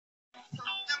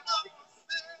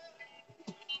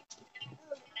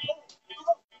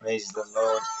Praise the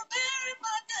Lord.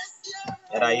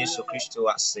 And I used to Christo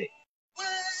as say.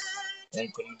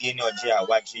 And continue Oja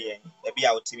Waji and maybe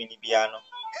our TV Nibiano.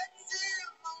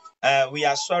 We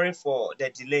are sorry for the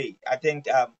delay. I think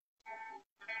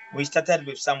we started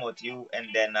with some of you, and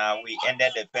then we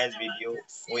ended the first video.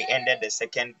 We ended the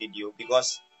second video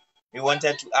because we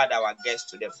wanted to add our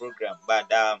guests to the program, but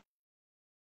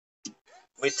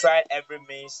we tried every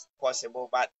means possible,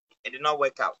 but it did not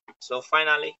work out. So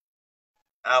finally,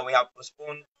 we have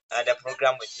postponed the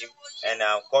program with him, and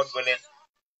God willing,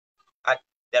 at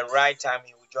the right time,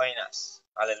 he will join us.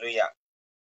 Hallelujah.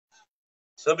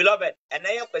 So, beloved, and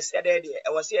I was here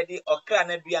the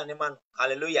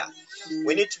hallelujah.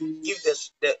 We need to give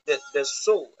the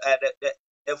soul,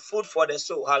 the food for the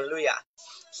soul. Hallelujah.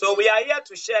 So we are here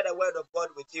to share the word of God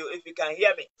with you. If you can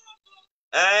hear me,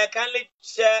 kindly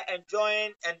share and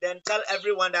join, and then tell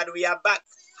everyone that we are back.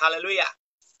 Hallelujah.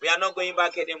 We are not going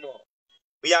back anymore.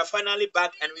 We are finally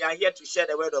back, and we are here to share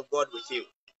the word of God with you.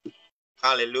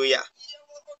 Hallelujah.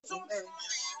 Amen.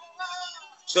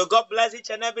 So God bless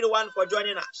each and everyone for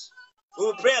joining us. We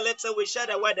will pray a little, we share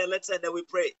the word a little, and then we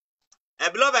pray.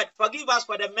 And beloved, forgive us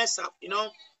for the mess up.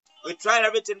 We tried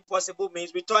everything possible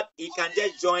means. We thought he can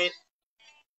just join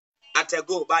at a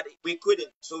go, but we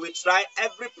couldn't. So we tried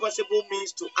every possible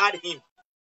means to add him,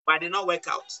 but it did not work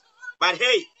out. But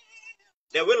hey,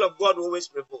 the will of God always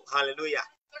prevails. Hallelujah.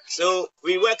 So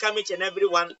we welcome each and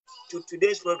everyone to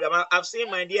today's program. I've seen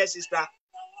my dear sister,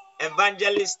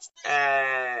 Evangelist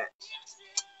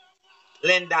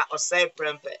Linda Osei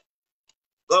Prempe.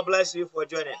 God bless you for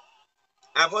joining.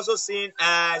 I've also seen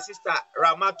Sister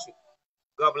Ramatu.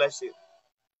 God bless you.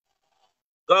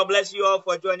 God bless you all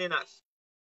for joining us.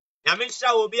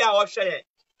 Yamisha will be our share.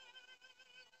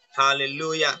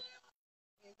 Hallelujah.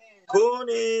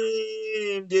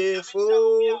 Kunim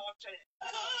defo.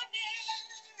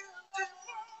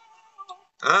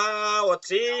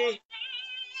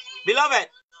 Beloved,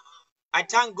 I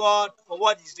thank God for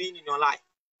what He's doing in your life.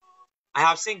 I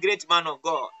have seen great man of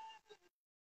God,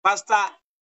 Pastor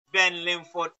Ben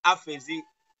Linford Afezi,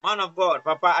 man of God.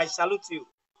 Papa, I salute you.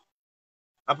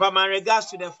 Papa, my regards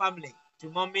to the family, to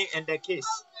mommy and the kids.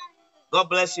 God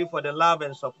bless you for the love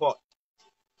and support.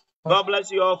 God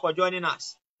bless you all for joining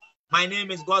us. My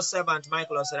name is God's servant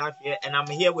Michael Oserafie, and I'm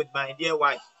here with my dear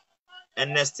wife,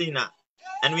 Ernestina,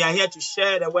 and we are here to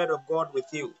share the word of God with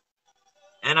you.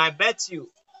 And I bet you,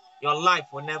 your life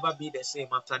will never be the same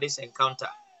after this encounter.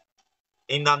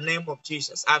 In the name of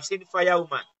Jesus. I've seen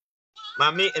Firewoman,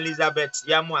 Mami Elizabeth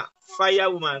Yamwa,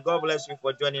 Firewoman. God bless you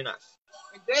for joining us.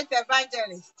 A great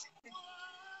evangelist.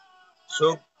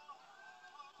 So,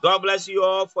 God bless you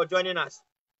all for joining us.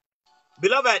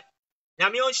 Beloved,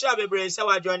 Nami Onsha Bebre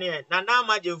Sawa joining. Nana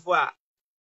Majifua.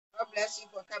 God bless you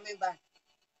for coming back.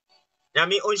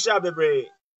 Nami Onsha Bebre.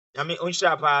 Nami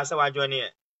Onsha Pa Sawa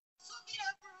joining.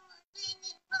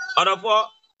 Otherwise,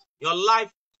 your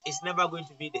life is never going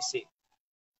to be the same.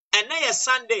 And now it's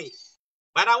Sunday,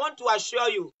 but I want to assure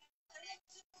you,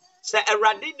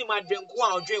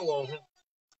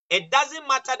 it doesn't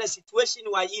matter the situation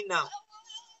you are in now.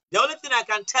 The only thing I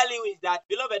can tell you is that,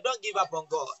 beloved, don't give up on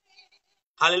God.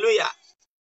 Hallelujah.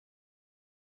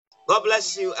 God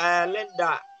bless you,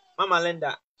 Linda, Mama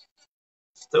Linda.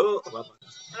 So,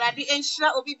 Radi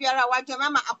Enshra Obi Biara Wajo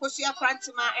Mama Akosia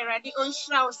Frantima Radi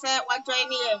Enshra say wajo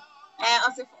eni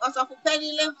also for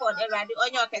Penny Linford Radi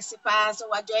Onyo Kesipa so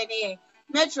wajo eni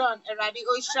Metron Radi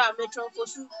Enshra Metron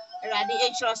Fosu Radi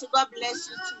Enshra. So God bless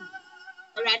you too.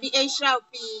 Radi Enshra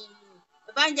Obi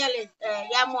Evangelist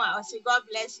Yamwa also God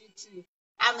bless you too.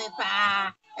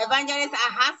 Amepa Evangelist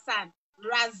Hassan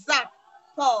Razak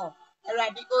Paul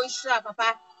Radi Enshra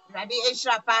Papa Radi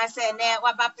Enshra pass and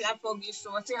waba platform you so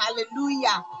say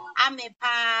hallelujah.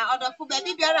 Amepa odofu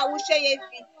baby biara wo hwe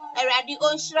yefi Radi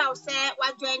Enshra say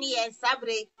wajo ani ye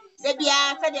sabre de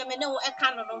bia say de me ne wo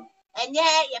eka no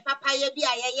enye ye papa ye bia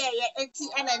ye enti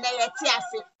ena na ye ti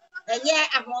ase enye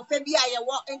ahofa bia ye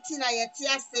wo enti na ye ti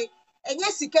ase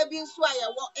enye sika bi nso a ye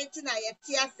wo enti na ye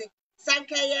ti ase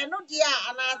sanka ye no dia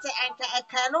anase anka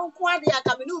eka no nko ade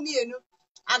aka me no mienu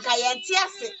anka ye ti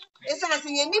ase esa ase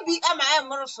ye ni bi ema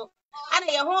emoro so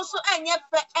ana ye ho so anye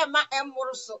fe ema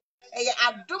emoro so eye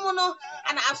adom no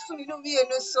ana asumi no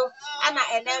mienu so ana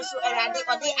enen so erade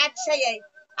ode ache ye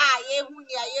a ye hu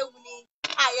ni a ye hu ni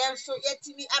a ye so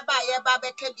yetimi aba ye ba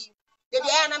beka bi de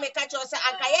bia na me ka che se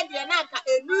anka ye de na anka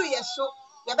enu ye so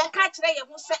ye beka kire ye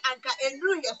ho se anka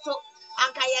enu ye so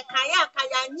anka ye kaya anka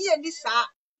ya nyi eni sa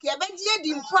ke ye beji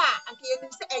edi mpo a anka ye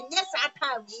nim se enye sa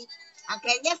tami anka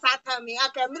enye sa tami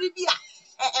anka mmiri bi a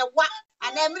ewa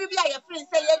ana mmiri bi a ye friend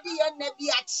se ye di ye na bi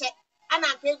a che ana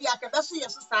ka bi akabeso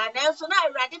yeso saa na so na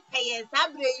awurade peye saa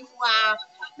brɛ yi mu a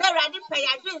na awurade peye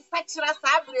adwen sakyera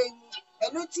saa brɛ yi mu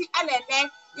enu ti ana ne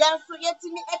yenso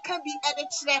yetimi eka bi ede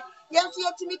kyerɛ yenso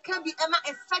yetimi ka bi ema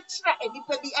esakyera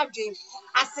enipa bi adwen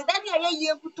aseda ne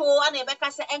ayɛ kuto ana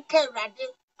ebeka se enka awurade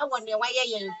ɛwɔ ne wayɛ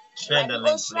yɛn awurade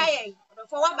onhyira yɛn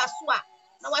ɔdɔfo waba so a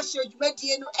na wahyɛ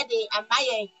dwumadie no de ama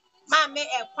yɛn maame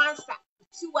kwansa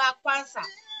tiwa kwansa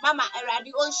mama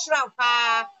awurade onhyira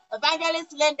paa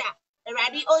evangelist Linda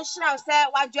awurade onhyira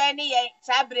sɛ wajoin ne yɛn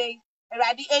saa brɛ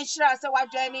awurade onhyira sɛ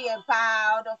wajoin ne yɛn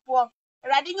paa ɔdɔfo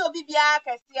awurade nye obi bia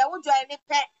kɛse wo join ne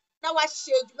pɛ na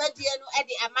wahyɛ dwumadie no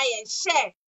de ama yɛn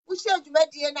hyɛ wo hyɛ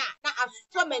dwumadie na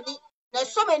asomani na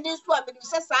somani so a menim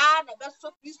sɛ saa na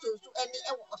bɛso Kristo so ani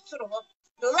wɔ ɔsoro hɔ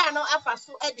Nora no afa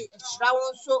so de ahyira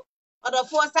wɔn so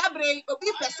ɔdɔfoɔ saa brɛ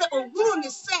obi pɛ sɛ ohuru ne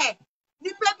sɛ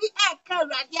nipa bi aka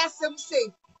awurade asɛm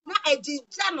sei na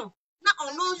agyigya no na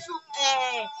ɔno nso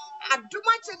adom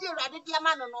akyɛde awurade de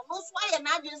ama no no ɔno nso ayɛ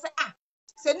n'adwene sɛ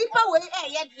sɛ nipa wei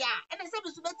ɛyɛ deɛ a ɛna sɛ bi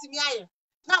so bɛtumi ayɛ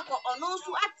na ɔno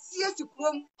nso atie si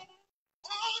kurom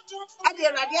ɛde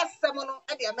awurade asɛm no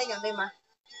ɛde ama nyame ma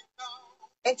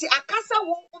enti akasa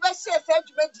wo wobɛhyɛ saa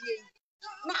dwumadie yi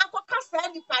na akɔka saa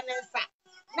nipa ne nsa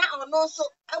na ɔno nso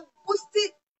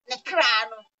abusi ne kra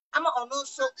no ama ɔno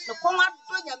nso ne kɔn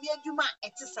adɔ nyame adwuma a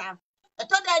ɛte saa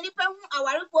ɛtɔ da nipa hu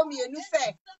awarefo mmienu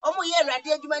sɛ ɔmo yɛ awurade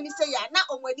adwuma ni sɛ ya na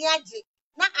ɔmo ani agye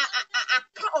na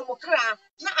aka ɔmo kra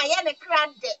na ayɛ ne kra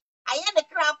de ayɛ ne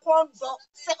kra kɔndɔ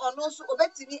sɛ ɔno nso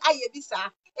obetumi ayɛ bi saa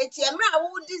eti emra a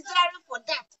wo desire for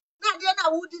that na ade na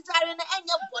wo desire na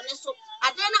enye bɔne so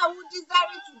ade na wo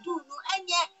desire to do no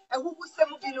enye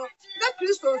ehugusɛm bi no na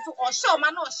Kristo nso ɔhyɛ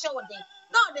ɔma na ɔhyɛ wo de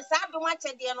na ɔde saa dom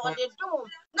akyɛdeɛ no ɔde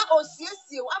dom na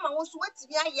ɔsiesie ama wo nso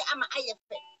watumi ayɛ ama ayɛ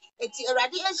fɛ eti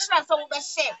awurade ehyira sɛ wo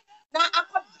bɛhyɛ na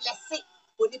akɔ blesse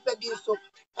onipa bi nso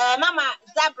mama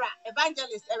Zabra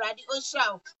evangelist awurade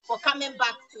onhyira for coming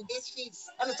back to this feed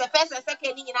and the first and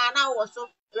second ni nyina na wo so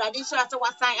awurade hyira sɛ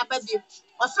wasan aba bi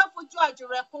ɔsɔfo George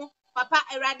Reko papa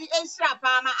awurade enhyira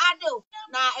pa ma ade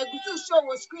na egutu show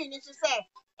wo screen nso sɛ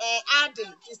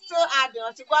adding, she's still adding.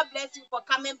 So God bless you for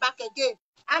coming back again.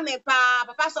 Amen.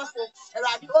 Papa Sofo,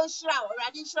 Eradi Onshra,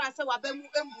 Eradi Shra, so Wabemu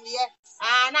Embuye,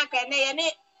 and I can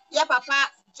name ya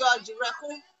Papa George Reku,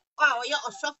 or your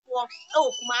Osofo,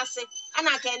 Kumasi, and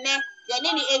I can name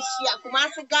Yanini Asia,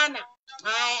 Kumasi Ghana.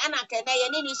 And I can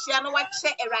name Yanini Shiano, what say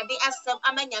Eradi Asam,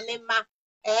 Amanya Mema,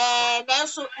 and then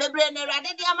so the brain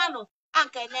Eradi Diamano.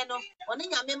 Anka neno oni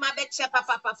nyame ma be che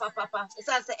papa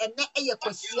esa se ene eye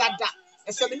kwasiada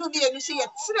ese me no bi enu se ye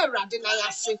tire awurade na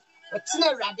yase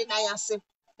tire awurade na yase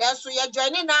then so ye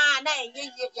join na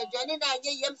enye ye join na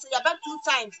enye yem se ya ba 2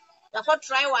 times ya for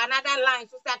try one another line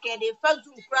so say ke dey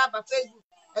Facebook grab a Facebook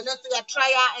and then so ya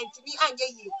try and to be anye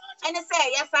ye and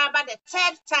say yes about the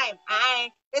third time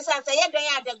esa say ye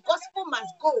then the gospel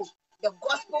must go,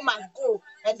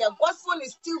 and the gospel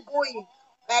is still going.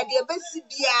 The best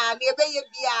bia the ebe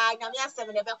bia nyame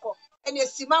asem ne beko ene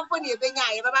simampo ne ebe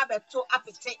nya ye baba beto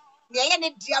apete ne ye ne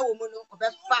dia wo mu no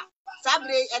obefa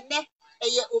sabre ene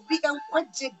eye obi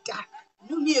enkwagye da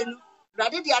numienu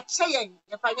rade de ache yen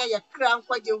ye fanya ye kra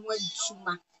nkwagye ho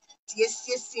adwuma tie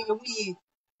siesie ye wuye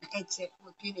na eche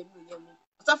opi ne mu yemu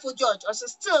Osafo George also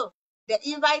still the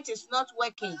invite is not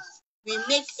working. We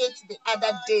make it the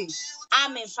other day.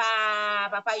 Amen.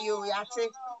 Papa yo yate.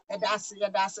 That's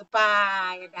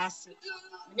pa. That's it.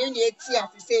 When you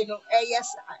say no.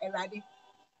 Yes, already.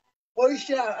 Oh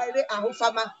sure.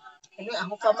 Ahofama.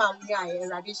 Ahofama. We are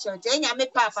already sure. Jenya me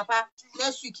pa papa.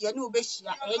 Next week you know be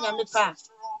share. Jenya me pa.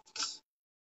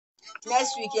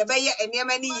 Next week you be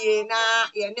enema ni ye na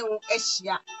ye ne wo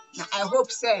ehia. Na I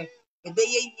hope say e be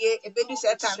ye e be do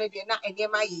certain ready na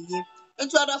enema ye.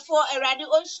 Into other four eradi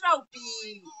onhyira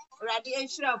opi eradi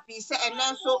onhyira opi se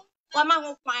enen so wama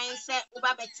ho kwan se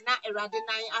oba betina eradi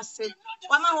nan asem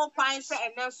wama ho kwan se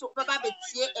enen so baba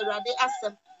betie eradi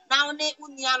asem na one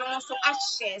unia no so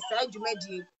ahye sa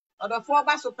adwumadie other four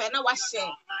ba so pe na wa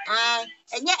hye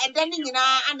enye eden ni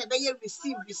nyina ana be ye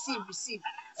receive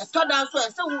etodan so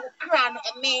se wo kra no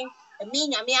eme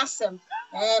nyame asem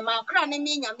ma kra no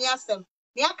eme nyame asem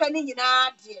ne aka ni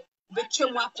nyina de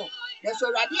betwemu akọ na so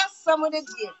awurade asam de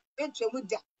die betwemu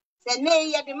da se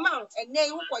ne ye de ma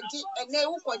ene wo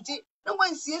kọgye na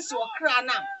wansiesi okra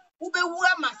na wo bewu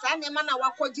ama sa ne ma na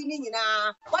wakọgye ni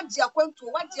nyina wagye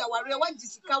akwantu wagye aware wagye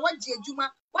sika wagye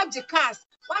adwuma wagye cars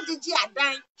wagye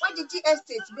adan wagye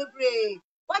estate bebre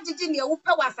wagye ne wo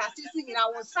pe wasase so nyina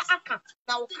wo sa aka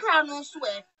na okra no so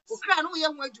okra no ye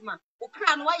ho adwuma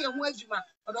okra no waye ho adwuma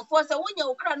odofo se wonya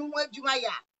okra no ho adwuma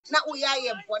ya na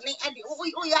uya bone ade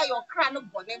uya your kra no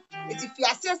bone eti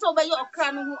fiase so be your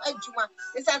kra no ho adwuma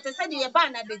esa se de ye ba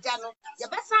na adagya no ye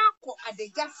besa akọ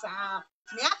adagya saa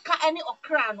ne aka ene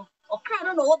okra no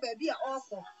no wo ba bi a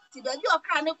okọ ti ba bi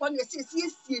okra ne kọ ne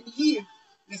siesie ni yie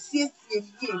ye siesie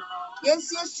ni yie ye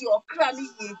siesie okra ni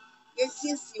yie ye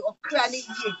siesie okra ni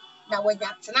yie na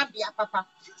wanya tena bia papa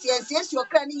ti ye siesie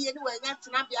okra ni yie ni wanya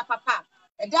tena bia papa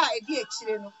eda edi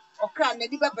ekire no okra na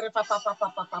di bebre papa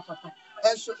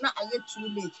eso na aye too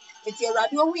late eti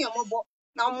awrade ohu ye mobo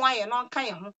na omo aye no nka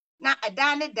ye ho na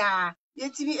ada ne da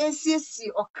yetimi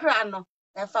esiesie okra no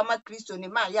fama Kristo ni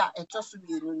ma ya etoso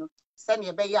bienu no se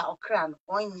ne be ya okra no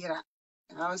onyira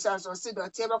na so se do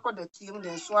tie be ko da tiem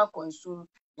de so akonsu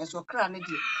na so okra ne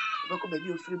di be ko ba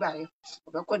bi ofiri ba ye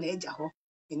be ko na eja ho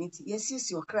eniti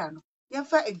yesiesie okra no ye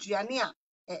fa aduane a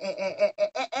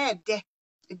de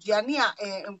aduane a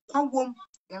nkwa wom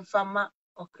ye fama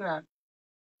okra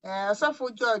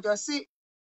Osofo George, see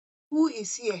who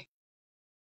is here?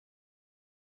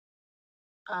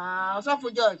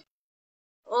 Osofo George.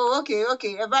 Oh, okay.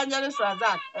 Evangelist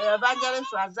Razak.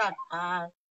 Evangelist Razak.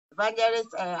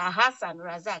 Evangelist Hassan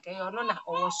Razak. Ono na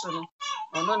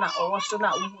owoso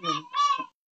na uhunu.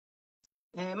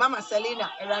 Mama Selina,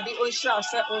 Eradi Oshra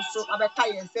se also abeka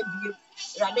yen se bio.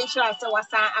 Eradi Oshra se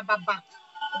wasa ababa.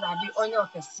 Eradi onyo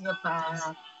kese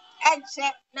pa.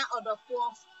 Enche na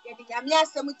odofo yedi nyame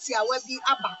asem tia wa bi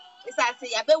aba. Isa se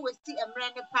ya be westi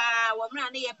emre ne pa, wo mra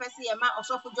ne ye pese ye ma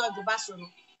Osofo George Baso no.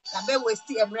 Ya be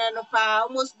westi emre no pa,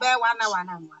 almost be 1 hour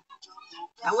na mo.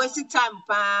 I waste time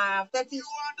pa 30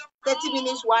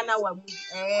 minutes 1 hour mu.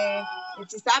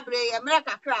 It is abre emre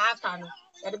kakra aka no.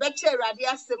 Yedi be che Eradi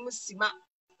asem sima.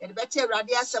 Yedi be che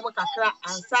Eradi asem kakra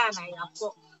ansa na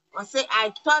yafo. O say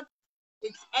I thought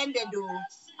it ended though.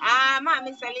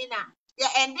 Mama Selina. Ya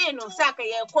ende no saka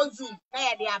ye kozu na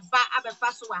ye de aba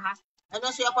abefa so wa ha eno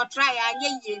so ye ko try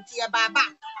anye yie nti ye baba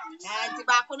nti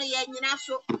ba ko no ye nyina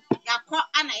so ya ko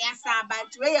ana ya sa aba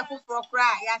nti we ye foforo kra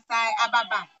ya sa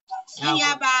ababa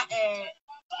nya ba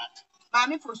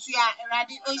mami fosua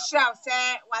Eradi Israel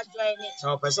se wa join it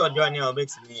so person join you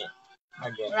obetimi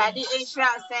Eradi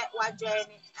Israel se wa join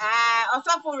it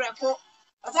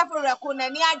Osofo reko na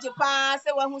ni ajepa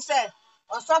se wa hu se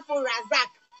Osofo Razak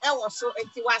ewo so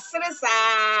enti wasere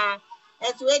saa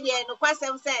enti we de no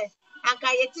kwasem se anka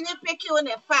yetimi peki o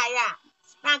na fire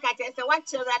anka che se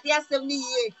wache Eradi asem ni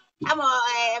yie ama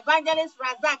Evangelist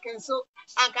Razak nso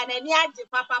anka na ni age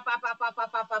papa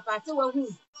se wa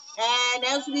hu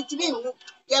na nso bitimi hu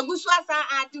ye gusu asa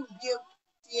ade ubie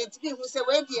yetimi hu se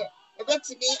we de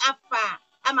ebetimi afa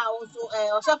ama wo so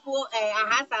Osofo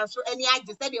ahasa so ani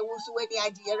age se de wo so ani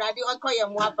age Eradi onkoye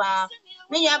mo apa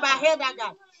me ya ba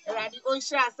hedaga Eradi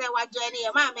Onshira say wa join ye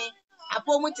mama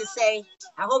apomu to say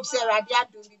I hope say Eradi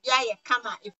adu bibia ye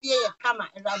kama efie ye kama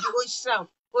Eradi Onshira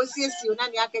osiesi na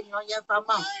ne aka nyo ye fa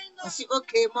ma o si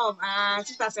okay mom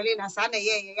sister Selena sa na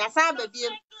ye ya sa ba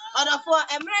biem odofo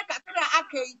America kra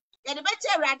akai ye de be che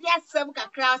Eradi asem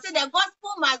kakra say the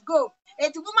gospel must go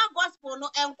etubuma gospel no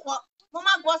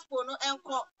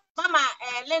enko mama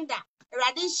Linda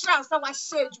Eradi Shroud so wa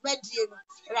share dwumadie no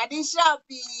Eradi Shroud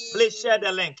be please share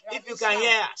the link if you can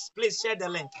hear us please share the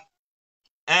link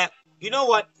you know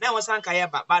what now was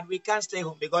but we can't stay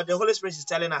home because the Holy Spirit is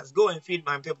telling us go and feed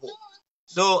my people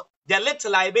so the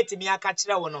little I bet me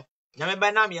akachira wono nyame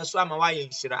ba na me so ama wa ye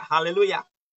nshira hallelujah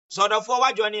so therefore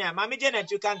what join here Mami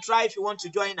Janet you can try if you want to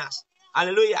join us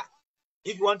hallelujah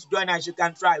if you want to join us you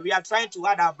can try we are trying to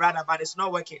add our brother but it's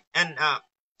not working and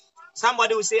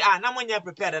somebody will say na mo nya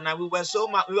prepared and we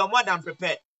were more than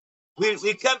prepared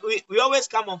we always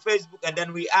come on Facebook and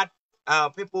then we add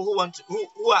people who want to,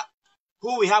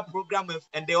 who we have program with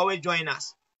and they always join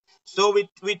us so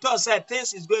we thought said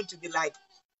things is going to be like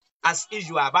as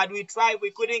usual but we tried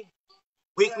we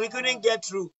couldn't get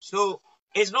through so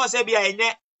it's not say be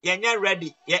yenye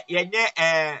ready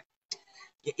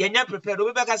yenye prepared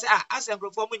we better say as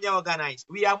organized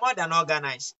we are more than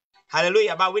organized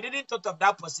hallelujah but we didn't thought of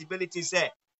that possibility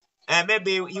say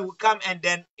maybe he will come and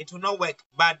then it will not work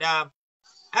but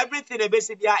everything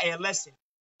basically a lesson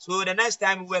so the next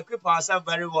time we equip ourselves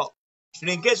very well so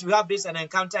in case we have this an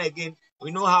encounter again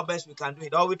we know how best we can do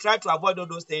it or we try to avoid all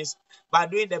those things by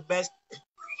doing the best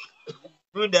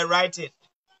doing the right thing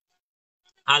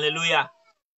hallelujah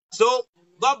so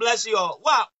God bless you all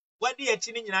wow what do you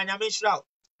think in nyame shroud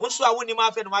also I wouldn't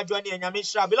even know join nyame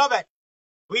shroud beloved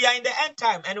we are in the end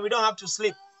time and we don't have to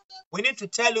sleep we need to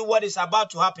tell you what is about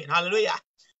to happen hallelujah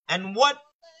and what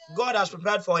God has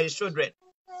prepared for his children.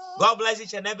 God bless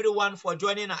each and everyone for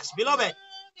joining us. Beloved,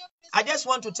 I just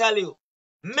want to tell you,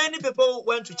 many people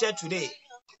went to church today,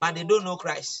 but they don't know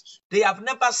Christ. They have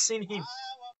never seen him.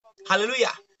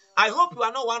 Hallelujah. I hope you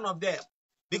are not one of them.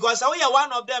 Because when you are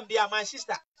one of them, they are my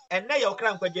sister. And now you're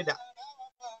crying.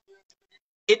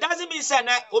 It doesn't mean say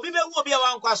na obi be wo be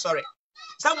wan kwa sorry.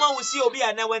 Someone will see obi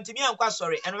and now went to me and kwa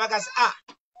sorry. And we can say,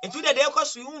 into the day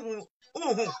cause you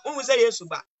say yes,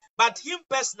 but him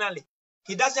personally,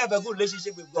 he doesn't have a good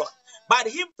relationship with God. But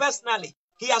him personally,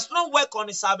 he has not worked on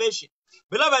his salvation.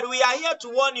 Beloved, we are here to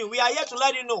warn you. We are here to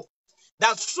let you know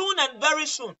that soon and very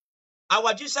soon,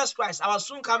 our Jesus Christ, our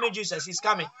soon coming Jesus is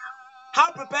coming.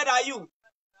 How prepared are you?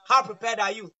 How prepared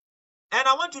are you? And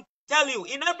I want to tell you,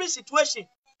 in every situation,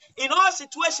 in all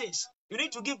situations, you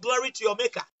need to give glory to your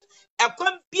Maker.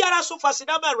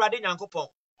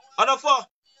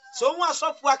 So who are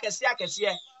software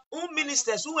kesiye, who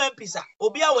ministers, who MPs,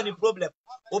 obia woni problem,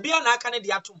 obia na aka ne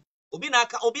de atom,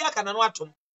 obia aka na no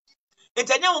atom.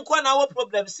 Entenya wonko na wo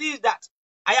problem, see that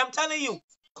I am telling you,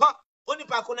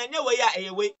 onipa ko na nya we ya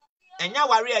eyewe, enya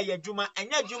ware eye dwuma,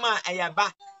 enya dwuma eye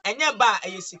ba, enya ba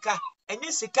eye sika,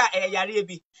 enya sika eye yare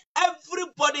bi.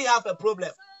 Everybody have a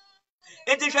problem.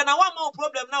 Enti na one more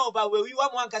problem now about where we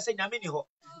want one kase nyame ni ho.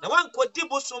 Na one kodi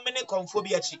bo so many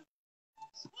konfobia chi.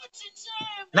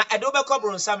 Na edobe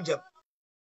kobron samjem.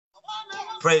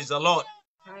 Praise the Lord.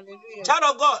 Hallelujah. Child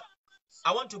of God,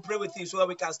 I want to pray with you so that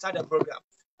we can start the program.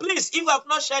 Please, if you have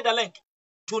not shared the link,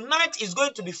 tonight is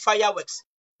going to be fireworks.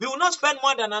 We will not spend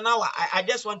more than an hour. I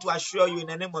just want to assure you in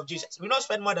the name of Jesus. We will not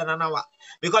spend more than an hour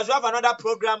because we have another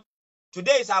program.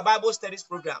 Today is our Bible studies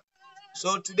program.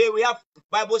 So today we have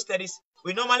Bible studies.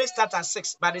 We normally start at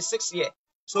 6, but it's 6 here.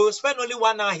 So we spend only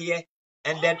 1 hour here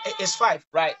and then it's 5,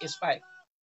 right? It's 5.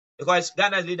 Because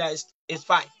Ghana's leader is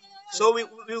 5. So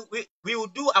we will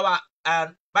do our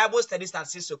Bible studies at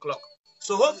 6 o'clock.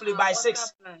 So hopefully by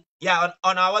 6,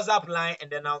 on our WhatsApp line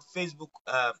and then our Facebook,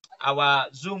 our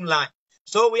Zoom line.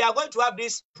 So we are going to have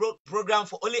this program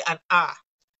for only an hour.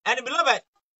 And beloved,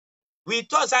 we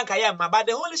thought Sankayama, but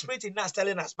the Holy Spirit is not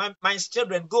telling us, my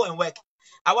children, go and work.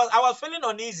 I was feeling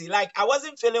uneasy, like I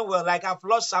wasn't feeling well, like I've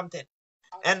lost something.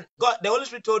 And God, the Holy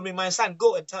Spirit told me, my son,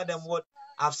 go and tell them what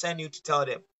I've sent you to tell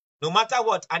them. No matter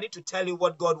what, I need to tell you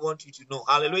what God wants you to know.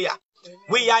 Hallelujah. Amen.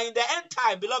 We are in the end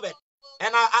time, beloved.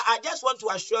 And I just want to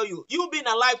assure you, you being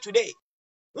alive today,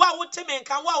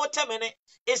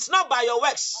 it's not by your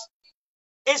works.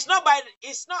 It's not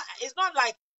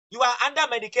like you are under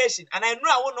medication. And I know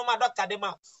I won't know my doctor them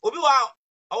out.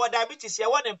 Our diabetes here,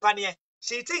 one in panier.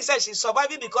 She thinks that she's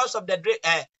surviving because of the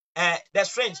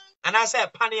strange. And I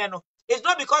said, panier, no. It's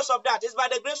not because of that. It's by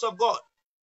the grace of God.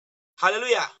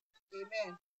 Hallelujah.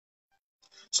 Amen.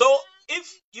 So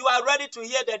if you are ready to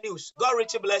hear the news, God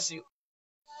richly bless you.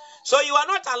 So you are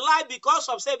not alive because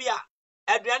of Sabia.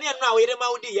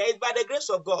 It's by the grace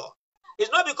of God.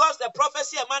 It's not because the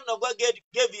prophecy a man of God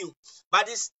gave you, but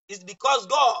it's because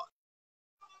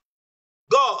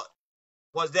God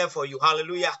was there for you.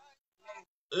 Hallelujah.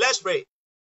 Let's pray.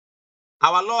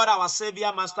 Our Lord, our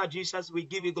Savior, Master Jesus, we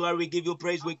give you glory, we give you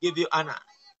praise, we give you honor.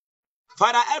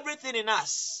 Father, everything in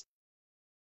us,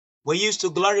 we used to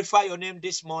glorify your name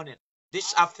this morning,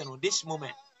 this afternoon, this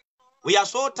moment. We are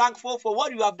so thankful for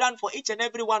what you have done for each and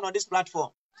every one on this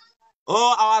platform.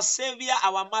 Oh, our Savior,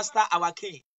 our Master, our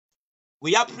King.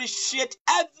 We appreciate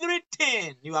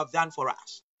everything you have done for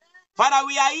us. Father,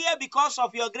 we are here because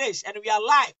of your grace and we are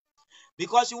alive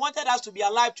because you wanted us to be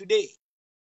alive today.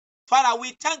 Father,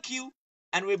 we thank you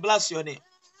and we bless your name.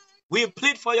 We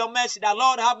plead for your mercy that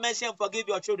Lord have mercy and forgive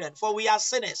your children, for we are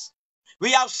sinners.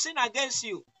 We have sinned against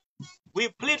you. We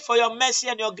plead for your mercy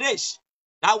and your grace.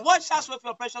 Now wash us with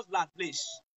your precious blood, please.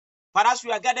 But as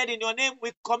we are gathered in your name,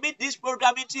 we commit this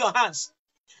program into your hands.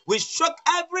 We soak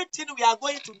everything we are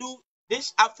going to do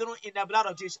this afternoon in the blood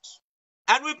of Jesus.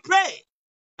 And we pray.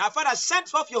 Now, Father, send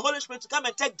forth your Holy Spirit to come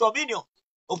and take dominion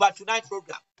over tonight's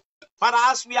program. Father,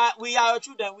 as we are your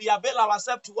children, we avail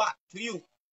ourselves to you.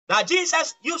 Now,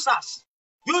 Jesus, use us.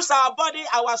 Use our body,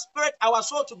 our spirit, our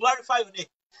soul to glorify your name.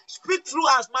 Speak through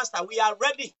us, Master. We are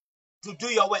ready to do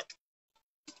your work.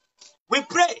 We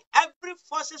pray every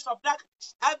forces of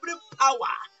darkness, every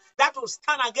power that will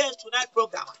stand against tonight's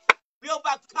program, we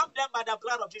overcome them by the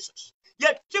blood of Jesus.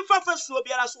 Yet,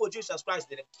 Jesus Christ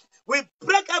did it. We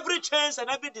break every chains and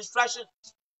every distraction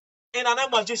in the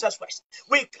name of Jesus Christ.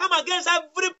 We come against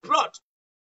every plot,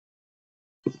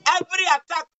 every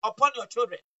attack upon your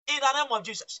children in the name of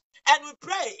Jesus. And we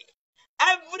pray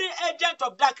every agent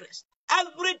of darkness,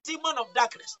 every demon of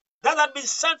darkness that has been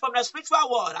sent from the spiritual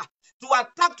world to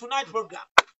attack tonight's program,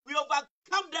 we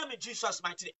overcome them in Jesus'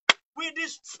 mighty name. We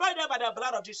destroy them by the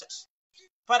blood of Jesus.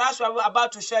 Father, as we are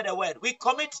about to share the word, we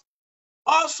commit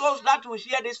all souls that will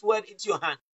hear this word into your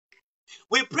hand.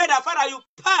 We pray that, Father, you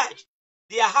purge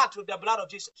their heart with the blood of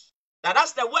Jesus. Now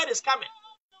that's the word is coming.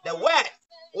 The word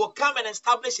will come and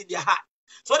establish in their heart,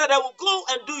 so that they will go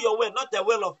and do your will, not the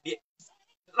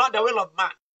will of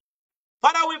man.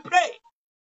 Father, we pray,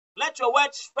 let your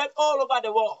word spread all over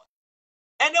the world.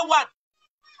 Anyone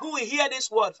who will hear this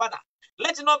word, Father,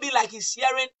 let it not be like he's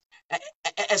hearing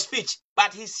a speech,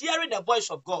 but he's hearing the voice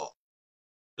of God.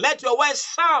 Let your word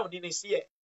sound in his ear,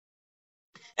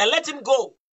 and let him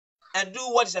go and do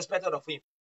what is expected of him.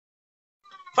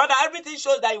 Father, everything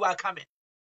shows that you are coming.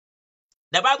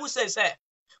 The Bible says,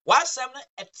 why some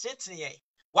a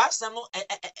why some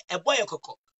a boy a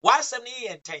cocoa, why some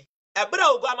and ten, a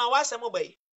bro grandma, why some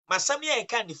obey, my some year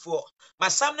candy for, my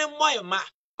some moy ma,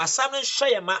 my some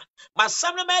shoy ma, my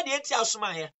some mediate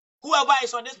whoever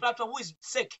is on this platform who is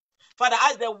sick. Father,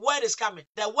 as the word is coming,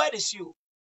 the word is you.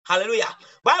 Hallelujah.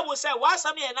 Bible says, why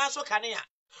some year naso kania,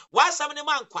 why some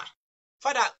man qua.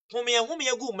 Father, whom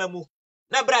you go memu,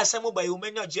 na bra some obey you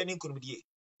may not journey could be.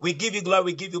 We give you glory,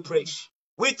 we give you praise.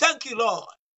 We thank you, Lord.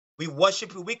 We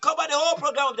worship you. We cover the whole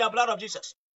program with the blood of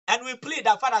Jesus. And we plead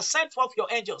that, Father, send forth your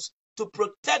angels to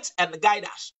protect and guide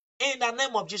us. In the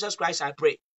name of Jesus Christ, I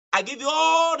pray. I give you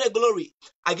all the glory.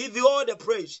 I give you all the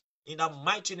praise. In the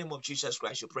mighty name of Jesus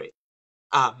Christ, you pray.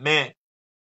 Amen.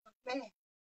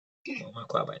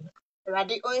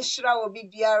 Radi onshira obi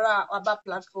biara aba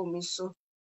platform so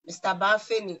Mr.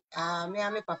 Bafeni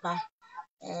me papa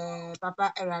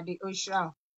papa Radi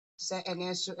onshira se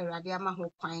ene so Radi ama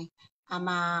ho kwan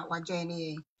ama wajoin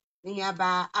ye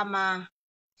nyaba ama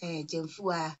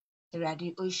jemfu a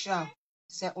Radi onshira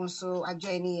se onso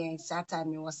ajoin ye satan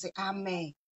me was say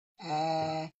amen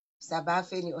Mr.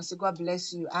 Bafeni also God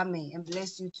bless you amen and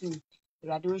bless you too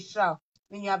Radi onshira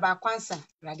nyaba kwansa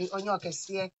Radi onyo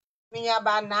kese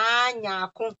Minyaba na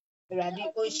nyako Radi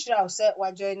oshira se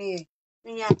wajoini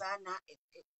minyaba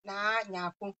na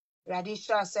nyako Radi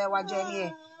shira se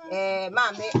wajoini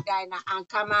mame dai na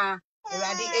ankama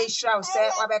Radi eshira se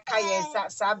wabeka yensa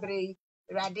sabre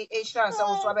Radi eshira se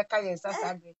wo wabeka yensa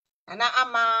sabre na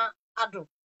ama ado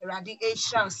Radi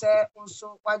eshira se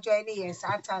unso wajoini yensa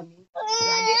atami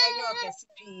Radi enyo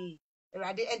kesipi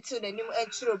Radi enti nanim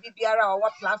enchiro bibiara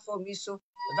wa platform yi so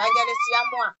evangelist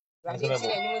yamwa Radi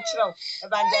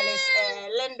Evangelist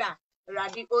Linda,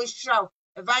 Radi Oshraw,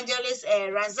 Evangelist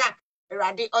Razak,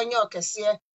 Radi Onyo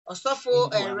Kesie, Osofo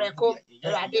Reko,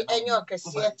 Radi Onyo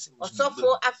Kesie,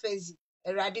 Osofo Afezi,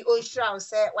 Radi Oshraw,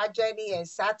 say, what journey and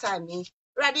Satami,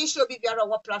 Radi show Bibiara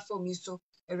what platform you so,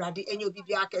 Radi Enyo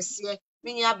Bibia Kesie,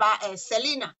 Minyaba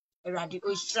Selina, Radi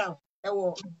Oshraw,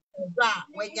 Ewo, Ba,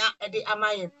 Wenya, Edi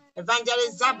Amayan,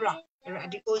 Evangelist Zabra,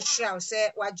 Radi Oshraw,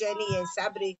 say, what journey and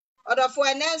Sabri. Odofo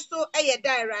enenso eye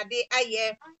da Erade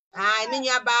aye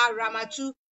ninyaba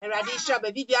ramatu Erade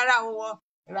shaba bibiara wo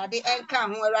Erade enka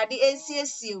ho Erade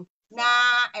ensiesie na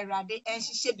Erade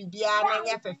enhihye bibia na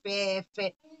nya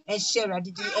fefefe ehye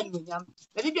Erade di enunyam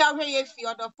bibia hwe ye fi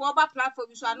odofo ba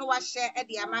platform so ano wa share e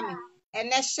de amame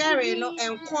ene share no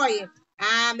enkoye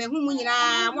mehu mu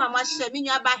nyina mo ama share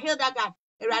minyaba Hildegard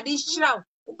Erade shiraw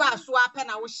uba so apɛ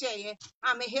na wo share ye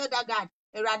me Hildegard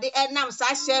Erade enam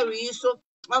sa share yi so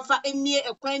Mafa emie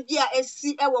ekwan bi a esi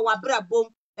ewo wabrabom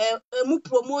emu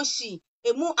promotion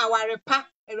emu awarepa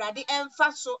Erade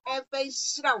emfa so emfa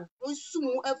nhiraw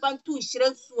onsumu emfa ntu nhira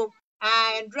nsuo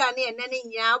ndra ne enane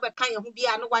nya obeka ye ho bi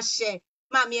a no wa share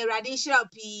ma me Erade nhiraw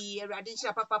pi Erade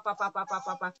nhira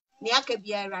papa ne aka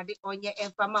bi Erade onye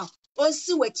emfa ma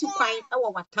onsi wachi kwan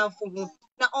ewo watamfo ho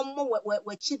na ommo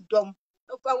wachi dom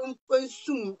emfa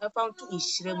onsumu emfa ntu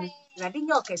nhira mu Erade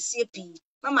nya okese pi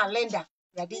mama Linda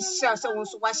Radi share so won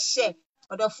so wa share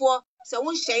odofo se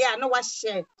won share ya na wa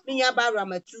share minya ba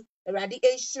ramatu Radi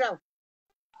share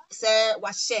se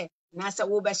wa share na se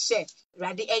wo be share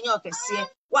Radi enyo kese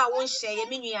wa won share ye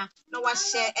minua na wa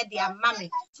share e de amame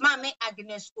mama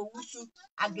Agnes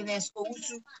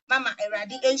Owusu mama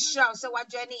Radi share se wa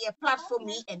join ye platform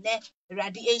yi ene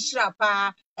Radi share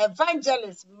pa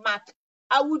evangelist Mark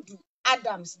Awudu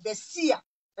Adams the seer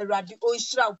Radi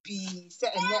share pi se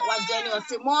ene wa join o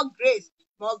se more grace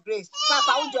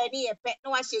papa wo join ye pe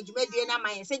na wa share dwumadie na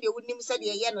maye se de wonim se de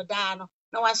ye no daa no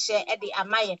na wa share e de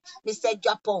amaye Mr.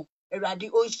 Japan Radi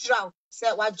share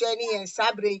se wa join ye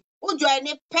sabre wo join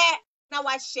pe na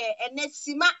wa share ene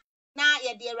sima na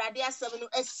ye de Radi asem no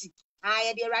asi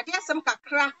ye de Radi asem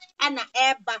kakra ana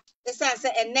eba se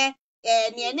ene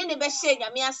ne ene ne be share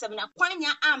nyame asem na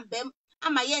kwanya ambem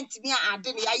ama ye ntimi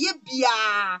ade no ye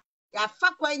bia ya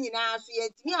fa kwa nyina so ye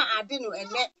ntimi ade no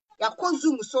ene ya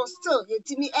zoom so still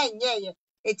yetimi enye ye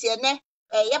etiene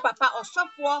ye papa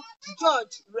osofo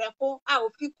George Reko a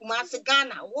ofi Kumasi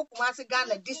Ghana wo Kumasi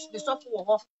Ghana this the sofo wo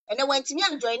ho ene wantimi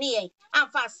an join ye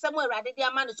amfa asem awurade de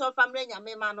ama no so family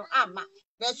nyame ma no ama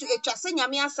na so etwase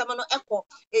nyame asem no ekọ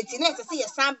eti na ese ye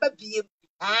san ba biem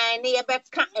ne ye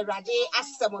beka awurade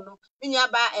asem no nya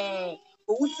ba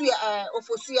owusu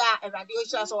ofosu a awurade o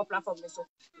share so platform ne so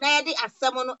na ye de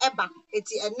asem no eba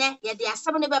eti ene ye de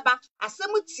asem no beba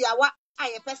asem tiawa a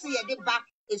ye pese ye de ba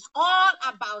is all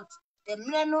about the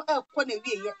mreno ekọ na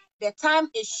wiye the time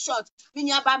is short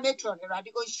minya ba metron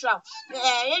awurade o share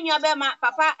nya ba ma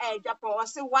papa Japan o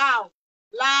say wow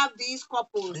love these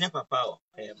couples ne papa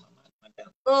mama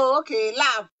madam oh okay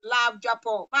love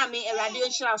Japan mami awurade o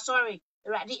share sorry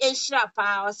awurade o share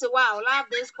pa o say wow love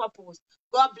these couples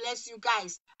God bless you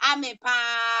guys amen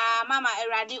pa mama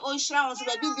awurade o share on so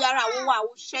ba bibiara wo a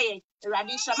wo hwe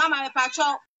awurade share mama me pa cho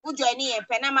wo join ye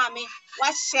pe na mami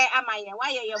wa share amaye wa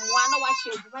ye moa na wa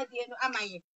share dwumadie no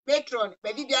amaye patron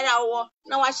ba bibiara wo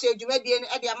na wa share dwumadie no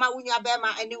e de ama wunya ba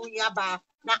ma ene wunya ba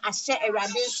na ahye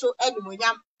awurade so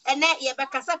animonyam ene ye be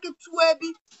kasa ketua bi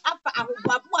afa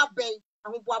ahoboabo aben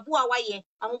ahoboabo a waye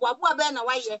ahoboabo aben na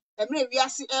waye emre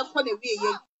wiase ekọ na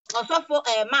wieye osofo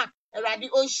mark awurade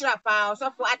onhira pa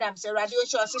osofo adams awurade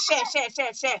onhira so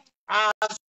share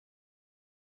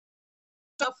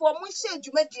osofo mo share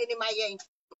dwumadie ni mayen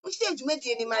mo share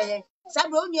dwumadie ni mayen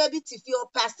sabe onua bi tifi o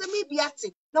pasemi bi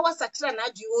ate na wasakira na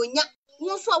adu onya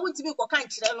nso a wotimi kọ kan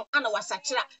kire no ana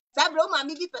wasakira sabe o ma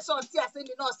mi bi pese o ti asemi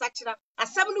na osakira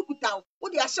asem no kutawo wo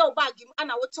de ahye o bag mu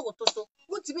ana wote woto so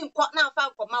wotimi nkọ na afa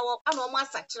nkọma wo ana o mo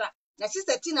asakira na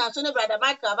sister Tina so ne brother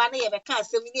Michael ba na ye be ka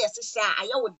asem ni yesehye a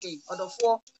aye wo den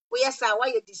odofo wo yesa wa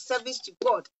ye the service to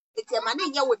God eti ma na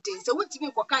nya wo den so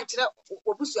wotimi nkọ kan kire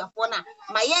obusuafo na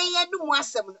ma ye dum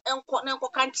asem no enko na enko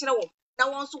kan kire wo na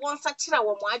won so won sakira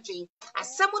wo mo adwen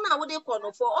asem na wo de kọ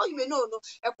no for all you know no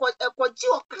ekọji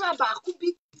okra ba ku bi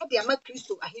e de ama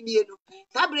Kristo ahenie no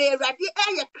sabre awurade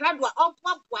eye krado a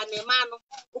oboaboa ne ma no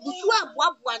obusu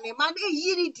aboaboa ne ma na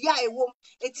eyiri dia ewom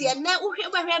eti ene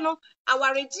uhwe behwe no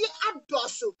awareji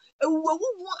adoso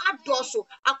ewuwu adoso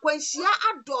akwanhia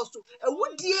adoso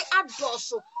ewudie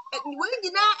adoso we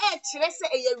nyina kire se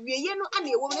eye wieye no ana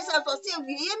ewom ne se so se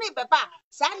wieye ne beba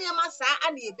saa ne ma saa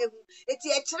ana ebehu eti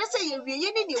kire se ye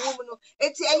wieye ne ewom no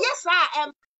eti eye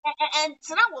saa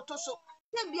entra woto so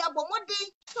na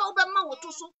abomodin so obema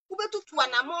woto so ubetutu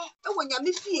anamo ewo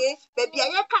nyame fie bebia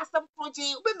ye ka asem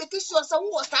proje ube make sure say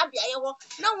wo sa bia ye ho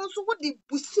na wo so wo de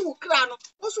busi wo kra no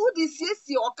wo so wo de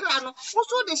siesie okra no wo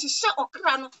so wo de hihye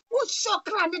okra no wo hye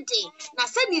okra ne de na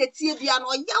se ne etie bia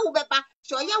no ya wo beba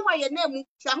so ya wa ye na mu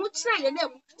sa ho kira ye na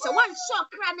mu se wan hye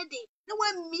okra ne de na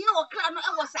wan mie okra no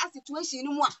e wo sa situation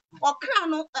no mu a okra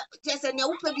no jese ne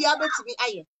wo pa bia betimi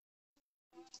aye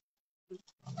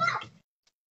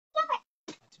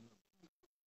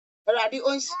Radi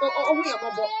ohu ye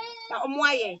bobo na omo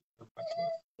aye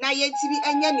na yetibi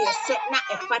enya ne ese na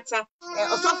efata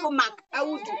osofo mark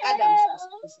awudu adams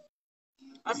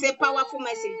I say powerful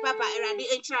message papa radi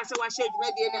entra se wa share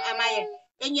dwumadie no amaye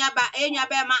enya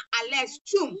ba ma Alex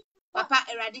Chum papa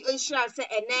radi entra se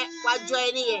ene wa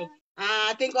join ye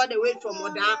I think all the way from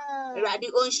Oda radi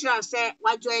entra se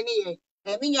wa join ye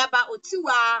minya ba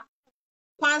otiwa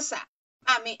kwansa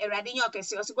ami erade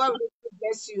nyokese o God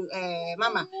bless you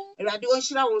mama erade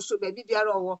onhira won so ba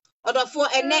bibiara owo odofo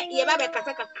ene ye ba be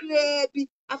kasa kakra bi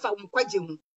afa won kwaje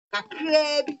hu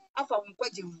kakra bi afa won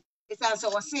kwaje hu esan so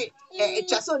wo se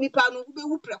etwase onipa no be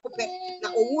wu prekope na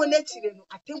owo na chire no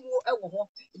atemuo ewo ho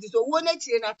edi so owo na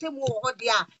chire na atemuo wo ho de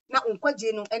a na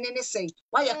onkwaje no ene ne sei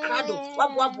wa ye krado wa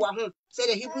boaboa ho say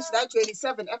the Hebrews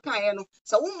 9:27 eka ye no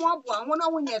so wo moaboa ho na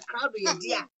wo nye krado ye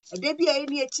di a ede bia ye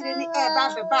ne chire ni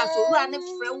ba be ba so ru ane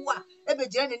frɛ wo a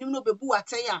ebegira nanim no bebu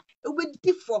waten a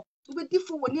ubedifo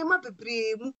wo niema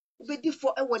bebre mu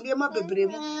ubedifo e wo niema bebre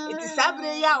mu eti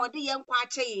sabre ya ode ye nkwa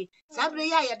akyeye sabre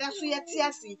ya ye da so ye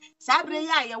tiase sabre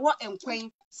ya ye wo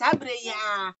enkwan sabre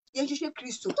ya ye hwehwe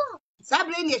Kristo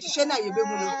sabre ne ye hwehwe na ye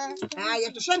behu no ye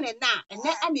hwehwe ne na ene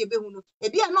ana ye behu no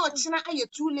ebi a na ochina aye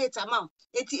too late amount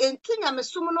eti entu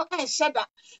nyamesom no enhyeda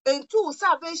entu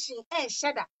salvation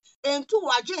enhyeda entu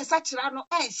wadwen sakira no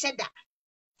enhyeda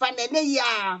fa na ne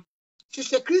ya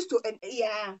hwehwe Kristo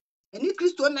ya eni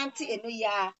Kristo nanti ene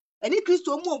ya eni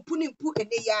Kristo mo mpuni mpu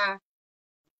ene ya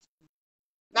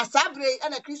na sabre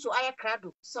ana Kristo aye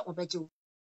krado se obejew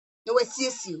na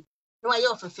wasiesie na waye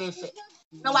ofefefe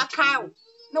na wakaw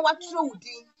na watro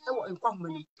wudi e wo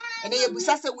nkwahomanu ene ye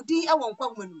busa se wudi e wo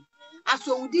nkwahomanu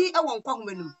aso wudi e wo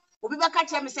nkwahomanu obi baka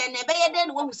kire me se na ebe ye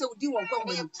den wo hu se wudi wo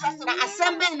nkwahomanu na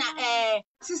asembe na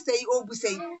sister yi obusa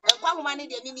yi nkwahoma ne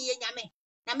de mimi ye nyame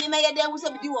na mimi ye den hu se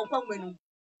wudi wo nkwahomanu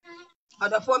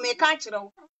Odofo me ka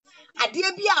kyerɛ ade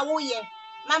bi a woyɛ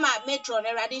mama metron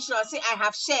erade hyira say I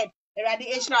have shared erade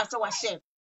hyira say wa share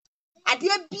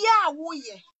ade bi a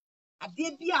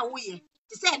woyɛ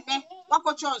te sɛ nnɛ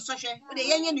wakɔtwerɛ nsɔhwɛ wode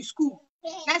yɛnyɛ ne school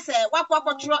na sɛ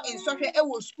wakɔtwerɛ nsɔhwɛ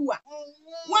ɛwɔ school a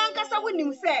wankasa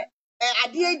wonim sɛ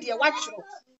ade deɛ watwerɛ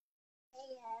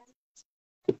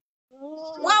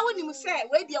wa wonim sɛ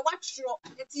we deɛ watwerɛ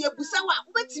eti ebusa wa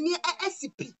wobetumi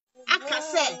asipi aka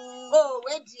sɛ oh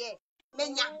we deɛ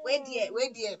menya we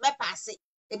deɛ mɛpaase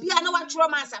ebi a na watwerɛ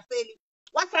ma asafeli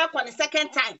wasa akɔ ne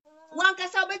second time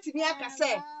wankasa wobetumi aka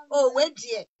sɛ oh we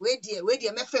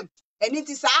deɛ mɛfam eni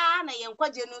ti saa na yɛn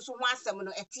kwagye no nso ho asɛm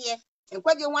no ɛteɛ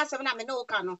nkwagye ho asɛm na me ne wo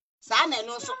ka no saa na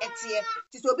ɛno nso ɛteɛ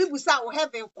ti sɛ obi busa wo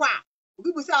heaven kɔ a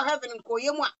obi busa wo heaven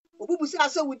nkɔyɛ mu a obi busa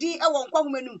sɛ wodi ɛwɔ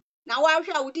nkwahoma num na wahwɛ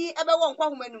a wodi ɛbɛwɔ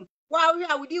nkwahoma num wahwɛ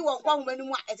a wodi wɔ nkwahoma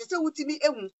num a ɛsɛ sɛ wutimi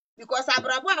ehu because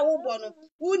abrabɔ a wobɔ no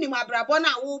wunim abrabɔ na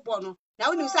wobɔ no na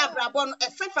wunim sɛ abrabɔ no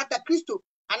ɛsɛ fata Kristo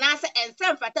anaasɛ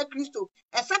ɛnsɛ mfata Kristo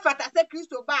ɛsɛ fata sɛ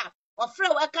Kristo ba ɔfrɛ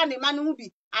wo ɛka ne ma no ho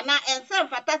bi ana ɛnsɛ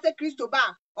mfata sɛ Kristo ba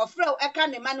ɔfrɛ wo ɛka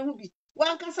ne ma no ho bi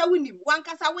wankasa wunim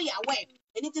wankasa woyɛ aware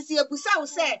eni ti sɛ ebusa wo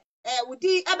sɛ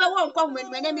wodi ɛbɛwɔ nkwahoma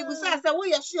num na mebusa sɛ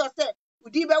woyɛ sure sɛ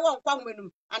wodi bɛwɔ nkwahoma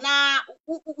num ana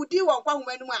wodi wɔ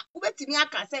nkwahoma num a wobetimi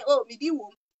aka sɛ oh midi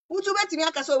wom wutu betimi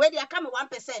aka sɛ we dey aka me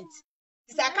 1%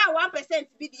 ti sɛ aka 1%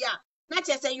 bi dia na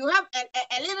kyerɛ sɛ you have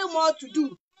a little more to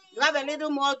do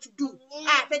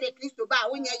say the Kristo ba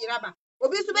wonya yiraba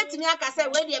obi so betimi aka sɛ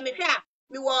we dey mehwɛ a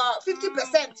me wɔ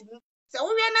 50% mu sɛ wo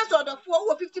hwɛ na sɛ ɔdɔfo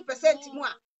wo 50% mu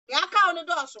a ya aka on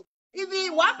dɔɔso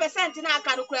even 1% na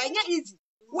aka no kura enya easy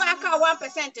wo aka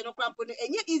 1% no kura mpo no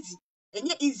enya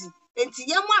easy enti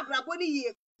yɛn mu abrabɔ ni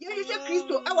yie yɛhwehwɛ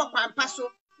Kristo ɛwɔ kwampa so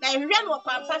na yɛhwehwɛ no wɔ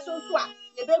kwampa so nso a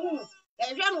yɛbɛhu no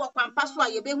yɛhwehwɛ no wɔ kwampa so a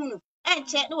yɛbɛhu no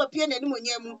ɛnkyɛ na wɔpie n'anim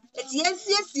onyam mu eti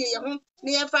yɛnsiesie yɛn ho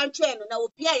na yɛmfa ntwɛn no na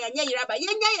wɔpie a yɛnyɛ yiraba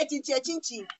yɛnya yɛ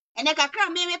kyinkyin ɛnɛ kakra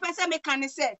me pɛ sɛ meka ne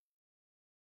sɛ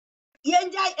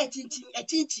yɛngya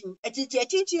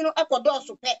akyinkyin no ɛkɔ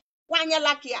dɔɔso pɛ wanyɛ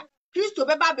lucky a Kristo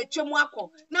bɛba abɛtwa mu akɔ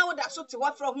na woda so te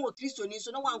wɔfrɛ ho Kristo ni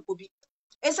so na wankɔ bi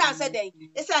esan sɛ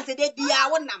dɛ bia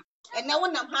wonam ɛnɛ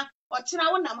wonam ha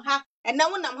ɔkyena wonam ha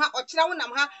ɛnɛ wonam ha ɔkyena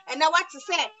wonam ha ɛnɛ wate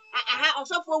sɛ aha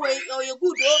ɔsɔfo we ɔyɛ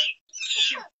good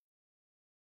o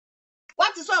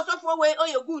wate sɛ ɔsɔfo we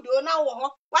ɔyɛ good o na wo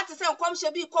hɔ wate sɛ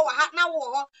nkɔmhyɛ bi kɔ wɔ ha na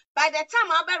wo hɔ by the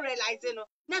time aba realize no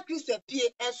na Kristo pie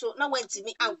ɛso na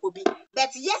wantimi ankɔ bi but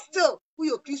yes still wo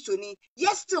yɛ Kristo ni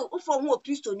yes still wo from ho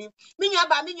Kristo ni menya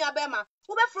ba ma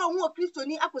wo be from ho Kristo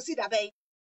ni akosi da bɛn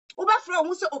wobɛfrɛ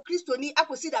wo sɛ okristoni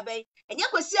akosi da bɛn ɛnyɛ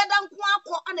kwasi ada nko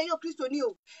akɔ ana yɛ okristoni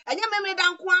o ɛnyɛ memre da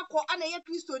nko akɔ ana yɛ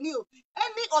kristoni o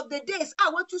any of the days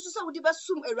a watu so sɛ wode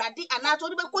bɛsum awurade ana to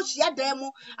wode bɛkɔ hyia dan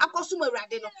mu akɔsum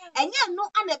awurade no ɛnyɛ no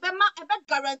ana ɛbɛ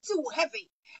guarantee wo heaven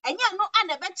ɛnyɛ no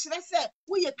ana ɛbɛkyerɛ sɛ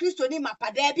woyɛ kristoni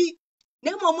mapada bi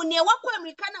na mmom ne wakɔ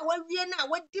amerika na wawie na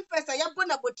wadi first a yɛbɔ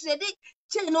na botire de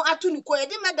kyɛn no ato ne kɔ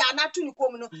yɛde meda na ato ne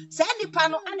kɔ mu no saa nipa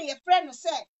no ana yɛfrɛ no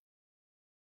sɛ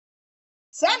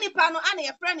saa nipa no ana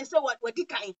yɛfrɛ no sɛ wadi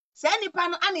kan saa nipa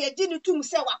no ana yɛgye ne tum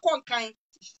sɛ wakɔ nkan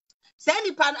saa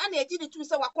nipa no ana yɛgye ne tum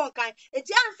sɛ wakɔ nkan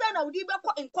eti ansa na wodi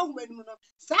bɛkɔ nkɔhoma no mu no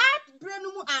saa brɛ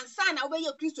no mu ansa na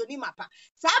wobɛyɛ kristoni mapa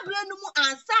saa brɛ no mu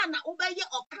ansa na wobɛyɛ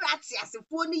ɔkrate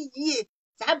asefoɔ no yie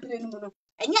saa brɛ no mu no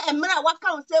ɛnyɛ mmerɛ a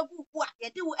waka wo sɛ gugu a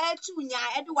yɛde wo akyi wo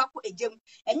nyaa ɛde wakɔ egyam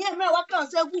ɛnyɛ mmerɛ a waka wo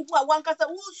sɛ gugu a wankasa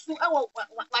wosu ɛwɔ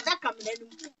wadaka mena no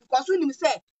mu because wonim sɛ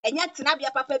ɛnyɛ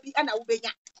tenabea papa bi ana wobɛnya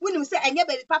wonim sɛ ɛnyɛ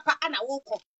baabi papa ana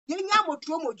wokɔ yɛnya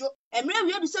amoturo mojo mmerɛ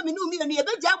wie bi sɛ me ne umi no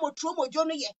yɛbɛgya amoturo mojo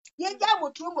no yɛ yɛgya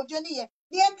amoturo mojo no yɛ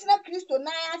yɛntena Kristo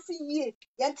nan ase yie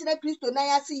yɛntena Kristo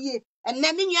nan ase yie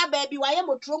ɛnna me nua baabi wayɛ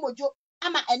amoturo mojo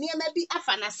ama ɛnneɛma bi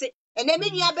afa n'ase ɛnna me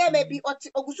nua baabi bi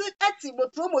ɔte ogusu ati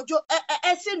amoturo mojo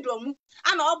syndrome mu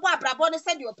ana ɔbɔ abrabɔ no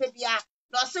sɛ deɛ ɔpɛ bia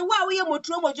na ɔse wo a woyɛ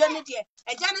amoturo mojo no deɛ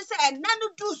ɛgya ne sɛ ɛnna no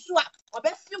du so a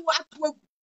ɔbɛfi wo ato agu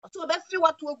ɔse ɔbɛfi wo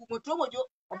ato agu amoturo mojo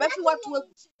ɔbɛfi wo ato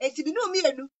agu esi bi no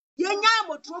mienu yenya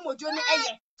amoturo mojo no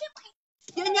ɛyɛ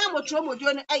yenya amoturo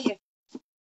mojo no ɛyɛ.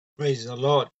 Praise the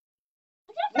Lord.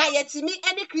 Na yɛtimi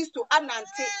ɛne Kristo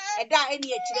anante ɛda ɛne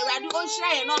akyire Awurade ɔnhyira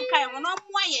yɛn no nkae ho no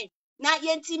ɔmmoa yɛn na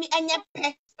yɛntimi ɛnyɛ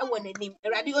pɛ ɛwɔ n'anim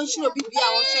Awurade ɔnhyira obi bia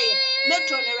a ɔhyɛ yɛn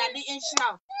metro na Awurade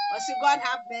ɔnhyira ɔse God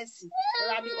have mercy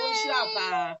Awurade ɔnhyira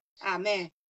pa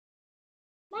amen.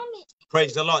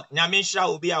 Praise the Lord. Nyame nhyira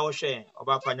obi a ɔhyɛ yɛn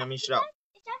ɔba pa nyame nhyira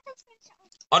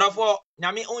ɔdɔfo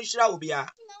nyame ɔnhyira obi a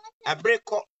ɛbere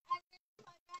kɔ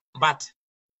but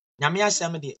nyame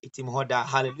asɛm de etim hɔ da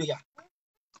hallelujah.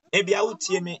 Ebia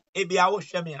wotie me ebia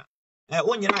wohwɛ me a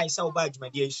wonyina ayɛ sɛ woba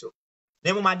adwumadi yi so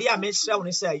na mmom ade a mesrɛ wo ne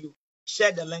sɛ you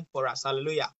share the link for us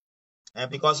hallelujah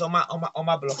because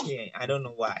Oma blocking. I don't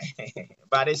know why,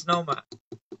 but it's normal.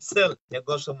 Still, the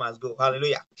gospel must go.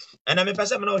 Hallelujah. And I'm a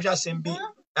person who just be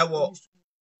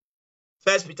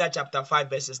First Peter chapter 5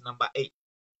 verses number 8.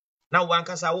 Now one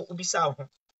can say,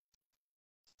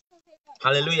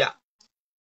 hallelujah.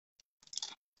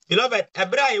 Beloved,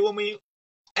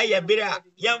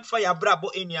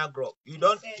 you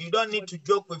don't need to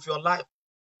joke with your life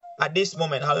at this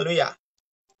moment. Hallelujah.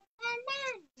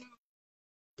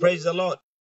 Praise the Lord.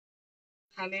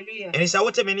 Hallelujah. And it's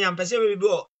what many am person we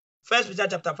do. First Peter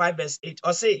chapter 5 verse 8.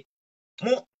 Or say,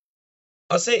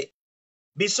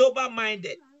 be sober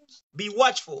minded, be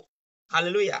watchful.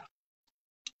 Hallelujah.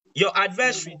 Your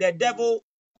adversary, the devil,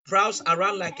 prowls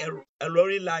around like a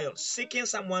roaring lion, seeking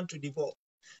someone to devour.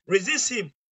 Resist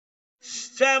him,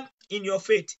 firm in your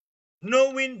faith,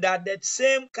 knowing that the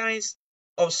same kinds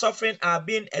of suffering are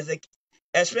being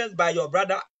experienced by your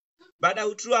brother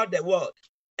who throughout the world.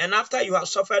 And after you have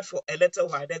suffered for a little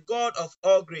while, the God of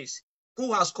all grace,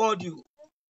 who has called you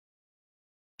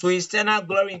to his eternal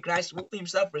glory in Christ, will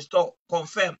himself restore,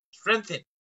 confirm, strengthen,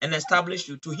 and establish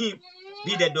you. To him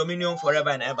be the dominion forever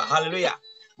and ever. Hallelujah.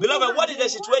 Beloved, what is the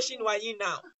situation we are in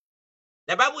now?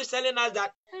 The Bible is telling us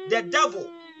that the devil,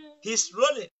 he's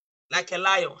rolling like a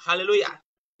lion. Hallelujah.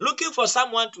 Looking for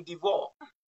someone to devour.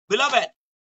 Beloved,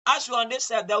 as you are on this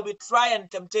earth, there will be trial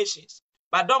and temptations.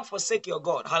 But don't forsake your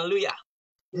God. Hallelujah.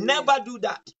 Never do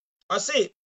that. I say,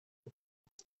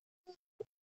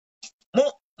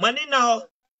 money now,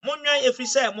 Monya if we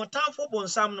say, Motanfo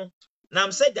bonsam no,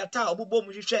 nam say jata obubo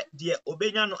mu hwehwe de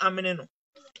obenya no amene no.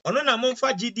 Ono na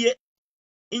momfa gidie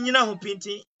inyina ho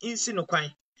pinti insi no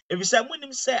kwan. If we say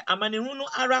munim say amane no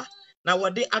ara na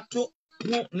wode ato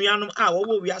mu nuanom a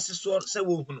wo wiase so se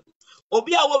wo hunu.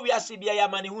 Obi a wo wiase bia ya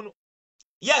amane hunu.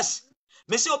 Yes.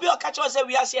 Me say obi o ka che say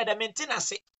wiase e de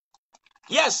maintenance.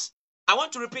 Yes. I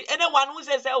want to repeat. Anyone who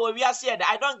says oh we are here,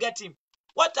 I don't get him.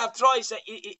 What I've tried is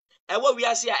what we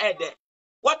are here there.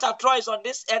 What I've tried is on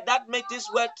this earth that make this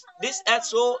word this earth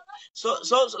so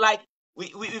like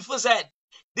we said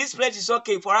this place is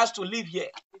okay for us to live here.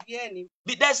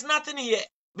 But there's nothing here,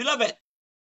 beloved.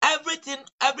 Everything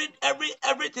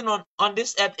on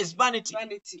this earth is vanity.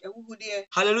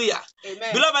 Hallelujah.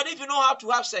 Amen. Beloved, if you know how to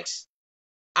have sex,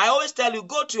 I always tell you,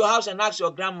 go to your house and ask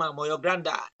your grandmom or your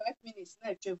granddad 5 minutes,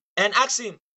 and ask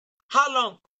him, how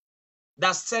long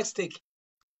does sex take?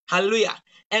 Hallelujah.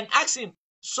 And ask him,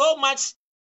 so much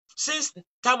since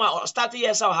time I started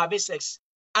years of having sex,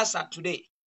 as of today,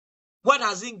 what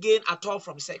has he gained at all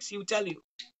from sex? He will tell you.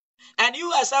 And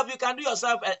you yourself, you can do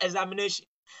yourself an examination.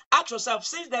 Ask yourself,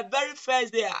 since the very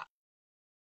first day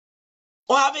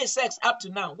or having sex up to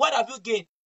now, what have you gained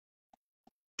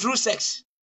through sex?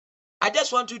 I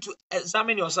just want you to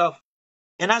examine yourself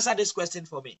and answer this question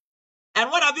for me.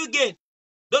 And what have you gained?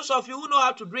 Those of you who know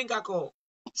how to drink alcohol,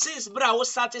 since bra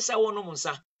was satisfied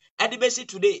at the basic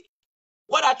today,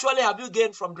 what actually have you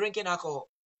gained from drinking alcohol?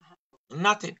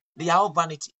 Nothing. They are all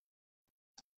vanity.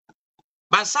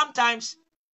 But sometimes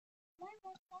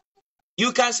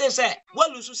you can say,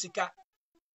 well, you sika,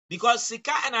 because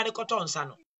sika and adekoto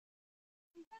onsano.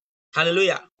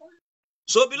 Hallelujah.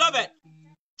 So, beloved,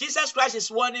 Jesus Christ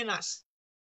is warning us.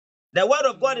 The word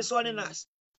of God is warning us.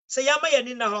 Say, yama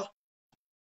yanina ho.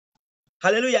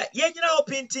 Hallelujah. Yenina ho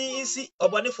pinti isi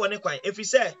obone for ne kwan. If we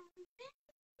say,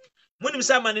 munim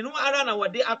sa mane no ara na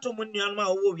wode ato mu nuan ma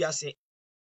wo wiase.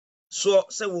 So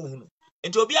se wo hunu.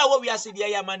 Enti obi a wo wiase bia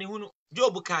ya mane hunu.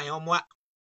 Job kan omoa.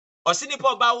 Osini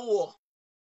pa ba wo.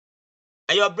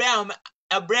 Ayo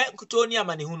bre kutoni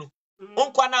amane hunu.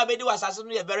 Onkwa na obedi wasase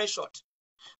no very short.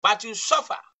 But you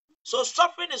suffer. So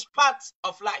suffering is part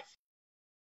of life.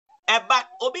 But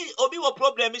obi wo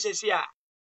problem is here.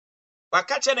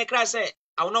 Wakache ne kra say,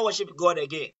 I will not worship God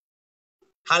again.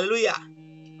 Hallelujah.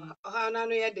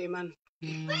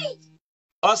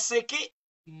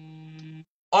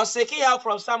 Oseki help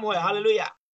from somewhere.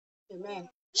 Hallelujah. Amen.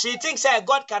 She thinks that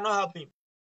God cannot help him.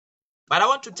 But I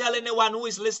want to tell anyone who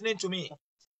is listening to me.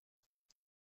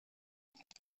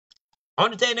 I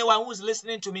want to tell anyone who is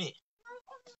listening to me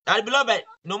that, beloved,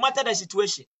 no matter the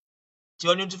situation,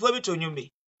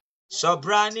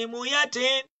 Sobrani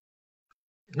muyatin,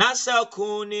 Nasa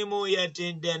kuni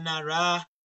muyatin denara,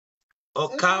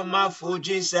 Okama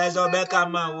Fuji says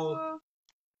Obekama wo.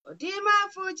 Odima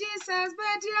Fuji says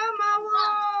Bediama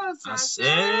wo.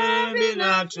 Asembi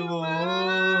natu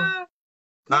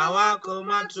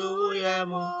Kawakoma tu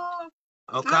yemo.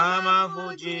 Okama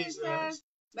Fuji says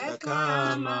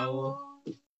Bekama wo.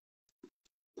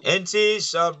 Enti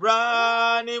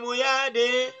Sobrani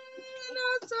muyade.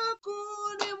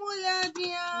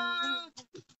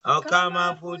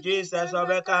 Okama Fuji says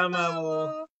Obekama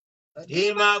wo.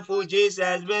 Dima for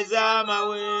Jesus bezama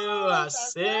we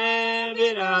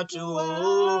asembina tu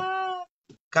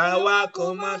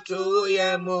kawakoma tu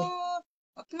yemo.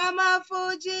 Okama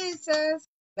for Jesus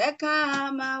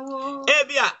bekama wo.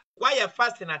 Ebia, why you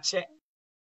fasting a check?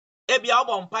 Ebia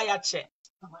obo mpa che.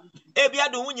 Ebia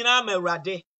do hu nyina ma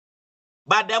Awurade.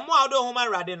 But the more do hu ma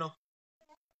Awurade no.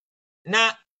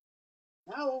 Na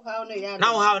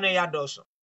how no ya do so.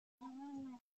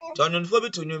 Turn on for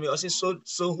to me.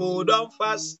 So hold on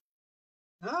fast.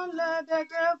 Don't let the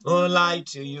devil Lie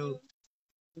to you.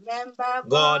 Remember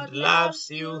God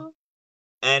loves you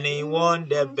and He wants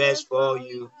the best for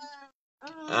you.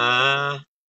 I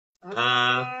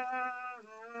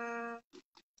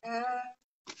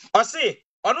say,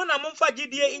 ono na momfa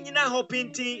gidie nyina ho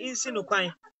pinti insi no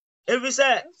kwan. Every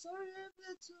say,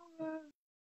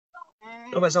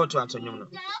 no be say to atonyum no.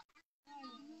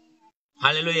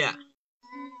 Hallelujah.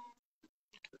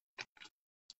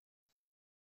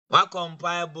 Wa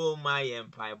compaibo my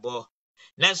empaibo.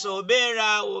 Na so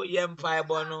bera o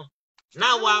yempaibo no.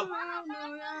 Na wa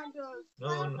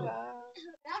no.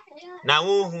 Na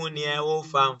wo hu ne wo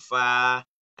famfa.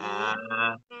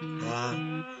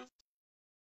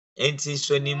 Enti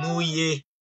so ni mu ye.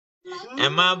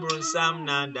 Emma brunsam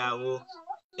na dawo.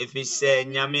 If he say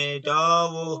nyame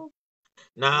dawo.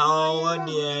 Na o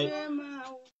die.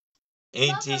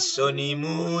 Enti so ni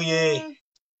mu ye.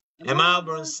 Emma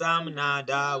brunsam na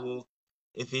dawo.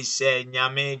 If he say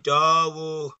nyame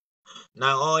dawo.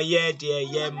 Na o ye die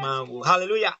ye mawo.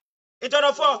 Hallelujah. It's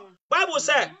all for Bible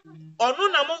say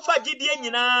onu na momfa gidie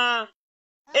nyina.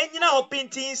 Enyina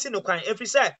opintin si no kwan. If he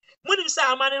say munim say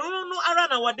amane no ara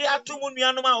na wode ato mu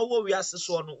nuanom a owo wiase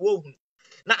so no wo hu.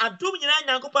 Na adom nyina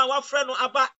Nyankopɔn wafrɛ no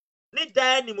aba ne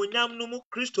daa nimonyam no mu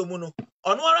Kristo mu no.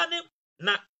 Ono ara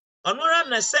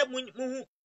na sɛ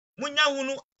munya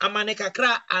hunu amane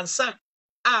kakra ansa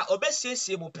a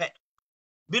obesiesie mu pɛ.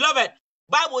 Beloved,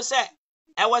 Bible say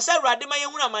I was say Awurade ma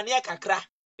yehunu amane kakra,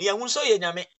 yehunu so ye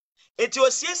nyame. Eti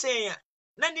osiesie ya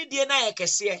na ne die na ye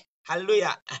kese.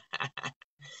 Hallelujah.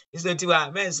 Is that you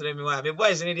are mensre me wa me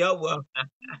voice in the obo.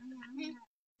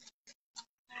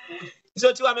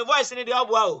 So to my voice in the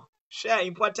obo. Share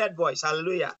important voice.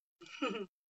 Hallelujah.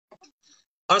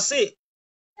 O say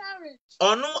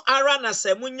onu ara na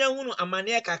se munya hunu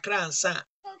amane kakra ansa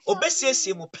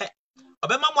obesiesie mu pe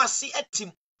obema mo ase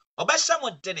atim obehya mo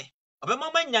dene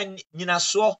obema manya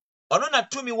nyinaso ono na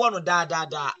tumi wono da.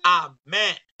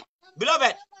 Amen.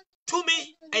 Beloved,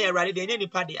 tumi Awurade de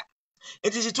nipa dia.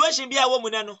 It is situation bia wo mu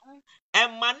na no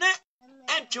emane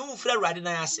entwe hu fra Awurade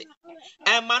na ase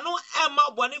emano emma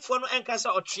obonefo no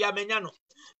enkasa otwea manya no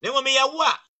na mo me yawo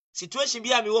a situation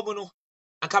bia me wo mu no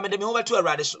anka me de me ho beto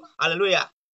Awurade so.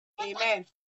 Hallelujah. Amen.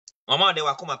 Mama de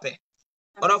wakoma pe.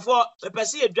 Orofo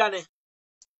pepese edwane.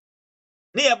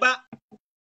 Ne yeba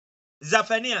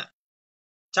Zephaniah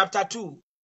chapter 2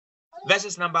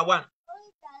 verses number 1.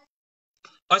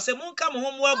 Ose munka mo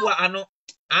ho moabua ano.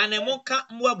 Ane munka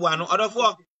moabua ano.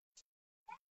 Orofo.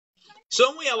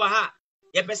 So hu ye wa ha.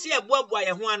 Ye pese ye boabua ye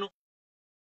ho ano.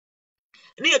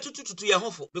 Ne ye tutututu ye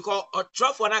ho fo because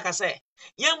otrofo na ka say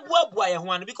ye boabua ye ho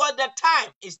ano because the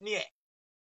time is near.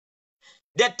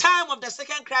 The time of the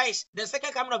second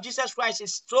coming of Jesus Christ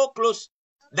is so close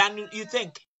than you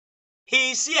think.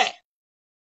 He is here.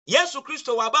 Yesu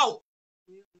Kristo wabao.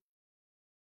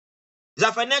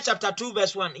 Zephaniah chapter 2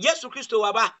 verse 1. Yesu Kristo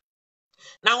waba.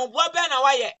 Na ahoboa be na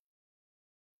waye.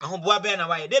 Ahoboa be na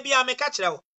waye. They be ameka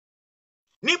kire wo.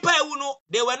 Nipa ewu no,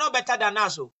 they were no better than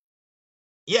us.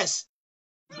 Yes.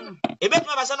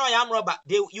 Ebetuma basa na yam robber.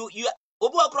 You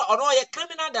obu akro ono ye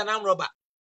criminal than am robber.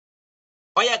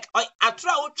 Oye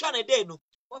atra wo twa na dey no.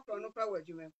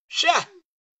 Sure.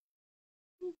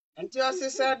 Nti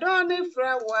osise doni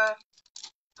frewa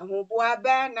ahoboa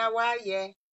be na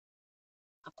waye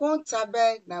akonta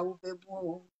be na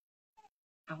ubebu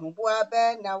ahoboa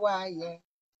be na waye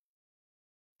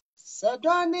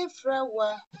sedoni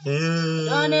frewa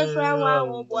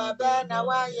ahoboa be na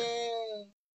waye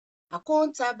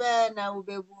akonta be na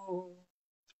ubebu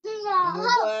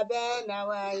ahoboa be na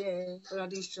waye.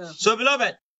 So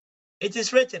beloved, it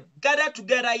is written, gather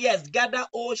together, yes, gather,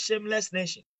 O shameless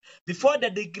nation, before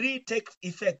the decree take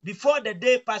effect, before the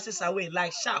day passes away,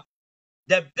 like sharp,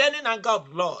 the burning anger of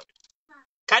the Lord.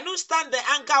 Can you stand the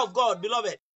anger of God,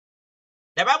 beloved?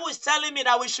 The Bible is telling me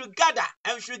that we should gather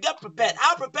and we should get prepared.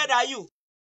 How prepared are you?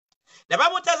 The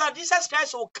Bible tells us that Jesus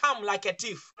Christ will come like a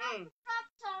thief.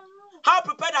 How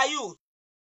prepared are you?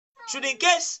 Should in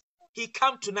case he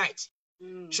come tonight?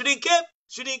 Should in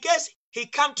case he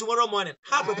come tomorrow morning?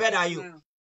 How prepared are you?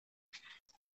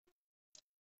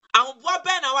 Ahoboa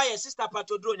be na wa ye sister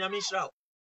patodro nyame hira.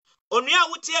 Onuya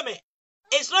wutie me.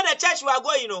 It's not a church we are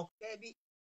going, you know.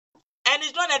 And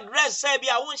it's not a dress, say,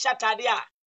 I won't shatter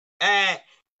there.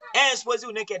 Expose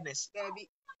you nakedness.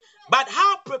 But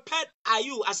how prepared are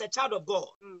you as a child of God?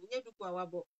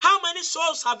 How many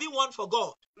souls have you won for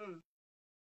God?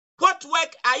 What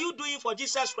work are you doing for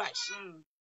Jesus Christ?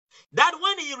 That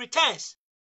when he returns,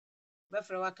 let's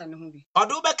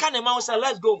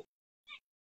go.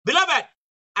 Beloved,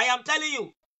 I am telling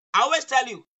you, I always tell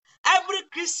you, every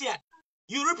Christian,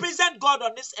 you represent God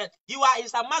on this earth. You are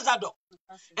his ambassador.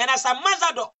 And as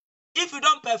ambassador, if you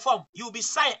don't perform, you'll be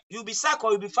sacked,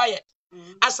 or you'll be fired.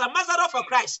 As ambassador for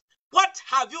Christ, what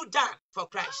have you done for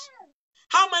Christ?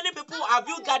 How many people have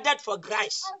you gathered for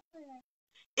Christ?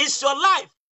 Is your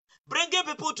life bringing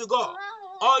people to God,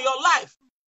 or your life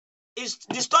is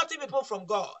distorting people from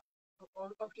God?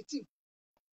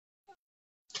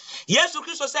 Yes,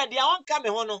 Christ said, "They won't come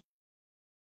hono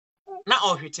na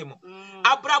ohwetimo.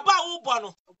 Abraba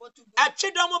ubono.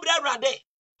 Achidomo brade.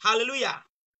 Hallelujah.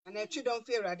 And I don't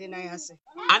fear I deny.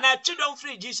 And I don't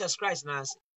free Jesus Christ na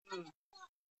ase.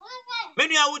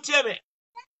 Many are wutie me.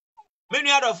 Many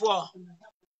out of war.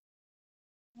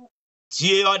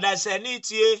 Tie oda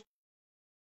sanitie.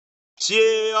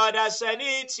 Tie oda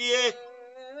sanitie.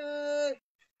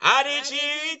 Adi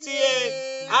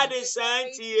chitie. Adi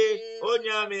santie.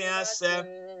 Onyame asem.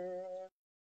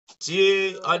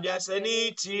 Tie oda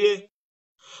sanitie.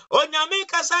 Onyame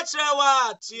kasa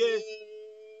trewa tie.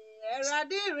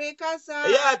 Eradi kasa.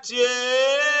 Ya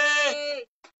tie.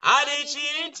 Adi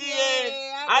chitie.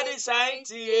 Adi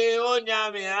santie.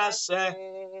 Onyame asem.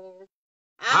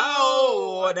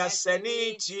 Oh, that's a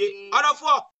neat. Out of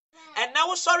four. And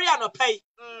now, sorry, I no pay.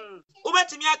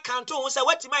 Ubet me account who say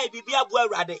what might be a boy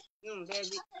rade.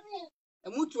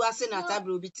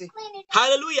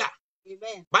 Hallelujah.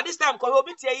 Amen. But this time,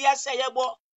 Kohobit, yes, say,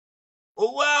 Yabo.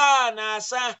 Uwa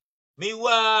nasa,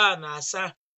 miwa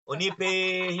nasa,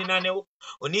 onipe hinano,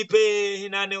 onipe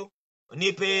hinano,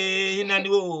 obre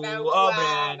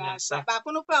nasa.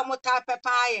 Bakuno mota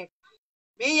papaye.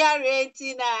 Miya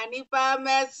renti na nipa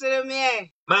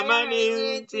mesreme. Mama ni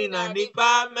renti na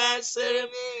nipa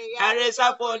mesreme.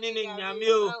 Aresa po ni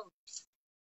nyamio.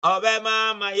 Obe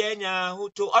mama yenya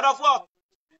huto. Other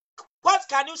what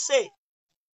can you say?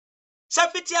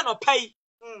 Safety no pay.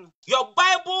 Your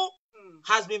Bible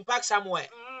has been packed somewhere.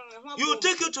 You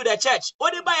take you to the church.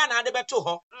 Odi buy an adebeto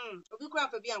ho.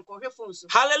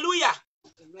 Hallelujah.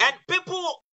 And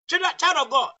people, child of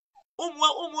God,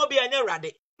 be an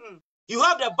rade. You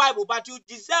have the Bible, but you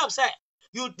deserve, say,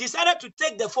 you decided to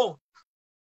take the phone.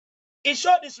 It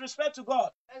showed disrespect to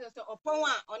God.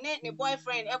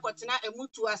 Boyfriend,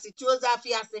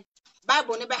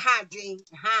 Bible never had dream.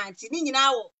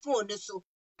 Phone so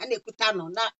and they could turn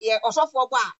now. Yeah, also for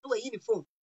what? No uniform.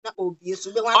 Not obvious.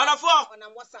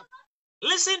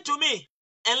 Listen to me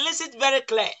and listen very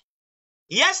clear.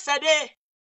 Yesterday,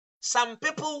 some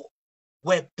people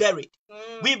were buried.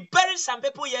 We buried some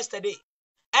people yesterday.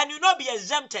 And you not be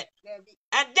exempted.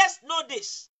 And just know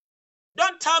this.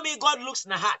 Don't tell me God looks in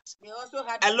the heart. They also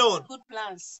had alone. Good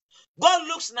plans. God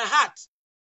looks in the heart.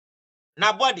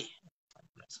 Na body.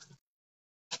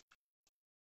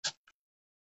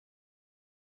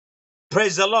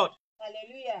 Praise the Lord.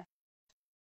 Hallelujah.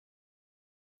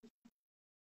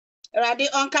 Radi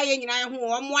onka ye nyina hu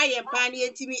omo aye pa na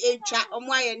etimi entwa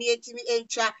omo aye na etimi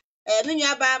entwa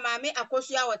menua ba ma me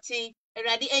akosu awoten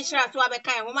Radi enhira so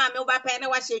abeka ho ma me wo ba pa na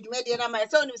wa hye adwumade na ma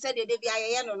so nim se de bi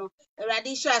ayeye no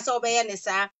Radi enhira so obeye ne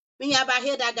sa menua ba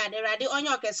heda gad Radi onye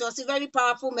okese o very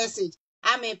powerful message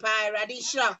ame pa Radi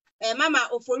enhira mama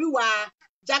oforiwa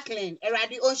Jacqueline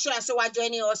Radi onhira so wa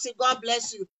join you say God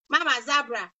bless you mama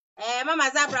Zabra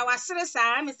wasere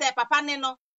sa me say papa ne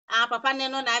no papa ne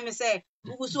no na me say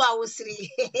Ugusu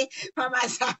awosiri mama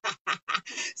sa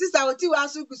sister oti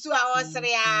wasu gusu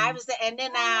awosiri I say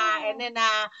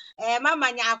enena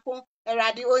mama nyako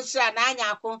Eradi onhira na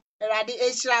nyako Eradi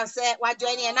enhira say wa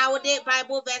join e na wo de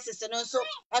Bible verses no so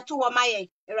eto wo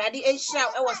maye Eradi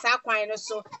enhira e wo sa kwan no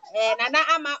so nana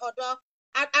ama odo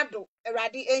ado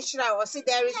Eradi enhira o say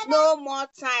there is no more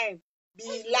time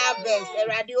be lovers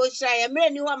Eradi onhira emre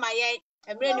ni ho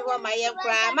maye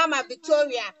kra mama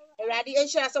Victoria Eradi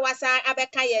enhira so wasa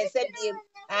abeka ye sebiem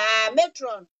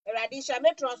metron Eradi enhira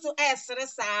metron so esere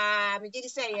sa me gidi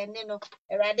say ye ne no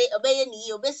Eradi obeye ni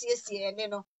yi obesiesie ene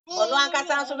no ono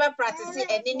ankasa so be practice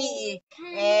ene ni yi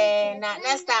na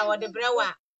next time wo de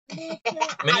brewa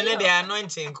Menene the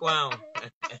anointing kwa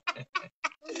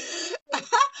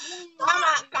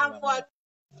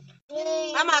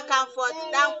Mama comfort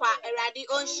down kwa Eradi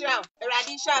onhira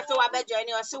so wa be join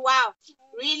you say wow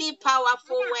really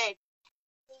powerful word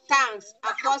Thanks,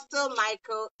 Apostle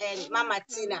Michael and Mama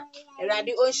Tina.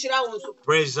 Eradi onshira wonso.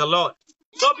 Praise the Lord.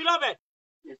 So, beloved,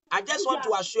 I just want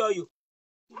to assure you,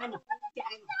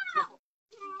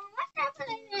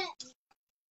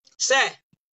 sir,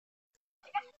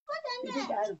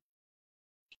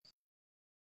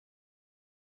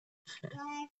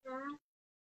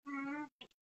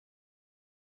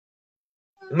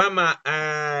 Mama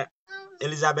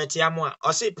Elizabeth Yamwa,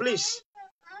 or say, please,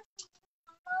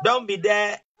 don't be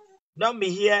there, don't be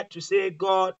here to say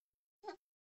God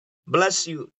bless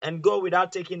you and go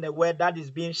without taking the word that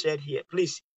is being shared here.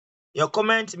 Please, your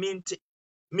comment mean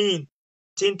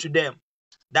thing to them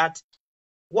that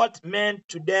what meant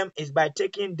to them is by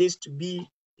taking this to be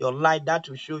your light that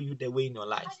will show you the way in your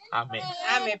life. Amen.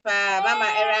 Amen. Mama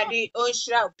Eradi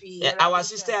onshira opi. Our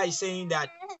sister is saying that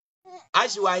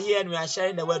as you are here and we are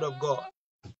sharing the word of God,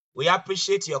 we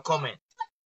appreciate your comment.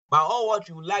 But all what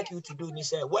we would like you to do is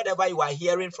say, whatever you are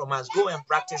hearing from us, go and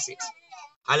practice it.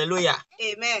 Hallelujah.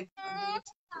 Amen.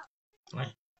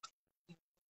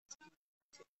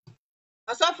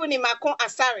 Pastor Nimakon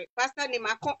Asari,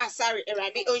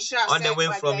 Eradi onshira on the way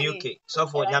from UK. So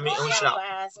for Yami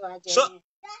onshira.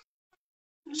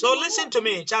 So listen to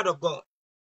me, child of God.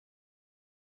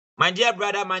 My dear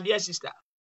brother, my dear sister.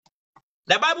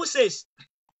 The Bible says,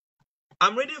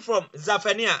 I'm reading from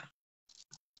Zephaniah.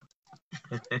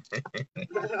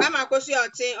 Mama Kosi or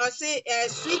say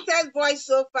sweetest voice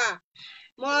so far.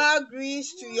 More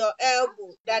grease to your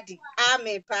elbow, Daddy.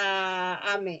 Amen.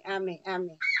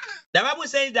 Amen. The Bible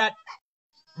says that,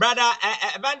 brother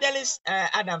Evangelist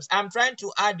Adams, I'm trying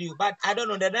to add you, but I don't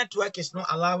know, the network is not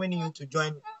allowing you to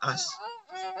join us.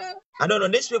 I don't know.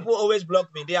 These people always block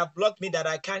me. They have blocked me that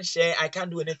I can't share, I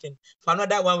can't do anything for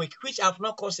another 1 week, which I've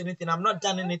not caused anything. I've not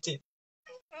done anything.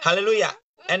 Hallelujah.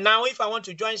 And now if I want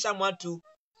to join someone to,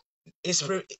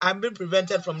 I'm being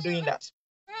prevented from doing that.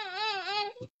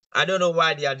 I don't know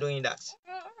why they are doing that.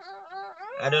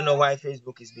 I don't know why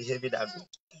Facebook is behaving that way.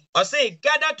 Or say,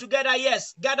 gather together,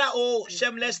 yes. Gather, oh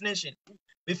shameless nation.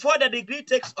 Before the degree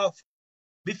takes off,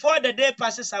 before the day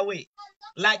passes away,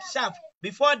 like chaff,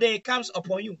 before day comes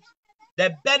upon you,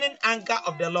 the burning anger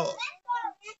of the Lord.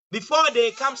 Before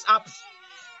day comes up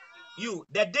you,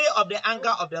 the day of the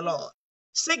anger of the Lord.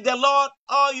 Seek the Lord,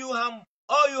 all you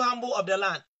humble of the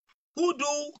land, who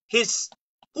do his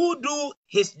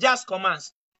just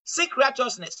commands. Seek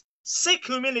righteousness, seek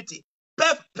humility.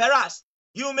 Perhaps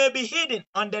you may be hidden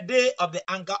on the day of the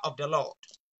anger of the Lord.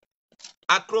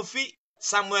 Akrofi,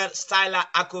 Samuel Styler,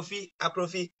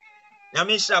 Akrofi.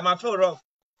 Yamisha, my feel rough.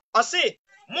 I say,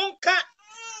 Munka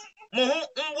Muhu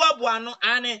Mwabuano,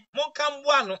 Ane, Munka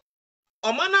Mbuano,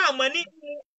 Omana Amani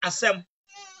Asem,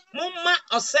 Mumma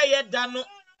Oseye Dano,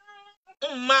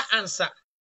 Answer,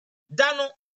 Dano,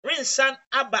 Rinsan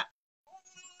Abba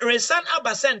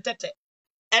Sentete,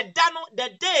 and Dano, the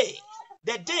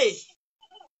day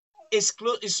is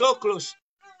close, is so close.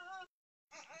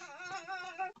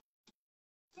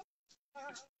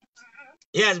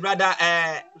 Yes, brother.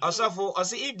 Also,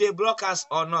 if they block us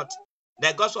or not,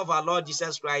 the gospel of our Lord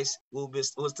Jesus Christ will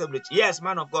still preach. Yes,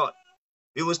 man of God,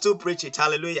 we will still preach it.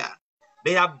 Hallelujah.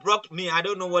 They have blocked me. I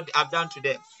don't know what I've done to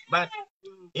them, but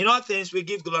in all things we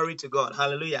give glory to God.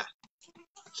 Hallelujah.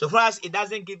 So far as it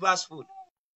doesn't give us food,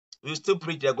 we will still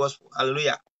preach the gospel.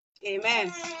 Hallelujah.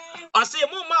 Amen. I say,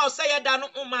 Mumma, say, Dano,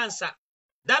 Umansa.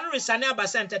 Dano Risane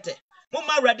Abasentete.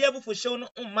 Mumma, Radiabu for show,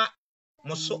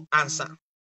 Muso answer.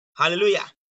 Hallelujah.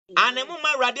 And a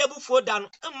mumma radiabu for dan,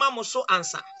 Muso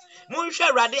answer. Munsha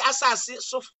radi asasi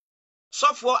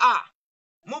so for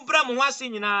Mubra Muwasi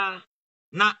na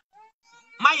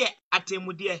Maye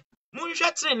atemudie.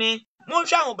 Munsha trene,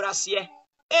 Munsha obrasie.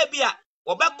 Ebia,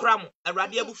 Obakram, a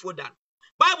radiabu for dan.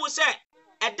 Bible say,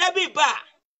 a debi ba,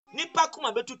 nipa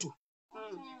kuma betutu.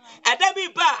 A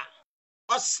debi ba,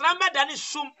 or slammer than his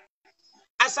sum.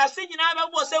 Assassin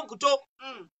was a kuto,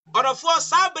 or a four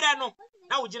sabrano.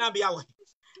 Now Jina be our.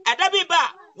 A debi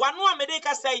ba, one more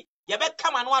medica say, you bet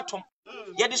come and watum.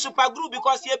 Ye the super group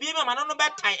because ye be a man on a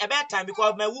bad time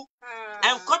because my woo.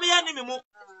 And come here, Nimu.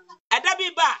 A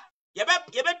debi ba, ye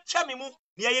bet chamimu,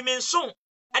 near ye mean soon.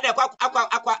 And a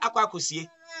aqua cusie.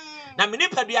 Na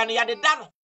minipadiani ya the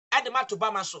dano, at the matu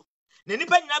bamaso.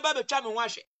 Ninipa never chamu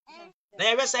wash it.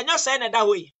 Never say no saying that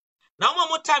way. Now one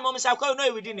more time, Mommy Sako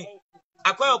no within it.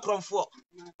 Acquire from 4.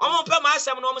 Omo pe ma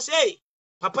asem no say,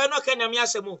 Papa no kanya mi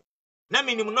asemu. Na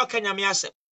minim no kanya mi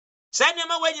asem. Say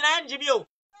nyama we nyina nji bi o.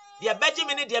 De beji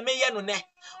mi ne de me ye no ne.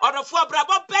 Odofo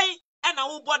brabo pay e na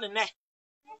wo bo ne.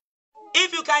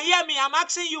 If you can hear me, I'm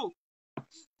asking you.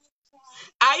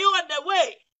 Are you on the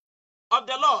way of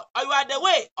the Lord or you are the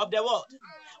way of the world?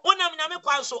 Unam nyame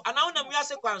kwanso ana unam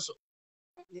wiase kwanso.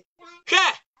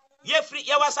 Ye free,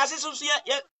 ye was assistance, ye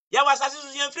was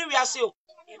assistance free, we are still.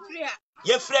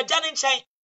 Ye free Janin chain.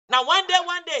 Now one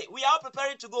day, we are all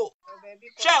preparing to go.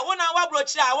 Share 1 hour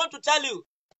brochure. I want to tell you,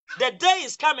 the day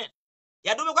is coming.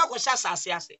 Ya do me kwa shasa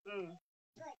asiase.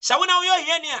 So when you're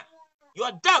here,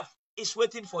 your death is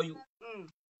waiting for you.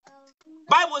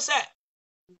 Bible said,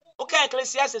 okay,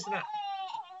 Ecclesiastes now.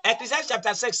 Ecclesiastes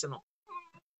chapter 6 no.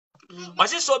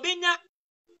 Was it so binya?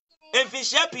 En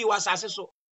fishepi was aseso.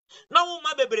 No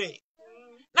uma bebre.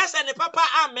 Na se ne papa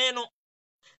amen no.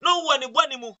 No one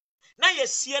ni mu. Na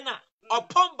yesie na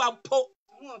opon bampo.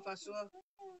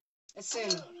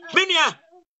 Binia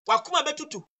wakuma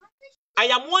betutu. I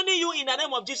am warning you in the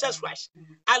name of Jesus Christ.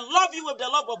 I love you with the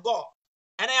love of God.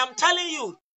 And I am telling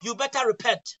you, you better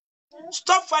repent.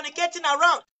 Stop fornicating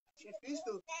around.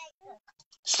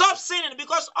 Stop sinning,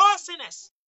 because all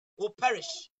sinners will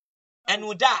perish and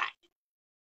will die.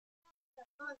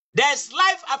 There's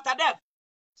life after death.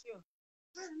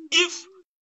 If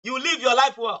you live your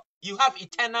life well, you have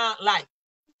eternal life.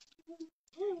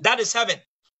 That is heaven.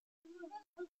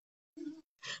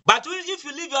 But if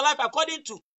you live your life according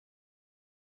to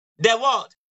the word,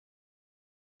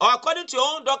 or according to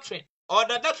your own doctrine, or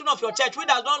the doctrine of your church, which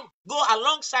does not go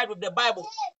alongside with the Bible,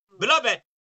 beloved,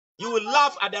 you will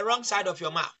laugh at the wrong side of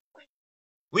your mouth.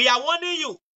 We are warning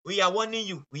you. We are warning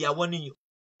you. We are warning you.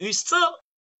 You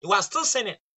are still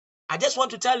sinning. I just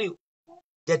want to tell you,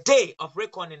 the day of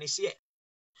reckoning is here.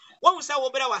 When we say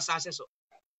wobere was aseso,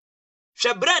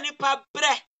 shebre ni pa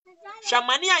bre,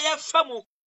 shamani aye famu.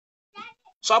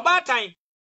 So about time,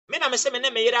 me na me se me ne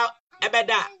me yira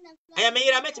ebeda, aye me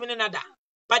yira metimi ne nada.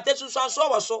 But tesu so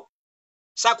was so.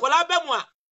 Sakola bemwa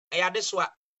aye adeswa.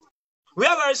 We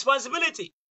have a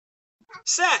responsibility.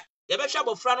 Sir, you better have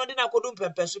a friend on the Nakodum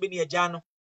Pempesu be near Jano.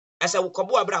 As I will come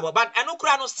over, but I know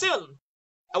Crano still.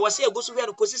 I was here, go to where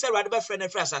the Cosisa rather friend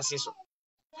and friends and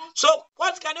so,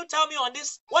 what can you tell me on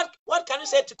this? What can you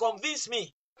say to convince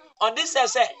me on this?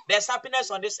 There's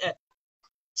happiness on this earth.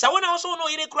 So, when I also know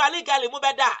in a legally,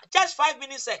 just 5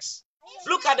 minutes sex.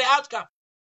 Look at the outcome.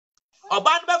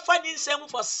 Obanba finding same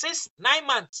for 6-9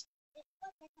 months.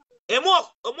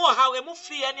 How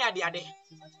free any idea.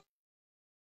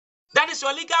 That is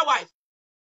your legal wife.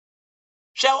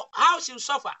 How she'll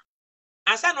suffer.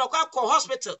 And send her to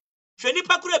hospital. Baby,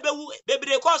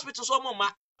 they call hospital so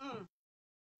mama.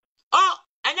 Oh,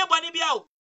 anybody be out.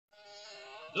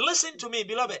 Listen to me,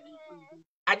 beloved.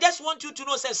 I just want you to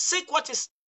know, say, seek what is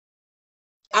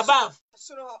above.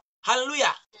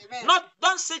 Hallelujah.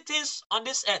 Don't seek things on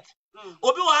this earth.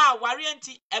 Obi wa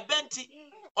warranty, ebenti,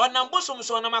 or nambosum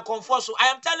so nama conforso. I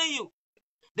am telling you,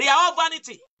 they are all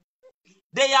vanity.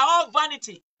 They are all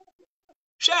vanity.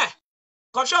 Sure.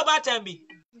 Come show about time be.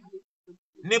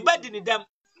 Nobody need them.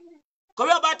 Come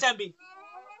about time be.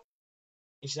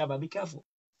 Ishaba, be careful.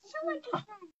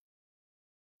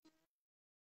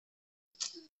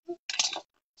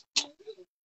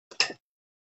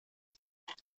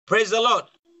 Praise the Lord.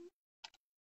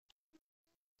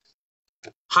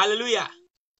 Hallelujah.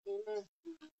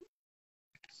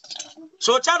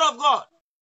 So, child of God,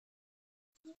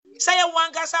 say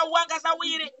one gasa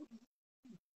weary.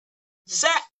 Say,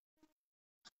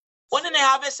 when they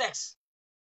have sex,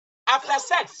 after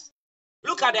sex,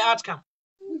 look at the outcome.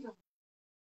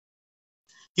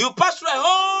 You pass through a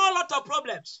whole lot of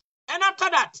problems, and after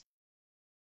that,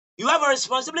 you have a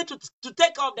responsibility to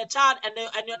take care of the child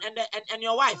and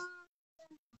your wife.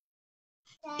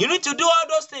 You need to do all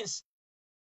those things.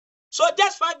 So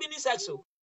just 5 minutes exo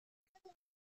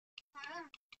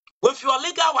with your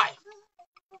legal wife.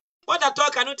 What at all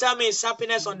can you tell me is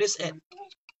happiness on this earth,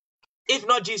 if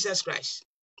not Jesus Christ?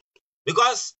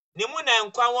 Because nimuna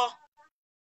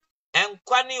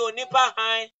enkwani onipa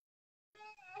han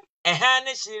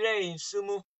ehane shire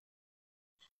insumu.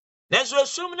 Nenso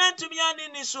sum na ntumi ani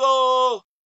ni so.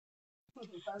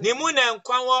 Nimuna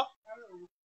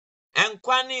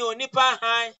enkwani onipa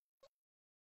han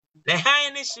ne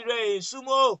han ni shire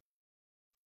insumu.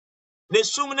 Ne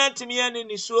sum na ntumi ani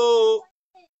ni so.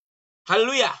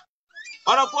 Hallelujah.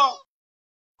 Honorable,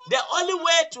 the only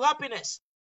way to happiness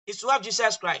is to have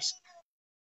Jesus Christ.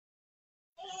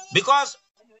 Because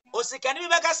Osikani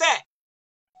Beka say,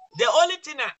 the only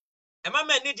thing a man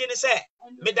need to say,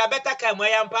 me da better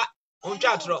kamoyampa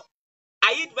unchatro.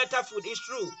 I eat better food, it's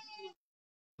true.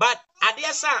 But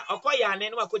adia sa okoya ne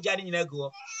no akojani nyina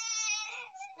guo.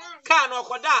 Ka no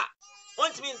okoda,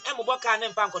 won't mean emuboka ne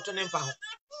mfa nkoto ne mfa ho.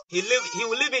 He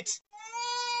will leave it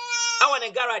out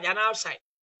in the garage and outside.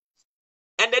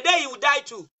 And the day he will die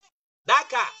too, that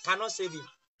car cannot save him.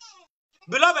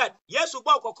 Beloved, yes, you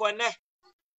walk on there.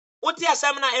 What is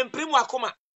Samana and Primo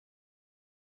Akuma?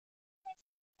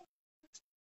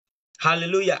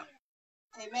 Hallelujah.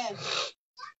 Amen.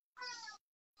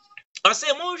 I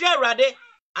say, Monja Rade,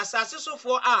 asase so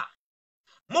for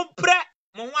Mupre,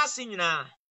 Monwasi nyina.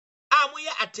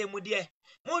 Muya atemudie.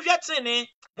 Monja tene,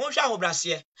 Monja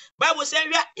hobrasie. Bible say,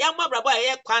 Yamma braba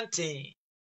ye quantin.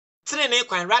 Trene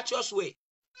kwan righteous way.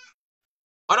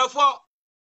 Or for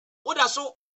what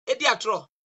so, Ediatro.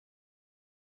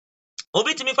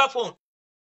 Obi to me for phone.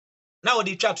 Now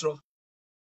the chatro.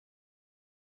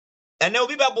 And now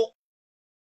be babo.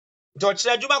 George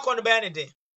Juba con the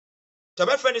Benedict. To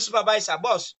my friend supervisor,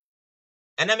 boss.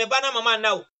 And I'm a banana mama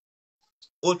now.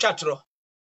 O chatro.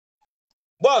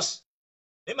 Boss.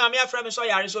 Me mammy friend me so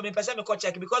yari so me person me ko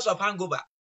check because of hangover.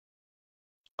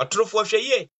 Or true for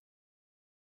ye.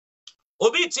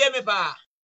 Obi tie me pa.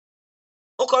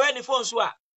 O ko any phone so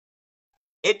a.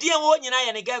 E die wo nyina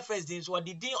ye ne girlfriends din so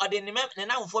the din or the ne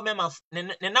na for me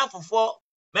ne na for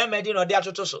me din or dey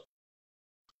atoto so.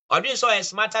 Or din so is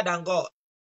smarter than God.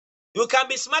 You can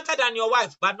be smarter than your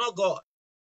wife, but not God.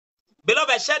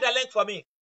 Beloved, share the link for me.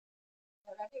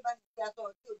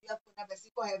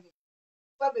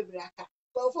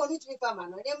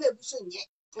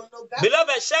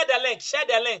 Beloved, share the link. Share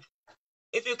the link.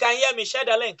 If you can hear me, share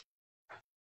the link.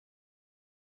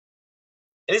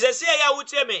 It is a say ya would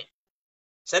tell me.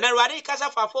 Send a radi casa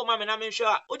for 4 mama and I'm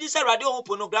sure. Would you say radio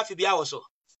pornography be also?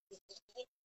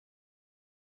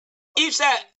 If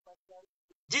sir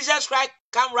Jesus Christ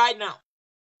come right now.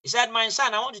 He said, my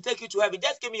son, I want to take you to heaven.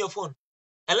 Just give me your phone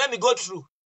and let me go through.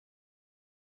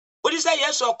 Would you say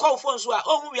yes or call phones?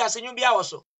 Oh, we are saying you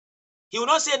also. He will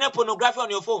not say any pornography on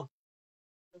your phone.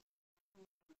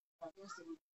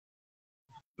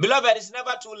 Beloved, it's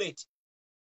never too late.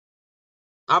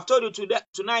 I've told you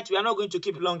tonight we are not going to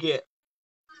keep long here.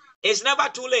 It's never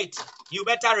too late. You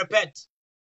better repent.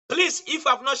 Please, if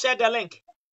you have not shared the link,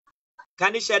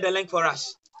 can you share the link for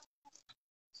us?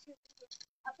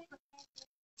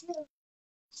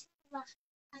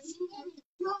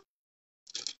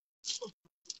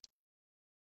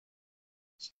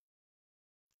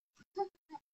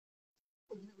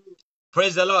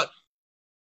 Praise the Lord.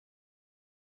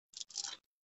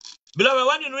 Beloved,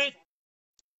 when you read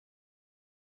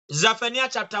Zephaniah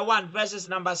chapter 1, verses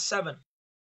number 7.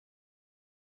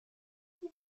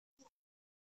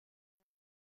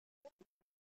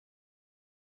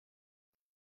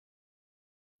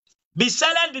 Be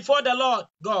silent before the Lord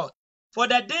God, for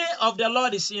the day of the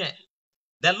Lord is here.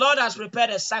 The Lord has prepared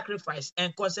a sacrifice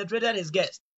and consecrated his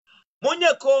guests.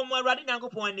 Monye ko mo awurade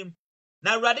nyankopon anim.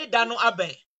 Na awurade da no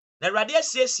aben. Na awurade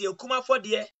asiesie okuma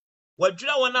fodie.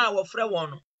 Wadwira won a wofre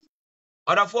won no.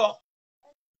 Odafo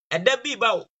eda bi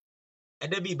ba o.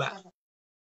 Eda bi ba.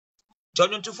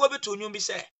 Jonyontufo bi to nwum bi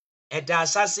se eda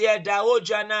asase eda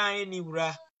odwa na eni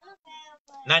wura.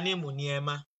 Na ne mu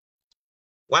niema.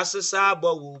 Wasesa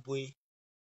abo wo boi.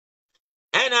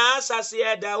 Ena asase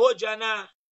eda odwa na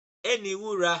eni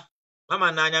wura.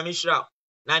 Mama na anyamishra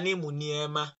na ne mu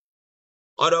niema.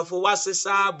 Odafo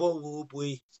wasesa abo wo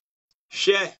boi.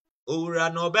 She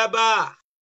owura no beba.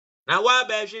 Na wa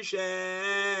be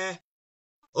hwehwe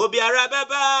obiara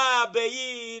beba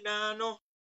beyi na no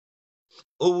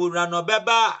owura no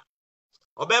beba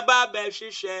obeba be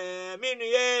hwehwe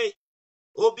minuye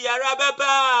obiara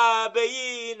beba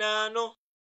beyi na no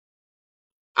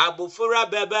abufura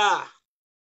beba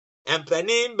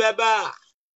empanin beba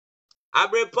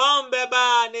abrepon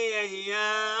beba ne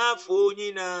yehia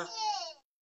fonyina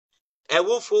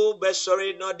ewufu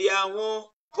besori no dia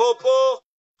ho popo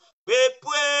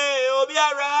bepue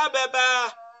obiara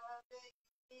beba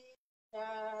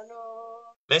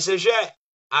Messenger,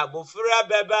 abufura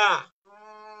beba,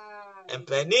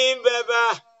 empanin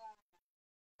beba,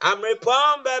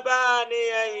 amrepon beba ni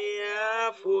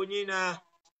ya fonyina.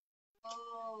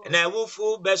 Na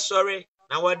wufu besori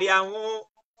na wadi ahu.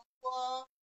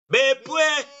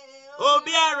 Bepue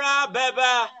obiara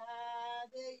beba.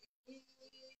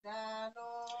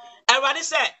 Everybody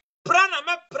say, prana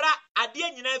me pra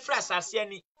adie nyina efra asase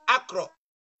ani akro.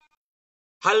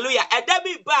 Hallelujah.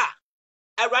 Edabi ba.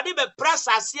 Erade be pra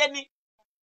asase ani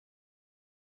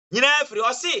nyina efri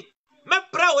o si me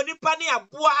pra onipa ne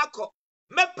aboa akọ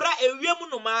me pra ewiem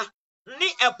noma ni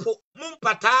epo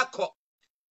mumpata akọ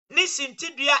ni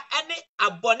sintidua ane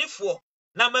abonefo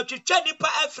na matwetwa nipa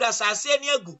efri asase ani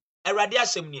agu erade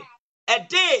asem ni a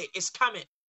day is coming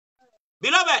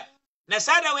beloved na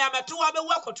sada we ameto wa be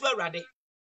wakoto erade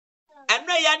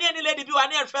enno ya ne ni lady bi wa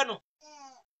ne ehwe no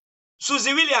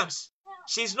Susie Williams,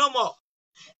 she's no more.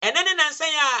 And then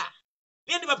say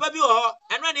ya ni papa bi wo ho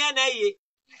enno ne na ye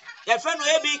your friend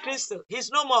will be Crystal.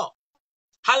 He's no more.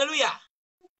 Hallelujah.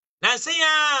 Nancy,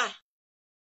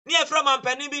 near from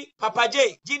Ampanibi, Papa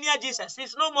J, Junior Jesus.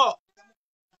 He's no more.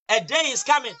 A day is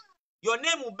coming. Your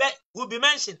name will be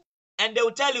mentioned, and they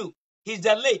will tell you he's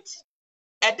the late.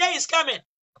 A day is coming.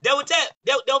 They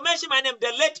will mention my name,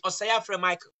 the late Osayafre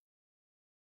Michael.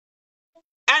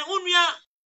 And unya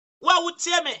what would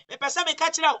tell me? Me pesa me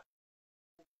catch it out.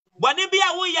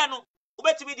 Bonibia wuyano,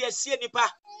 ubetimi de see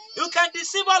nipa. You can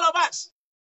deceive all of us,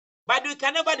 but you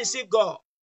can never deceive God.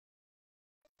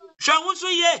 Shawunsu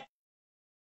ye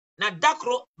na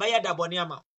dakro baya da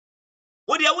boniama.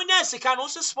 Wodi awunya sika no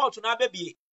so sport na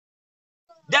abebie.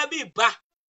 Da bi ba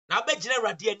na abegire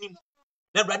rade anim.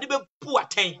 Na rade be pu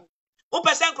aten. Wo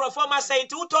person crofo ma say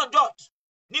to ton dot.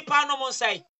 Nipa no mon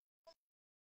say.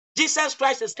 Jesus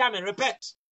Christ is coming.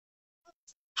 Repent.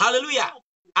 Hallelujah.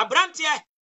 Abrantie,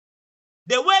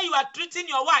 the way you are treating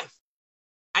your wife,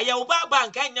 ayawuba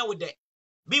bank anya with it.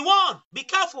 Be warned. Be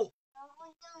careful.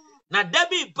 Na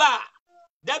Debbie ba.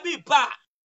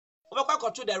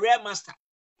 Obekwa to the real master.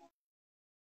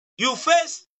 You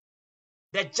face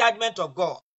the judgment of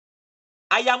God.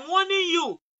 I am warning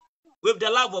you with the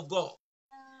love of God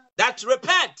that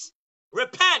repent.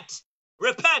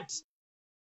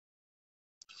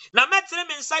 Na metre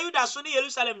me nsa Yuda so ne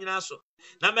Jerusalem nyina so.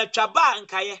 Na metwaba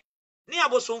nkaye. Ni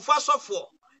abosomfo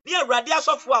asofo. Ni awrade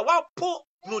asofo a wapo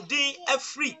no din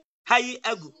afri hayi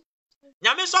agu.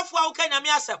 Nyame sofo a woka nyame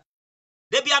asem.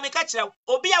 De bia me ka kire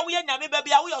obi a wo ye nyame ba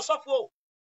bia wo ye sofo.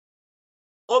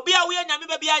 Obi a wo ye nyame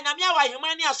ba bia nyame a wa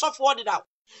hema ne asofo de da.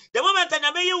 The moment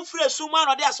nyame ye ufri asuma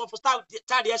no de asofo start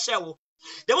de share.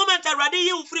 The moment awrade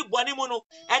ye ufri boni mu no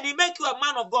and he make you a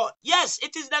man of God. Yes,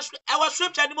 it is our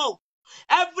scripture anymore.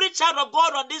 Every child of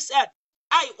God on this earth,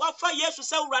 what for years to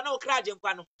say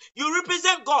you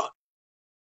represent God.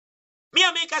 Me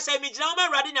ameka say me jama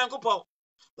radi nyankopon.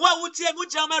 Wa wutie mu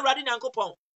jama radi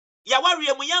nyankopon. Ya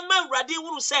wari mu yama radi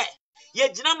wuru say ye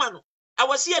jina ma no.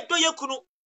 Awase ye do ye kunu.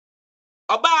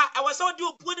 Oba awase odi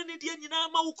opuo ne die nyina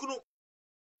ma wukunu.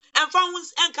 Emfa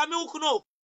huns enka me wukunu.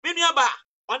 Me nuaba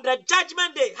on the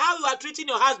judgment day how you are treating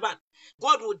your husband,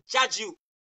 God will judge you.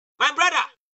 My brother,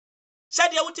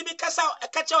 said ya wutimi kasa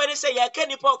kacha we say ya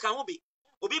keni pa kan ho bi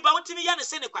obi ba wutimi ya ne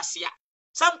se ne kwasea.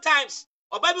 Sometimes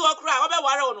oba bi wo kura oba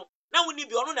ware wo no na woni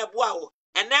bi ono na boa wo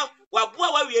ene wa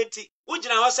boa wa wie nti wo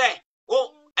gina ho say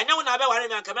wo anya wo na be ware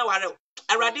nyanka me ware wo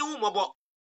awrade hu mobo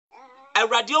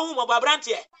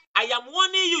abrante. I am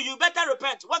warning you, you better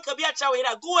repent. What can be a child?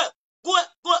 Go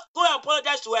and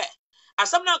apologize to her. As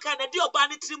some now can do oba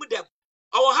ni trim them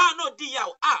our ha no di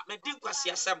yaw me din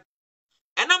kwasea sam.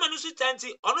 And I'm a nusu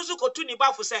tenti, or nusu kotuni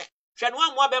bafu say, Shan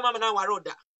one more bema na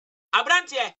waroda.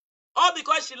 Abrantie, all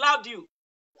because she loved you.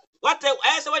 What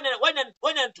I say when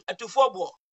to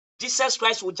four, Jesus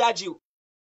Christ will judge you.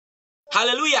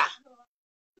 Hallelujah.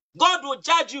 God will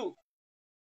judge you.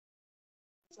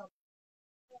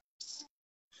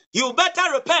 You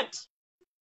better repent.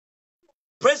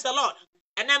 Praise the Lord.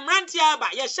 And I'm ranting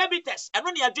about your shabites. And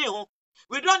when you're doing,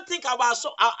 we don't think about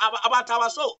our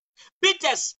soul.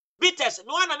 Bitters.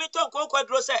 No one me talk ko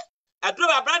say. I drove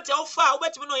a branch of far,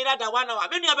 wait me no in that 1 hour.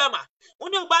 Many abema.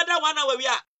 When you bad 1 hour we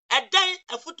are a day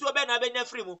a foot to a ben a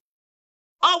free move.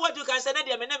 All what you can say that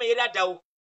me name that down.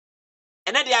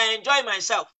 And then I enjoy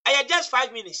myself. I had just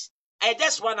 5 minutes. I had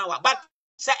just 1 hour. But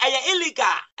say I illegal.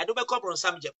 I do come on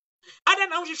some job. I don't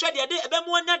know if you said the day a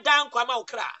bemona down kwama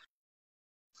okra.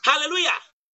 Hallelujah.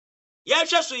 Yes,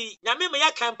 just we Yamima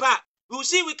ya campa. You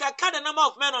see, we can cut the number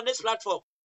of men on this platform.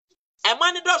 And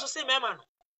money does the same man.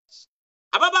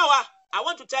 Ababawa, I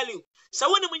want to tell you.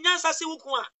 So when you nyansa si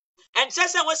wukua, and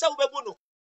Chesa was a webuno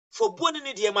for boning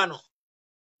in the mano.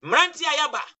 Mranti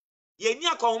ayaba, ye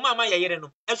nia kohuma ya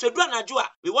yereno. And so Dwana Jua,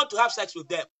 we want to have sex with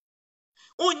them.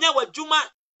 Unya wa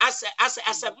Juma as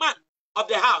a man of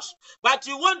the house, but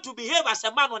you want to behave as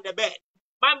a man on the bed.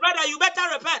 My brother, you better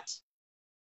repent.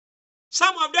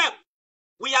 Some of them,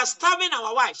 we are starving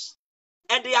our wives,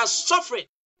 and they are suffering.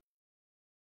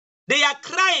 They are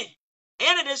crying.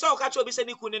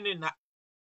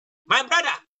 My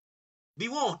brother, be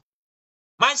warned.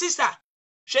 My sister,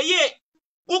 sheye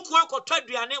ukwa koto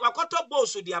aduane wakoto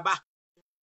boso diaba.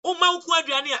 Uma ukwa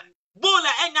aduane a bola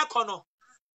enya kono.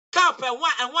 Cup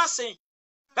and wasen.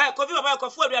 Ba kofi baba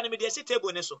kofu aduane me dey sit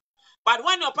table ne so. But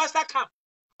when your pastor come,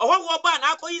 owo ba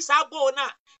na akoyi sa bowl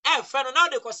na e fe no na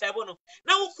de ko sebo no.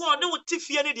 Na ukwa ne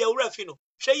wutifie ne de awura fi no.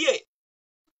 Sheye.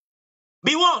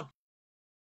 Be warned.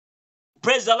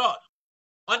 Praise the Lord.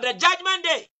 On the judgment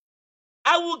day,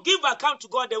 I will give account to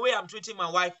God the way I'm treating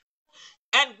my wife.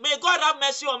 And may God have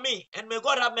mercy on me. And may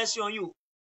God have mercy on you.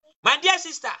 My dear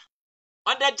sister,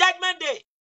 on the judgment day,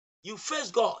 you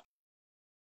face God.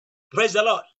 Praise the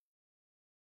Lord.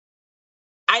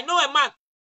 I know a man,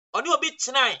 on your bit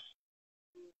tonight.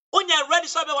 When you're ready,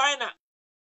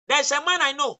 there's a man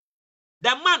I know. The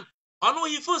man, ono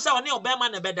he feels say oni obema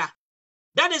na beda.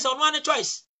 That is on one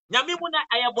choice. Nyame mu na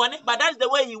ayebone, but that's the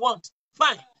way he want.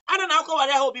 Fine. I don't know how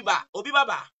ware obi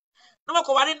baba. No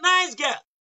ko ware nice girl.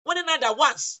 One another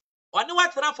once. Oni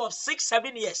what enough for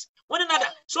 6-7 years. One another.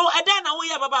 So then na we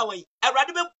baba way.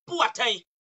 Erade be pu atai.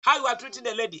 How you are treating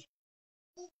the lady?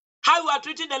 How you are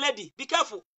treating the lady? Be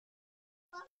careful.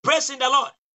 Praise in the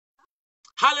Lord.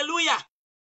 Hallelujah.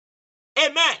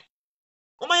 Amen.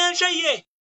 Umayansha ye.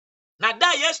 Na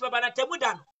da yes baba na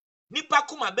temuda no. Nipa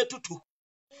kuma betutu.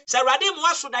 Se rade mu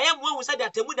aso da ye mu hu se da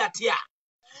temuda tia.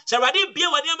 Se rade bie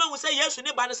wani ama hu se Yesu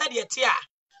ne ba no se de tia.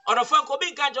 Orofo nko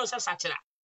bi nka John se sachira.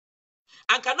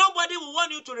 And nobody will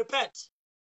want you to repent.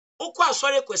 Ukwa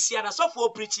sorry kwesi na so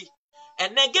for preaching.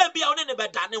 And then get bia one ne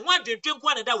beda ne ho adwentwe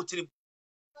nko na da wotirim.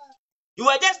 You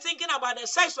were just thinking about the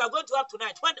sex we are going to have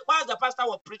tonight. While the pastor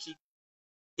was preaching.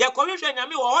 Ya kohwehwe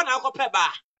nyame wo ho na akopɛ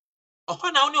ba.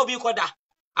 Oho na wo ne obi koda.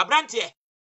 Abrante.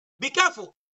 Be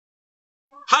careful.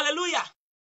 Hallelujah.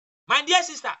 My dear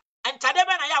sister, and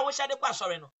tadebe na ya wo shade kwa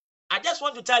sorry no. I just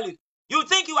want to tell you, you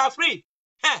think you are free.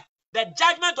 The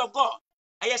judgment of God.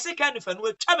 Ayese kan fa no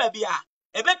atwa ba bia.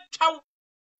 Ebe twa.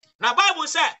 Na Bible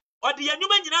say, odi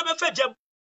anwuma nyina be fa jam.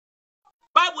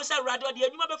 Bible say radio odi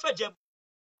anwuma be fa jam.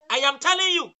 I am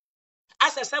telling you,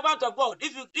 as a servant of God,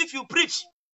 if you preach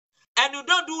and you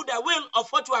don't do the will of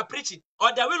what you are preaching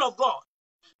or the will of God,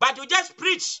 but you just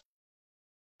preach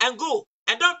and go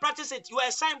and don't practice it, you are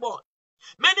a signboard.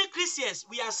 Many Christians,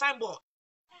 we are signboard.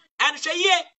 And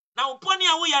now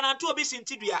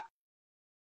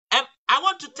and I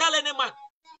want to tell any man,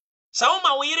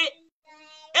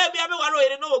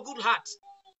 no a good heart.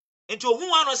 Into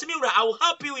who I will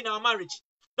help you in our marriage.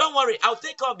 Don't worry, I'll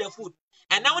take care of the food.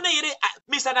 And now when you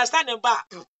misunderstand them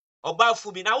back or bad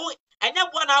food, now and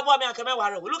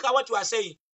look at what you are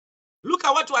saying. Look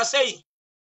at what you are saying.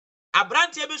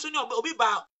 Abranti ebisuni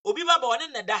obiba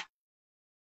one neda.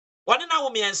 One na wo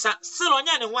miensa still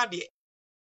onya ne ho ade.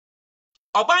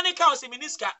 Oba ne ka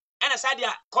osiminiska ena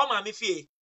sadia koma me fie.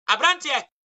 Abranti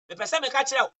me pese me ka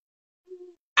kire wo.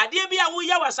 Ade bia wo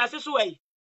ya wasase so wai.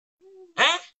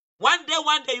 One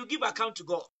day you give account to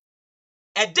God.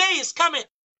 A day is coming.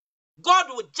 God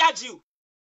will judge you.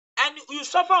 And you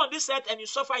suffer on this earth and you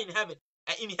suffer in heaven,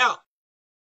 in hell.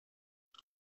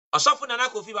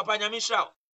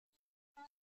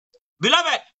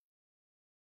 Beloved,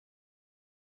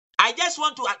 I just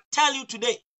want to tell you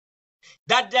today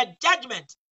that the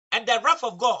judgment and the wrath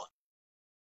of God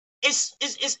is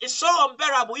so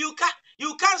unbearable. You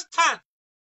can't stand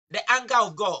the anger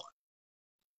of God.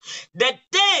 The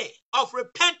day of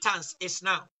repentance is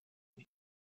now.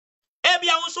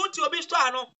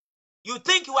 You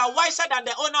think you are wiser than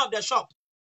the owner of the shop.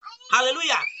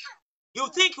 Hallelujah. You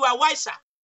think you are wiser.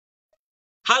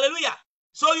 Hallelujah.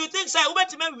 So you think, say,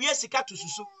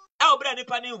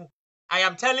 I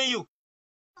am telling you,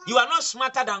 you are not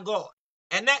smarter than God.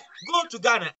 And then go to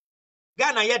Ghana.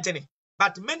 Ghana yet,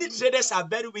 but many traders are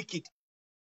very wicked.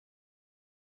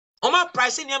 Oma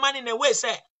pricing your money in a way,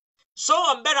 say, so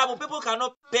unbearable, people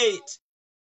cannot pay it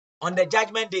on the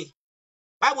judgment day.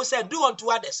 Bible said, do unto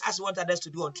others as you want others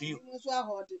to do unto you.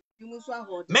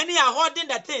 Many are hoarding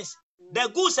the things. The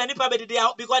goods and they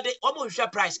are because they almost share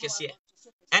price case.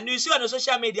 And you see on the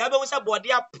social media,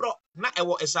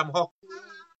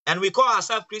 and we call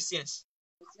ourselves Christians.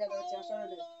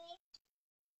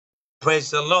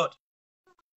 Praise the Lord.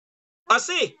 I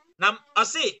see,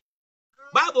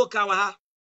 Bible kawaha.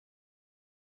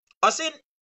 I see,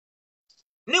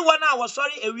 ni wana was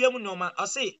sorry a real no. I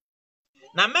see.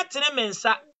 Na metene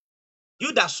mensa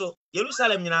Yuda so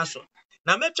Jerusalem nyina so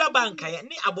na metwa banka ye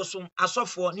ni abosom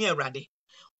asofo ni awrade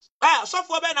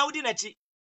asofo be na wudi nachi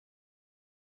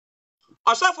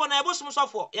asofo na abosom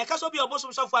sofo ye ka so bi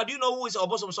abosom sofo. Do you know who is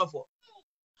abosom sofo?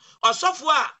 Asofo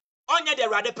a onye de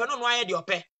awrade pe no no aye de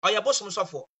ope oye abosom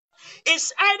sofo.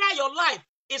 It's either your life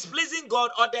is pleasing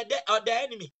God or the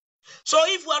enemy. So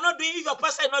if your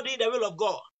pastor is not doing the will of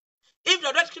God, if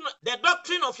the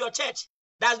doctrine of your church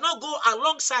does not go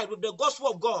alongside with the gospel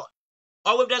of God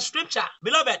or with the scripture,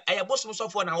 beloved, I am bosom so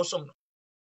for now. Or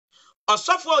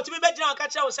so for to be better on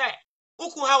catch our say,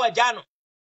 Uku hawa jano,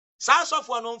 South of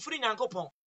one on free nankopon,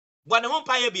 one home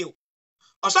pie bill.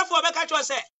 Or so for a catch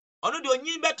say, or no do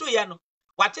you better yano,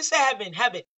 what is heaven,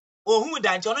 or who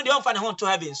died, or no the unfan home to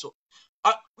heaven so.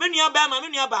 When you are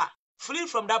bama, flee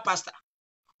from that pastor.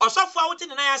 Or so for what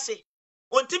in I say,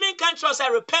 on Timmy can't trust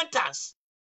a repentance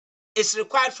is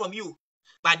required from you.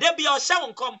 But there be a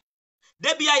sound come.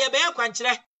 There be a bear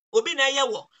quantre, obi na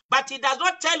yewo. But it does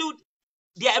not tell you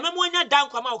the ememonia down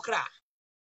come out cry.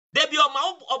 There be a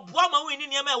woman who in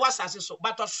near my was so,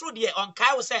 but a shrewd ye on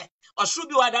Kyle say, or should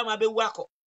be what I be wacko.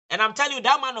 And I'm telling you,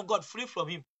 that man of God, free from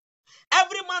him.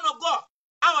 Every man of God,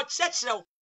 our church now,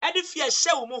 and if you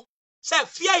show mo, say,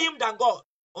 fear him than God,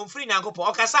 on free Nangopo,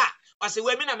 or Kasa, or say,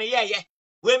 women are me, yeah,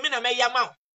 women are me,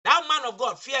 mouth. That man of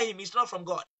God, fear him, is not from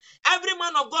God. Every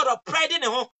man of God of pride in a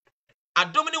home, a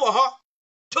domini wa ho,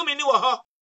 2 minutes wa ho,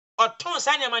 or ton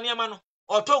sanya maniamano,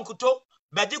 or ton kuto,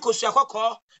 bedi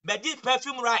kosuakoko, bedi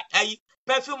perfume right,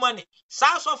 perfume money.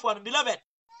 Sounds of one, beloved.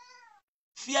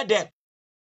 Fear them.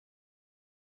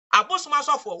 Abos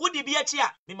masofo, would be a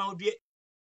tia, me maudie.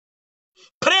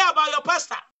 Pray about your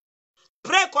pastor.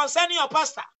 Pray concerning your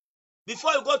pastor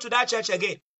before you go to that church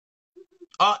again.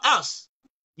 Or else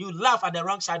you laugh at the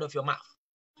wrong side of your mouth.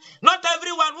 Not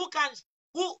everyone who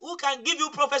can give you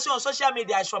prophecy on social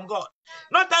media is from God.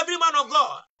 Not every man of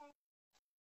God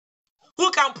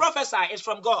who can prophesy is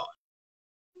from God.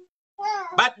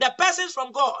 But the persons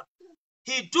from God,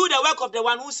 he do the work of the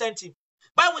one who sent him.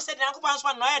 Bible said,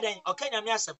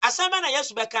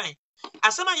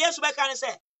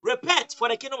 say, repent, for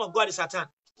the kingdom of God is at hand.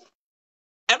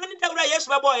 And when it yes,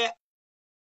 boy,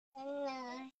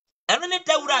 and when it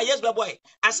yes, boy,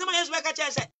 as some yes,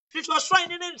 said, which was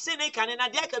trying in sin, can and I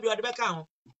can be at the back.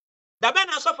 The man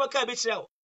has suffered a bit. So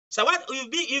what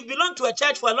you've belonged to a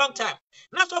church for a long time.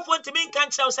 Not so fun to me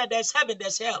can't tell say there's heaven,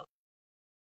 there's hell.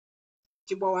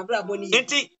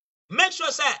 Make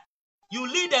sure, sir, you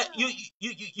lead a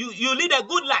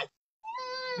good life.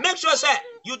 Make sure, sir,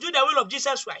 you do the will of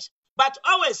Jesus Christ. But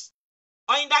always,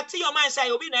 or in that your mind say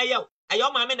you'll be na yo,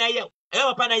 your mama na yo,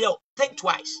 your papa na yo. Think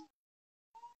twice.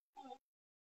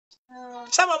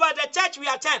 Some of us, the church we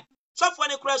attend, so for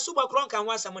the cross super crunk and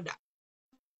once a month.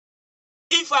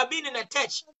 If you have been in a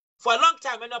church for a long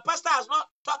time and the pastor has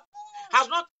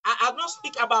not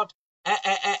speak about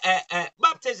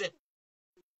baptism,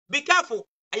 be careful.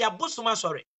 I am boostuma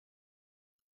sorry.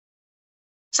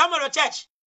 Some of the church,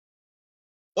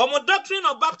 or more doctrine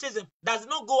of baptism does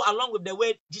not go along with the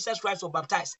way Jesus Christ was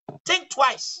baptized. Think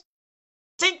twice.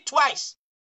 Think twice.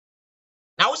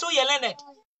 Now also you learn it.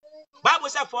 Bible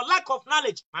said, for lack of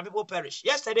knowledge, my people perish.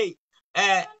 Yesterday,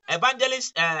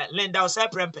 evangelist Linda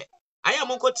Prempe. I am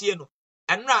unko tieno.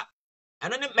 And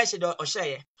only message or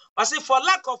share. I say, for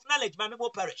lack of knowledge, my people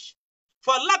perish.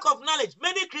 For lack of knowledge,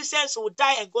 many Christians will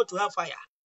die and go to hellfire.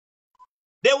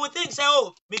 They will think, say,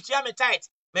 oh, me tight,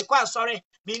 me quite sorry,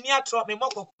 me near trop, me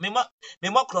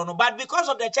more chrono. But because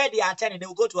of the church they are attending, they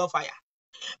will go to hellfire.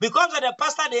 Because of the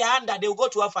pastor they are under, they will go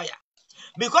to hellfire.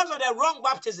 Because of the wrong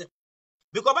baptism.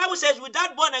 Because the Bible says,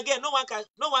 without born again, no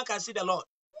one can see the Lord.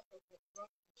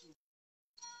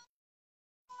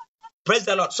 Praise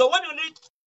the Lord. So when you read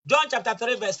John chapter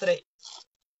 3, verse 3,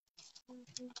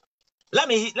 let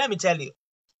me tell you.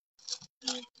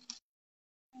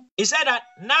 He said that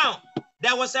now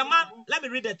there was a man. Let me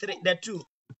read the 2.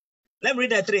 Let me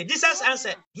read the 3. Jesus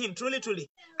answered him, truly, truly,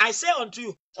 I say unto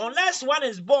you, unless one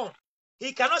is born,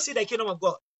 he cannot see the kingdom of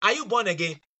God. Are you born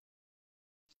again?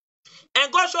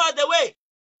 And God showed us the way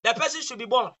the person should be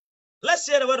born. Let's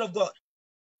hear the word of God.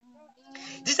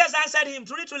 Jesus answered him,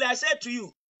 truly, truly, I said to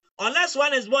you, unless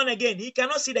one is born again, he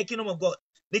cannot see the kingdom of God.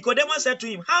 Nicodemus said to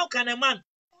him, how can a man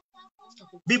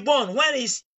be born when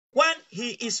he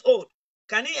is old?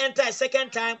 Can he enter a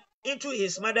second time into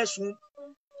his mother's womb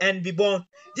and be born?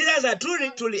 Jesus said,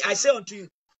 truly, truly, I say unto you,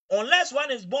 unless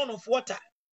one is born of water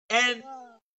and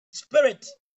spirit,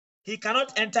 he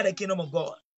cannot enter the kingdom of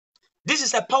God. This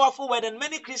is a powerful word, and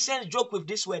many Christians joke with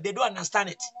this word. They don't understand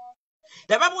it.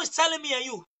 The Bible is telling me and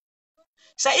you,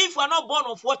 say, if you are not born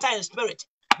of water and spirit,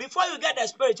 before you get the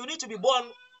spirit, you need to be born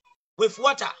with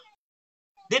water.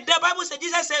 Did the Bible say,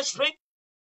 Jesus said spring?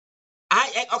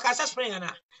 I say spring, and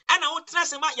I would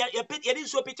trust him. You didn't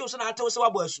so pity, so I tell you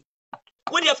what was.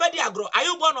 When you're fed agro, are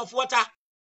you born of water?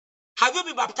 Have you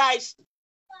been baptized?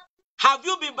 Have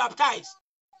you been baptized?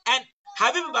 And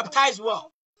have you been baptized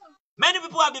well? Many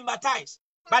people have been baptized,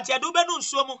 but you do benu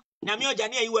sumo. Namio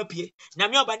jania you appear.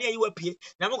 Namio bania you appear.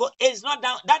 Namio is not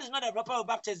down. That is not a proper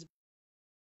baptism.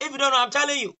 If you don't know, I'm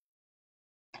telling you,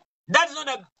 that is not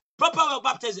a proper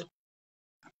baptism.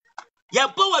 Ya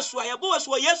bowa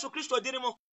suwa Yesu Kristo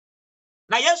dirimo.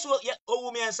 Na Yesu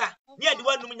owumiansa. Niye di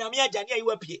wanu nyamia jania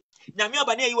you appear. Namio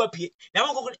bania you appear.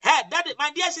 Namio hey, that is,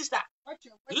 my dear sister.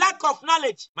 Lack of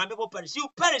knowledge, my people perish. You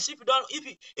perish if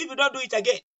you don't do it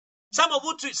again. Some of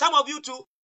you too.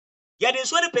 You didn't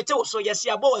swear to so yes,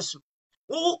 you are boss.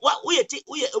 We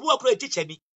are teacher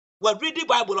me. We read the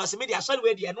Bible or media. Sorry,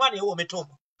 we and one year me told.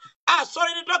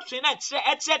 Sorry, the doctrine.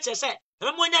 Said,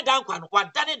 "Ramonia down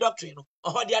one tiny doctrine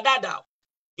or the other.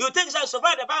 You think so?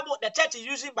 Far the Bible, the church is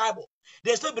using Bible.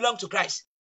 They still belong to Christ.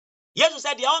 Jesus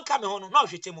said, "The own come home, no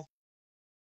shitimo."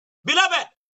 Beloved,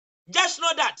 just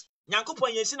know that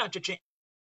Nyankopon yesi na twetwe.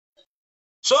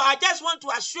 So I just want to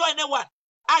assure anyone,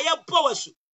 I am powers.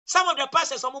 Some of the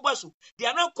pastors on Mubasu, they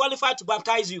are not qualified to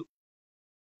baptize you.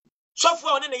 So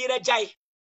for one in the year jai,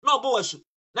 no bowasu.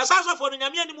 Now, so for the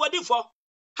Yamian Wadifo,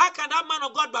 how can that man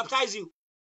of God baptize you?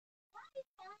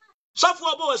 So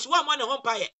for bowasu, one man home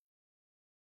pie.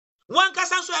 One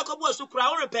casan so Yakobo to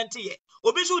crown repentie.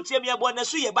 Obisu Timia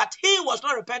Bonasuye, but he was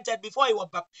not repented before he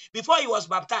was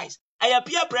baptized. I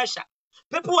appear pressure.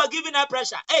 People were giving her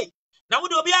pressure. Hey, now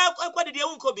would be a did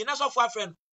you could be not so far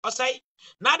friend. Or say,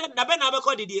 now that Nabena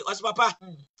called it was Papa.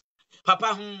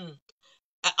 Papa,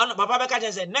 Papa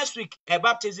Beka said next week, a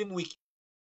baptism week.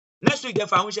 Next week, the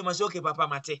foundation must okay, Papa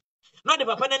Mate. Not the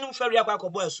Papa Nanu Ferry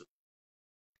Aquacobosu.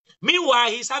 Meanwhile,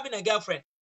 he's having a girlfriend.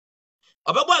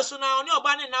 Obabosu now only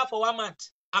abaning now for 1 month.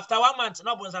 After 1 month,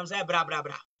 no one say bra bra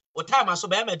bra. O time I so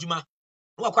be medjuma.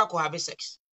 No kwako have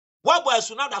sex. What boy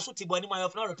so now that suit boni man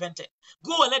have not repented.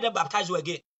 Go and let them baptize you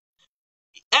again.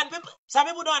 And people, some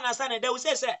people don't understand it. They will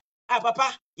say,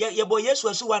 Papa, your boy yes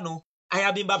was no. I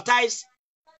have been baptized.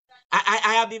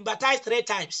 I have been baptized 3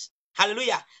 times.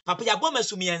 Hallelujah. Papa ya boma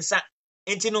sumi ensa.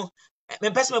 Enti no, me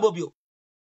person bobio.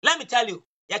 Let me tell you,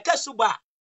 ya kasuba,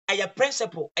 aya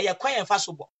principle, aya kwaya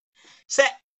fasubo. Say,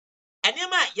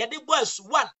 enema yade boss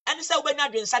one, and say we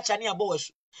nya dwen sacha ne abo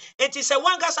wasu. Enti say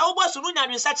one gasa wo boss no nya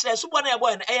dwen sacha subo na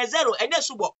abo na aya zero, enye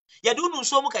subo. Yade unu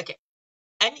nso mu keke.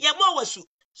 And ye mo wasu.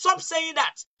 Stop saying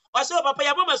that. Or say papa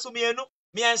ya boma sumi enu,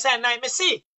 me ensa nine me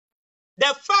see. The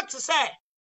fact say,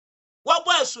 what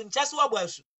boss nchase wo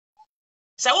boss.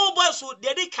 Say wo boss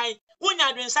de di kan, wo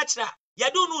nya dwen sacha,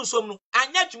 yade unu nso mu.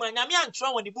 Anya dwuma nyame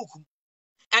antro won the book.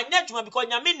 Anya dwuma because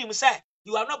nyame nim say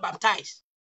you are not baptized.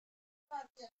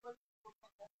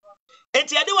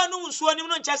 Enti yade wanu nsuo nim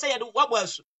no nche se yade wabo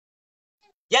asu.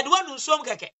 Yade wanu nsuo m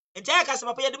keke. Enti aya kase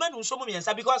papa yade manu nsuo mu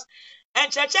miensa because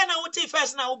encheche na wuti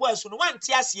first na wabo asu no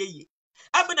wanti ase yi.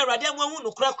 Afi na rade anwu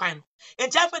no kura kwan no.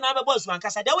 Enti afi na abebo asu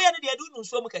ankasa de wo yade de yade wanu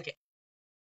nsuo mu keke.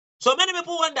 So many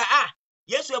people wonder,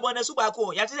 Yesu ebo na suba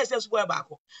ko, yate se suba ba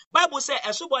ko. Bible say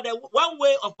suba the one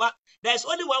way of there's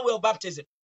only one way of baptism.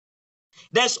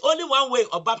 There's only one way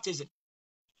of baptism.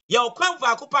 Ye okwan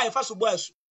fa akopa e fa suba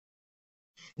asu.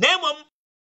 Nemom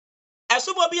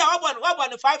esubo bi a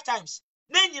wabon 5 times.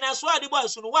 Na nyina so ade bo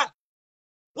asu no one.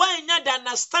 When you the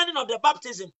understanding of the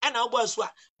baptism and our boys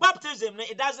baptism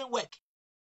it doesn't work.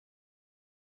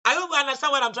 I hope you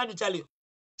understand what I'm trying to tell you.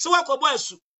 So what kobo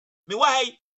asu me wa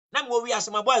hai na me wi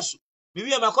asema bo asu me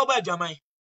wi makoba adwaman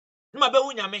na be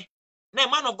wu nyame na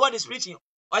man of God is preaching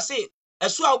or say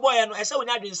asu a boy no ese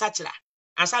wonya dwen sachira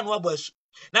asa no bo asu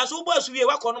na so bo asu wi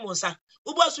wakọ no monsa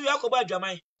bo asu wi akoba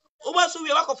adwaman bo asu wi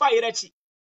wakofa yerechi.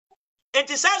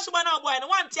 Enti say subo na boy no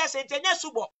wan tia se ntenya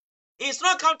subo is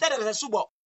not counted as a subo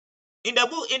in the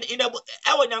book in the book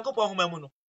ewo nyankopon homa mu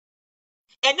no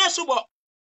enya subo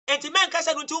enti men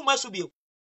kasa no nti masu bio.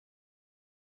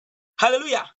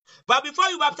 Hallelujah. But before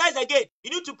you baptize again,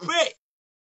 you need to pray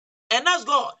and ask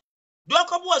God. Do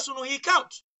akobo asu no he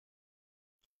count?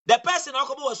 The person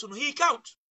akobo asu no he count.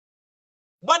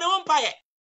 But the umpire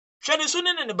hwe ne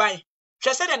sunu ne ban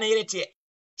hwe se de ne yere tie.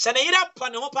 Se ne yere pa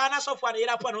ne ho pa na sofo ne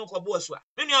yere pa ne ho kobo asu a.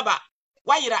 Me nua ba,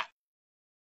 wa yira.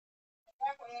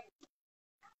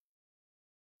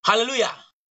 Hallelujah.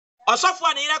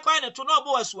 Osofo ne yere kwa ne to no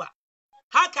obo asu a.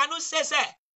 How can you say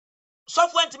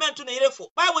sofo ntime to ne yere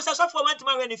fo? Bible say sofo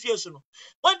ntime hwe ne fie su no.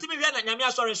 Ntime hwe na nyame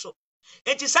asori so.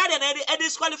 Enti sade na e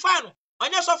disqualify no.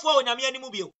 Onye sofo o nyame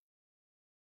animu bio.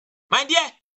 My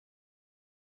dear,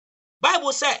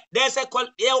 Bible say there's a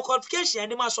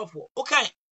qualification and sofo. Okay.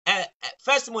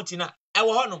 First Timothy na e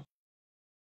wo hono.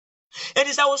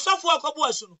 Enti say wo sofo akobo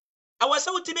asu no. I was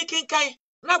say utime kinkan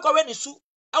na akwawe ne su.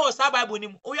 I was that Bible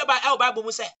nim. Uye ba Bible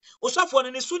mu say wo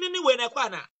sofo ne su ni we na kwa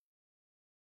na.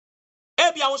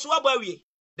 Ebia wo so abawie.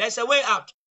 There's a way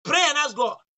out. Pray and ask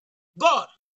God. God,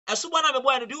 asubo na me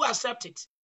boy, do you accept it?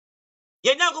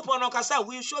 Ye nyankopon no kasa,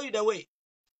 we will show you the way.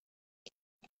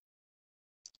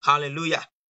 Hallelujah.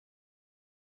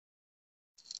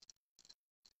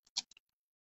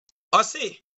 O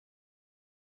see,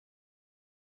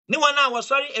 ni wana was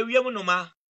sorry ewiem no ma.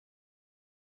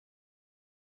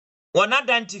 Won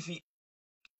identify.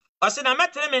 O see na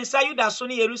metre me nsa Yuda so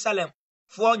ni Jerusalem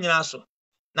fo nyina so.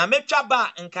 Na metwa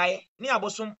ba nkae ni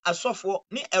abosom asofo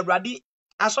ni Awurade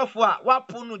asofo a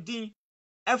wapo no din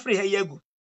afri ha yegu.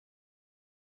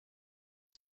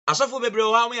 Asofo bebre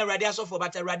wo ha mo Awurade asofo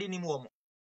but Awurade ni mo.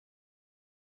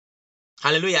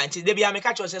 Hallelujah. Nti de bia me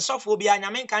ka cho se sofo bia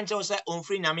nyame nka nche wo se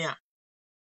onfri nyame a.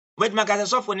 Wet maka se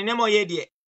sofo ni nemo ye de.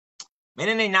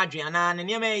 Mene ne nyadwe ana ne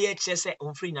niam ye kire se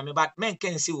onfiri nyame but men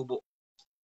kan si ubo.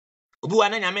 Obi wa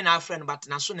na nyame na afre no but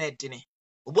na so na edine.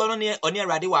 Obi no ne oni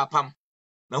Awurade wa apam.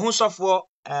 Me hu sofo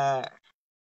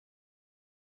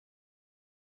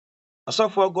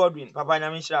Osofo Godwin papa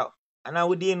nyame hira ana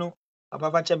wodi no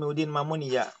papa cha me wodi no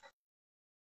mamoni ya.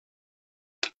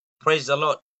 Praise the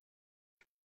Lord.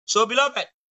 So beloved,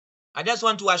 I just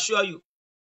want to assure you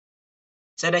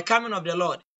that the coming of the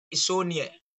Lord is so near.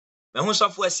 Me hu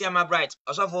sofo Asiama bright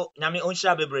osofo nyame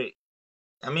onhira bebre.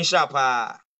 Nyame hira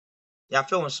pa ya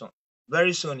fe won so.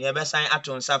 Very soon ye be sign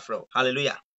aton safro.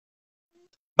 Hallelujah.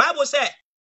 Bible say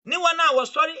ni wana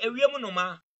was sorry ewiem no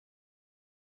ma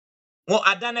wo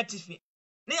adana tifi.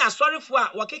 Ni asorifo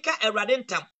a wakeka Awurade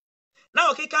ntam. Na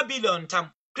wakeka billion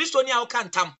ntam. Kristo ni a woka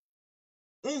ntam.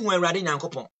 Unhu Awurade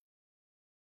Nyankopɔn.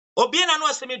 Obi na no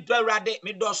asemi do Awurade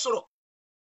me do soro.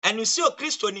 Anu si o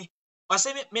Kristo ni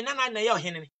asemi me nana na ye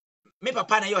ohene ni. Me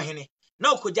papa na ye ohene.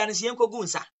 Na okoja ne se yenkogu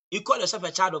nsa. You call yourself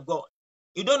a child of God.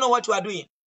 You don't know what you are doing.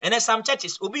 And there's some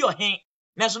churches obi your hen.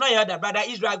 Na so no your other brother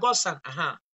Israel God's son.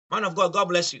 Man of God, God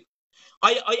bless you.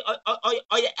 Or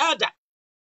your elder.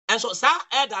 And so sir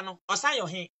elder no or sign your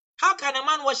hand. How can a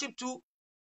man worship two?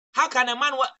 How can a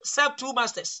man serve two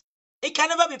masters? It can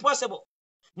never be possible.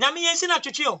 Nyame yensi na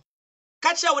twetwe.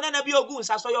 Catch ya wona na bi ogu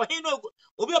nsa so your hand no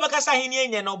obi obakasa ahenie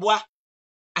nye no boa.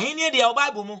 Ahenie de o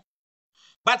Bible mu.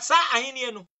 But sir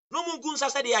ahenie no no mu gu nsa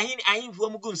se de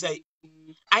ahemfu mu gu nsa yi.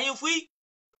 Ahemfu yi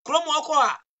krom okọ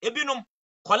a ebinum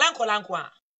kolanko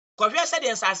a. Kohwe se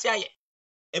de nsase aye.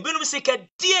 Ebinum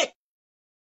sikadie.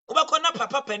 Ubako na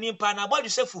papa panim pa na bodu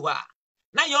sefu ha.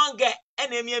 Na yonge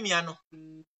ena emiamia no.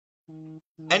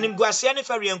 Enim guasia ne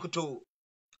fari enkuto.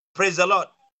 Praise the Lord.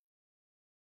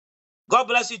 God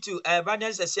bless you too.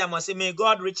 Evangelist Asiama say may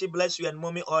God richly bless you and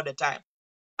mommy all the time.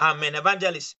 Amen.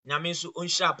 Evangelist nyame nso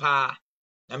onhya pa.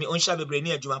 Nyame onhya bebre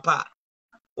ni adwuma pa.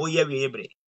 Oye bre.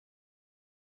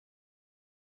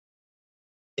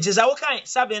 It is our kind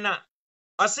Sabina.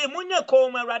 I say munye ko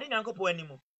ma Awurade Nyankopɔn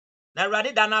animu. Na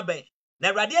Awurade da na be.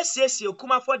 Na Awurade asiesie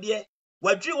okumafo de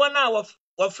wadwi won a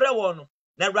wofrɛ won no.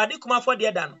 Na Awurade kumafo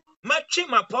de da no. Matwi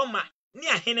mapoma ni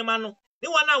ahenema no. Ni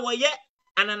won a woyɛ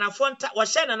ananafo nta wo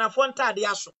hyɛ ananafo nta de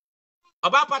aso.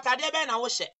 Oba patade be na wo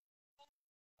hyɛ.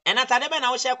 Ena tade be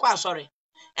na wo hyɛ kwa asɔre.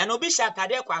 Ena obi hyɛ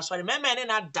atade kwa asɔre meme ne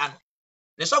na da no.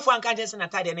 Ne sɔfo anka nkyɛ se na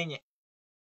tade ne nye.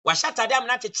 Wa hyɛ atade am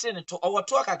na kyekyere ne to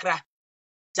owoto kakra.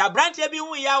 Ja brantie bi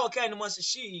hu ya wo kan no must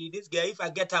she this girl if I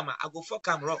get am I go fuck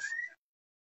am rough.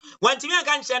 Wantimi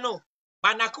anka nkyɛ no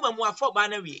ba na kuma mu afɔ ba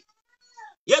na wie.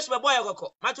 Yes my boy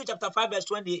kokɔ. Matthew chapter 5 verse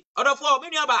 28. Odofo me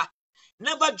nuaba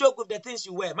never joke with the things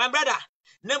you wear. My brother,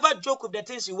 never joke with the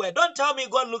things you wear. Don't tell me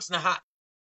God looks na heart.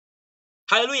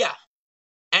 Hallelujah.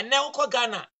 And now uko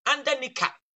Ghana under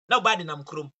nika nobody nam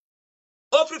krum.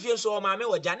 Ofrifie so o maame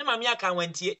wagya ne maame aka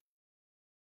wantie.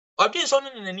 Odwen so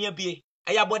no ne ne bie.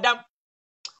 Ayabodam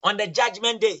on the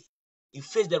judgment day. You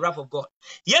face the wrath of God.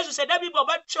 Jesus said that people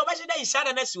but show that is sad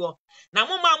and nesiwo. Na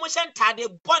mo ma mo sentade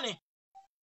bone.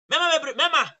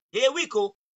 Mema ye week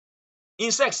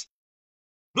in sex.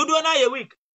 Dudu na ye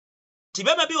week.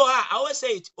 Tibema bi I always say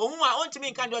it. Ohun a want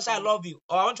me can just say I love you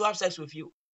or I want to have sex with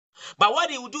you. But what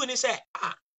he will do is say,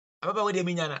 ababa we de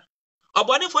minyana.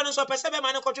 Obone fo no so pese be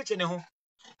ma ne kotwetwe ne ho.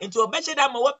 Nti obeche da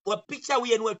ma wa picture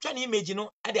we no atwa ne image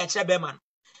no ade a kire be ma no.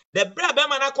 The bra be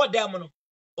ma na kodam no.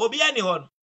 Obi ani ho no.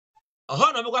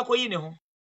 Oho no me kwa koyi ne ho.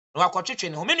 No akotwetwe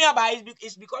ne ho. Me nuaba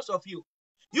is because of you.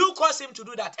 You cause him to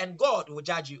do that and God will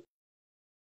judge you.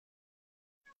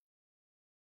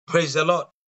 Praise the Lord.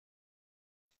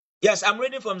 Yes, I'm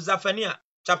reading from Zephaniah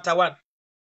chapter 1.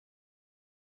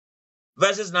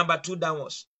 Verses number 2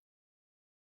 downwards.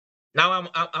 Now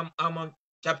I'm on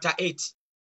chapter 8.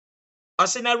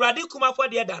 Osina Awurade kuma for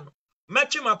the dan.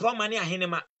 Metwi mapoma ne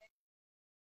ahenema.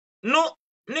 No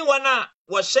ni wana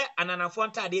wo hye ananafo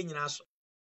ntade nyina so.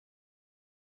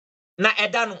 Na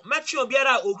eda no metwi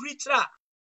obiara ohuri tira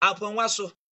aponwa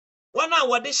so. Wana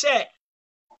wo de hye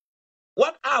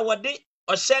what are wo de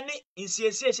ohye ne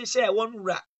insiesie hye won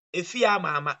wura efia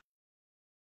amaama.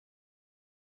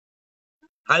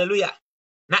 Hallelujah.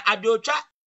 Na adotwa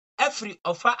afri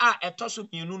ofa a etoso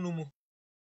mienu no mu.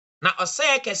 Na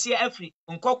oseye kese afri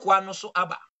nkokoa no so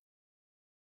aba.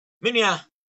 Minia,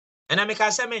 and I make a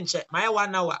menche my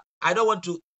 1 hour. I don't want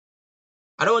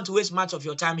to waste much of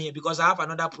your time here because I have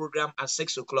another program at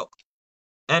 6 o'clock.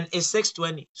 And it's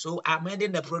 6:20. So I'm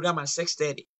ending the program at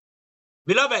 6:30.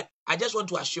 Beloved, I just want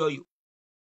to assure you.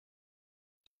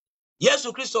 Yes,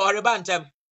 to Christo or Rebantem.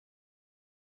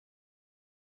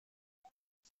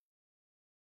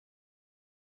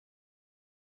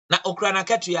 Na okrana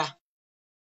ketuya.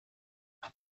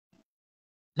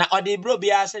 Na ode bro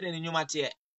bia se de nyuma te.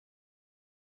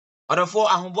 Odofo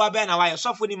ahomboa be na waye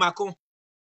sofo ni mako.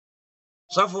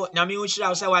 Sofo nyame wo hira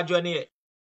wo se wadwo ne ye.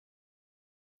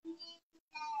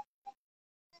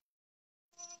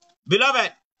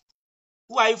 Beloved,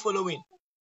 who are you following?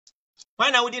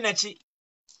 When I would in a chi,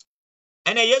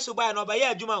 and a yesu by no by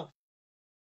ya juma.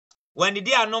 When the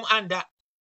dear nom under,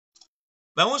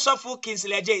 but who suffer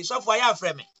Kingsley J, so for ya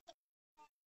frame.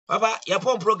 Papa, your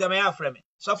phone program ya frame.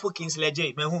 So for Kingsley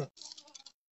J, me who.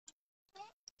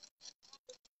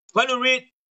 When you read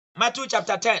Matthew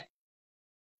chapter 10,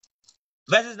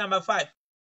 verses number 5.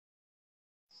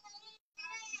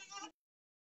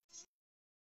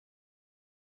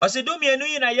 Osidumi enu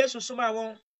yi na Yesu suma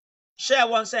won share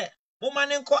won say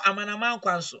momane nko amanaman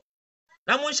kwan so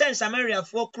na mon hye Samaria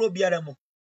fo kro biara mu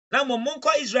na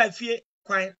monko Israel fie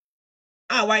kwan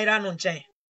a waira no nchen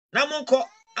na monko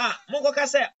ka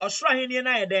say osoro ahenie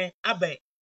na yeden aben.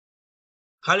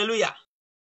 Hallelujah.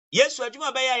 Yesu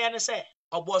adwuma be ya ne say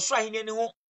obo osoro ahenie ne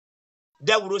ho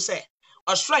dawuro say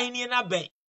osoro ahenie na ben.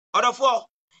 Odofo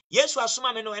Yesu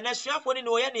asoma me no enasuafo ni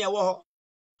no ye ne ye wo ho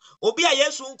obi a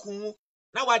Yesu nkunwu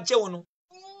na wagye wo no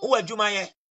wo adwuma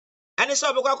ye ene se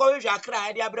obekwa kwa hwehwe akra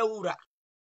ya de abra wura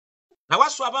na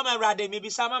waso aba ma Awurade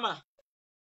mebisa mama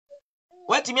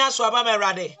watimi aso aba ma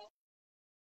Awurade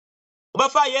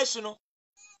obafa Yesu no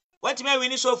watimi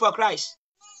win so for Christ.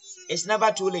 It's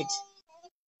never too late.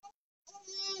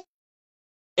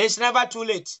 It's never too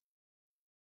late.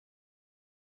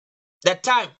 The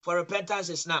time for repentance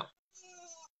is now.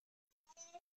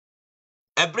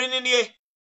 Bringing ye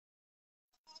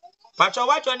Pacho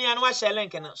watch on you and watch a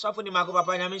link and soften the Mako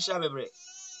Papa Yami Shabebre.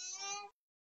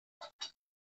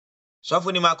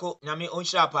 Soften the Mako Yami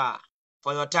Unshapa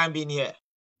for your time being here.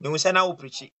 You will send out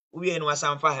preach. We ain't was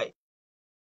some fire.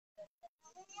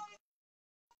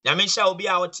 Yamisha will be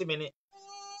our minute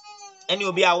and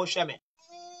you'll be our shaman.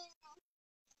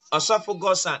 Or suffer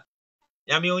God's son.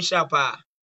 Yami Unshapa.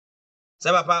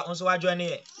 Sabapa on so I join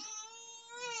here.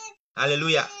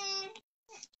 Hallelujah.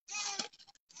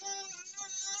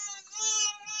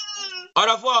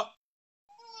 Order for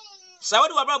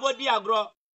Saudi Wabra dia agro.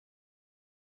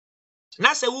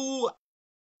 Na se wu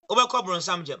obekọ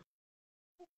bronsam jam.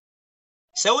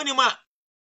 Se woni ma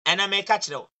ena me ka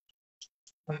kire wo.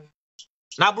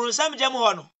 Na bronsam jam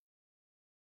ho no.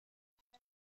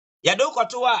 Ya do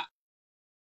koto a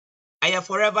aya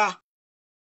forever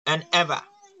and ever.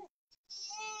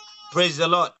 Praise the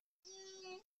Lord.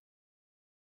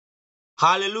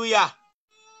 Hallelujah.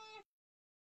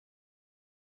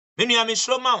 Minu ya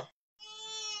misro ma.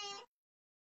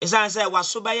 Isa say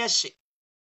wasoba ye hye.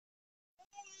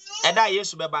 Eda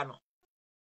Yesu beba no.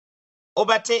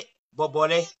 Obete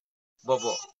bobole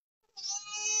bobo.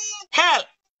 Hell,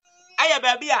 aya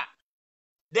babia.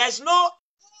 There's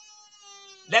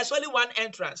only one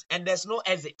entrance and there's no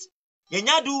exit.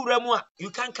 Yenya du remua, you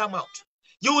can't come out.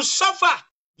 You will suffer.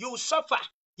 You will suffer.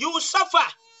 You will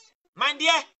suffer. My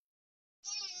dear,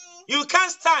 you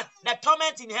can't stand the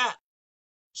torment in hell.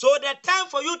 So the time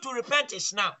for you to repent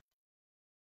is now.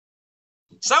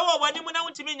 Sawa wani muna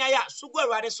untimi nyaya sugu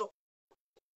erade so.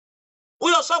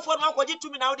 Uyo suffer no kwaji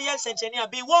tumi na udi yensenchenia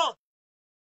be warned.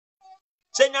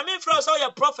 Say nyame fro say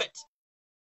your prophet.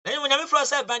 Na nyame fro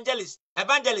say evangelist.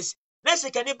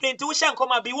 Next can you print to shan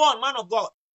come be warned, man of God.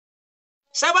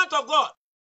 Servant of God.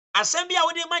 Assembly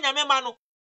awudi man nyame manu.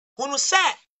 Hunu say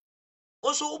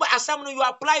also uba assembly you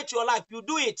apply it to your life, you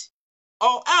do it.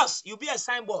 Or else you be a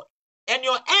signboard. And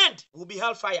your end will be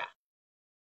hellfire.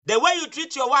 The way you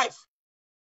treat your wife,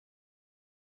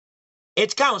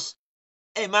 it counts.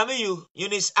 Hey, mami,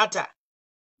 Eunice Atta.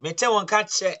 Me tell one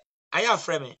catch. I have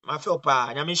frame. My feel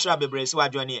pa. Nyami shra bebre si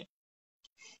wadwani e.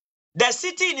 The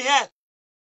city in hell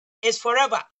is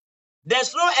forever.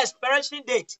 There's no expiration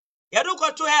date. You don't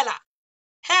go to hell.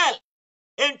 Hell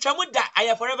in Chamuda, I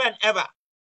have forever and ever.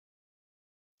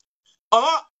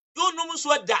 Oh, you know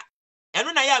what that. And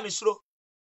when I am misro.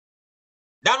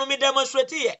 That me demonstrate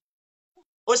here.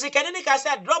 Osikanini ka say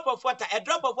a drop of water,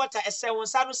 a seven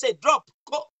sanu say drop.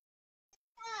 Go.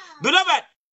 Beloved,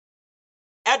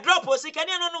 a drop osikani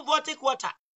no vortic water.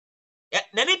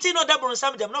 Naniti no double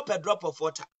some them not per drop of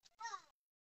water.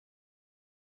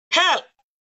 Hell,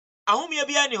 ahum ye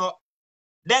bi ani ho.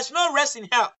 There's no rest in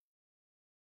hell.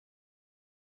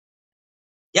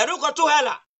 You don't go to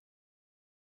hell.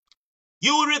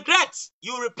 You will regret,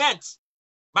 you will repent,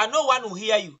 but no one will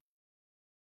hear you.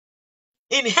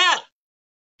 In hell,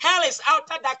 hell is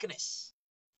outer darkness.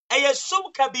 A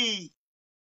sum kabi.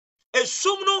 A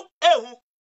sumno ehu.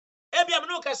 Ebi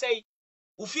amno ka say,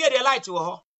 "U fear the light to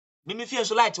her." Me fear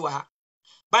so light to her.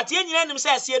 But yen yen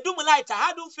say, "See, do light.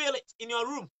 How do you feel it in your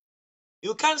room?"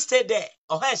 You can't stay there.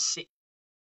 Oh, shit.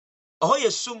 Oh, you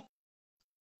assume.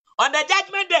 On the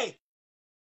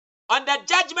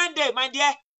judgment day, my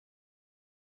dear,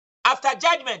 after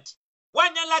judgment,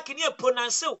 one year like in your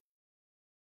pronounce,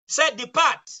 said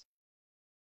depart.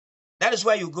 That is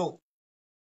where you go.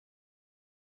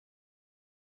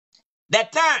 The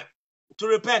time to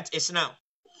repent is now.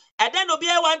 And then obi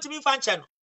want to be function.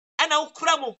 And now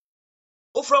ukramu.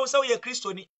 Ufra so ye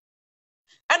Christoni.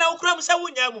 And now ukramu sa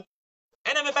wunyamu.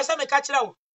 And I me pesa me catch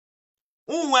now.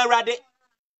 Rade.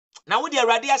 Now with the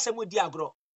radia semu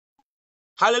diagro.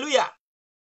 Hallelujah.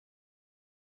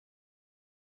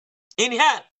 In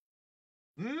hell,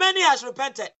 many has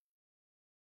repented,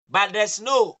 but there's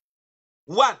no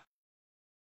one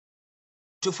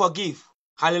to forgive.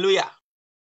 Hallelujah.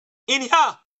 In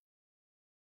hell,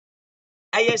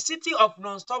 a city of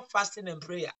non-stop fasting and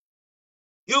prayer.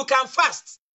 You can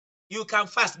fast. You can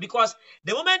fast because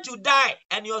the moment you die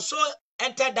and your soul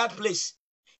entered that place,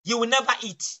 you will never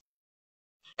eat.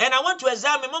 And I want to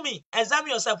examine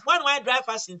yourself. One why dry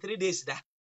fast in 3 days that.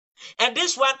 And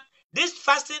this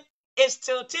fasting is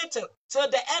till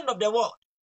the end of the world.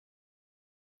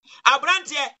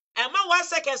 Abrantie, and man 1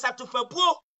 second start to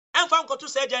fabuo and fanko to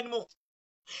say janimo.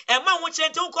 And man which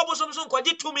ain't unko some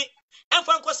kwaji to me and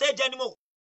fanko say janimo.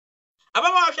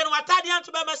 Ababa option watadi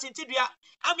anto be masintidua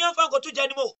am yan fanko to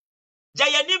janimo.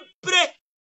 Jayani pre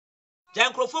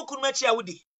jankrofo kunmachi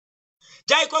awudi.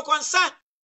 Jay kokonsa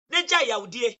ne jay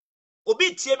yawdie.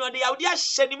 Obi tie no de yawdi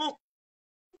ahyenimu.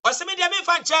 Oseme de me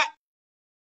fanche.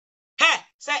 He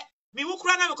say mi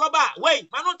wukura na me koba wei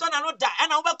manonto na no da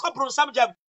na wo be kobro nsam jam.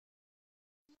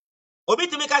 Obi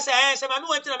to make us say mami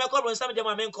went to make kobro nsam jam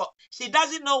amenko. She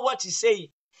doesn't know what he's saying.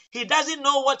 He doesn't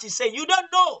know what he's saying. You don't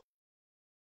know.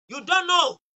 You don't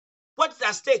know what is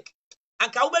at stake.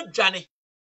 And ka wo be dwane.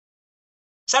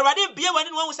 So rade bia wani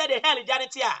no one say the hell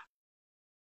janity a.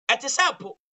 At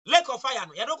example, lake of fire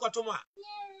no, you don't go to more.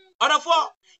 Other for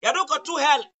you don't go to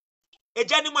hell. A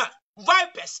janima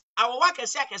vipers. Our work and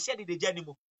say the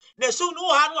janimo. Ne soon no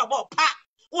hanu about pa.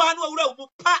 One will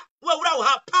pa. Will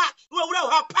have pa. Will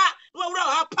have pa. Will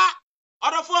have pa.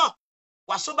 Other for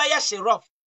was so by a rough.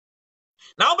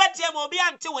 Now bet him will be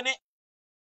until when it.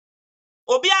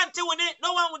 Obi until when it.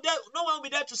 No one will be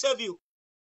there to save you.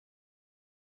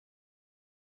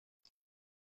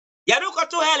 You don't go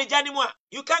to hell janimo.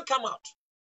 You can't come out.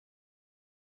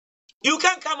 You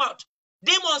can't come out.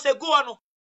 Demons say go on.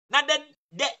 Now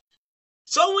the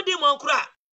so would demon cry.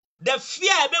 The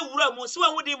fear be wura mo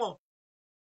so would demon.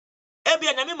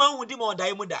 Ebia na me man would demon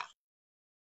die muda.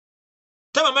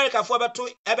 Time America for about 2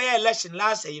 election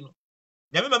last year, you know.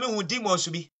 Na me man would demon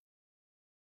to be.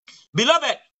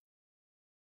 Beloved,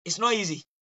 it's not easy.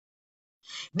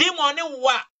 Demon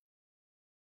wa.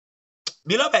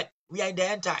 Beloved, we are in the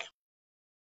end time.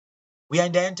 We are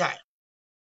in the end time.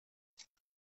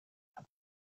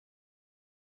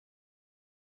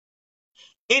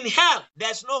 In hell,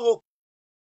 there's no hope.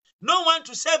 No one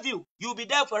to save you. You'll be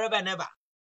there forever and ever.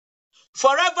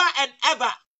 Forever and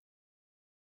ever.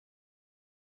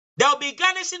 There will be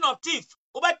garnishing of teeth.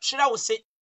 Will say,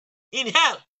 in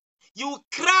hell, you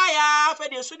cry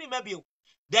after the sunny maybe.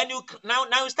 Then you now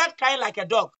you start crying like a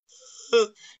dog.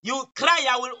 You cry,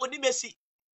 I will only mercy.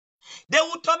 They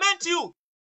will torment you.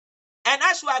 And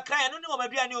as you are crying, I don't know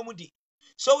what my mudi.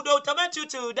 So they will torment you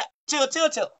till.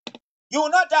 You will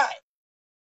not die.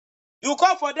 You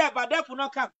call for death, but death will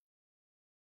not come.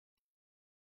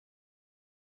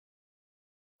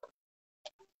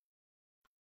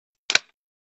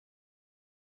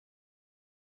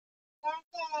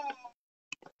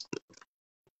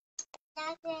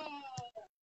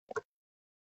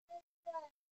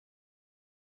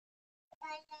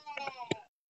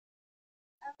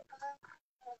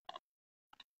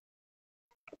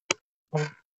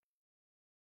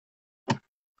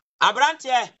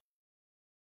 Abrantie.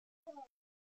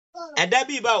 And there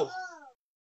be bow.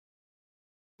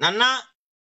 Nana,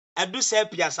 I do say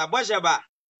piasa bojaba.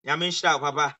 Yamisha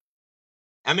papa.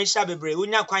 Yamisha bebre.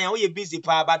 Unya kwanya we busy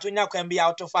pa, but unya kwan be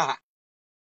out of her.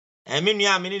 And me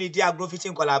nua me ni di agro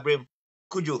fitting collaborate.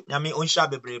 Kujo, yami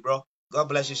unsha bebre, bro. God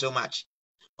bless you so much.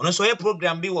 Ono so ye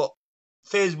program be wo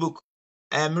Facebook,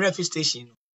 Refi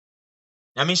station.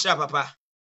 Yamisha papa.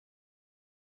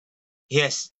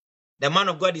 Yes. The man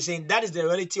of God is saying that is the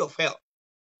reality of hell.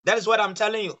 That is what I'm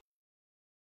telling you.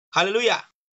 Hallelujah.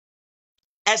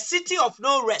 A city of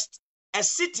no rest. A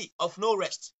city of no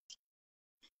rest.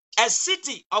 A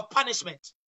city of punishment.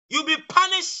 You'll be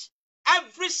punished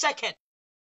every second.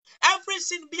 Every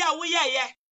sin be a way, yeah.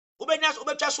 Ubenyas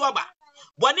ubechaswaba.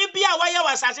 Boni be a way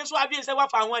was as so have say what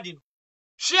found.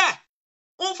 Share.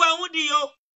 Unfound yo.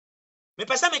 Me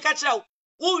pesa me catch out.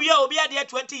 Who we are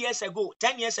 20 years ago,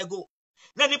 10 years ago.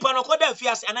 Na nipa no koda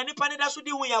fiase ana nipa ne da so di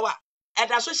hu yawa. E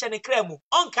da so hye ne kremu.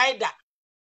 On kaida.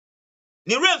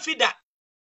 Ni remfida.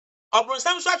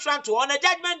 Obronsam so atranto on a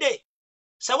judgment day.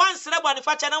 So one serebo ne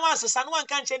facha na one sesa no one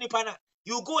kan che nipa na.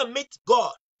 You go and meet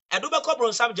God. E do be ko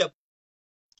bronsam jab.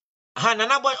 Aha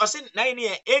nana boy osin na ni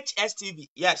HSTV.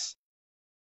 Yes.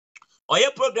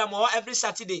 Oye program or every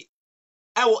Saturday.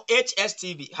 I will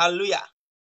HSTV. Hallelujah.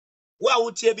 Wa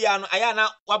wutie bia no aya na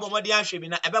wabomodi ahwe bi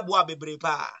na ebeboa bebre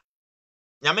pa.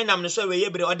 Nyame nam no so we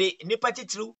yebre ode nipa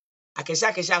titru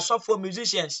akese asofo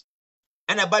musicians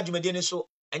ana badwumade ne so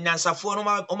anyansafo no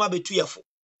ma betuyefo.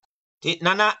 Ti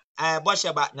nana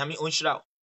bosheba nyame onhira.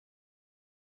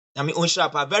 Nyame onhira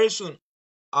pa. Very soon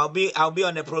I'll be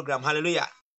on the program. Hallelujah.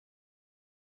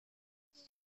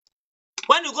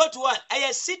 When you go to what?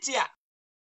 Sit here.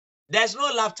 There's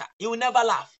no laughter. You will never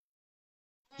laugh.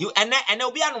 You and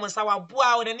obi anu sawa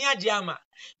bua o ni ajiama.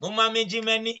 Mumma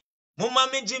mejimeni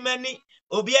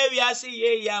obi awiase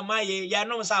ye ya ma ye ya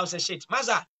no sa say shit.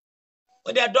 Maza,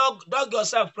 when the dog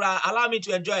yourself, allow me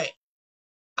to enjoy.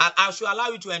 I should allow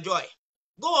you to enjoy.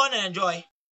 Go on and enjoy.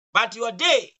 But your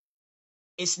day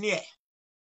is near.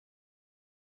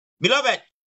 Beloved,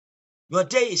 your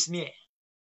day is near.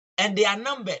 And they are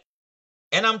numbered.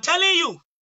 And I'm telling you,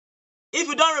 if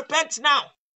you don't repent now,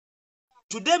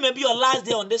 today may be your last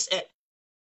day on this earth.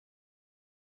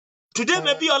 Today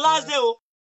may be your last day.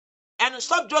 And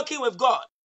stop joking with God.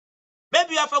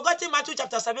 Maybe you have forgotten Matthew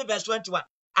chapter 7 verse 21.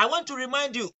 I want to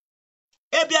remind you.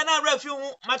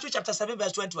 Matthew chapter 7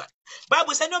 verse 21.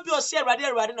 Bible said no be o see ready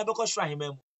na be ko shra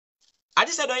himam. I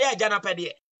just said o ye jana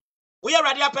pede. We are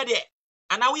ready pede.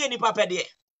 And now we nipa pede.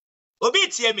 Obi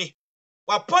tie me.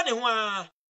 Wa pone ho a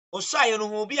osuaye no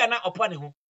ho obi ana opone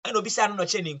ho. And obi sa no no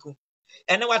che ninku.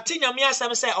 And wa tinya me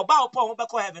asem say oba opon ho be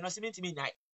ko heaven no se mentimi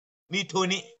nyai. Me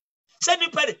toni. Say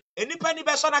nipa ni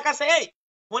be so na ka say hey,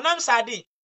 honam sardine.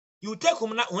 You take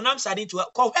honam sardine to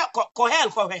ko hell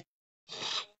for her.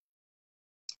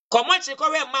 Komanche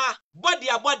kowe ma body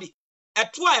a body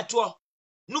eto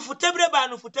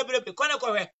nufutebrebe kone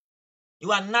kowe.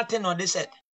 You are nothing on this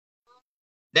earth.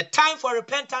 The time for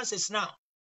repentance is now.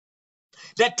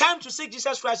 The time to seek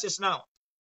Jesus Christ is now.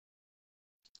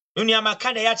 Unia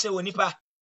makanda yache wonipa.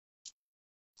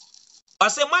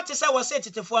 Ose mate se wo se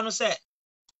tetefo no se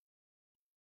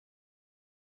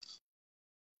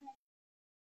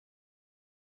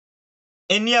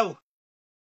eniawo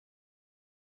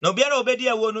no biara obedi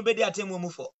awo no bedi atemu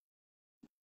mufo.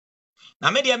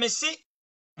 Na me de me se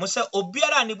mo se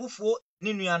obiara ne bufuo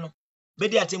ne nua no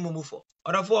bedi atemu mufo.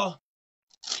 Odofo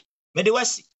me de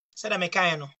wasi se da me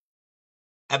kan no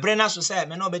ebrena so se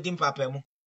me no obedi mpapa mu.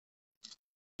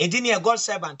 Edini a God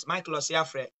servant Michael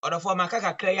Osiafre odofo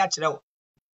makaka kra ya kire wo.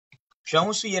 Hwe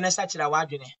ho so ye na sa kire wa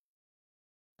adwene.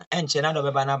 Enche na do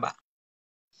beba na ba.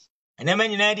 Enema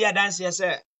nyina di adanse ye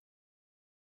se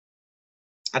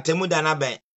atemu da na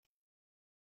ben.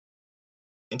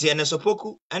 Nti ene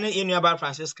sopoku ene enua ba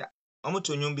Francisca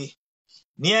omoto nyumbi.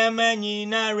 Niema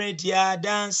nyina redia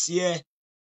dance ye.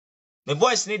 Me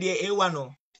voice ne de A1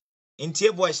 no. Nti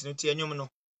voice no tie nyum no.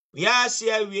 Ya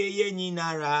sia wie ye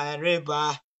nyina ra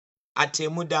reba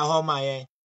atemu da ho ma ye.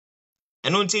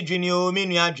 Eno nti dwini o me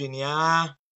nua dwini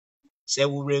a se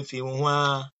wure fi ho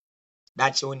a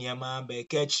da che oniema be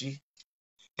kachi.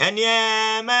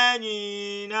 Eniema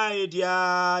nyina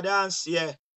redia dance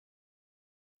ye.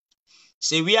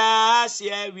 Se wia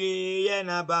sia wie ye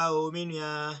na ba o me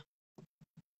nua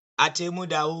atemu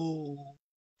da o.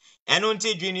 Eno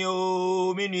nti dwini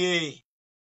o me nua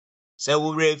se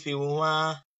wure fi ho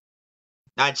a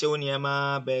da che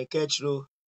oniema be kachro.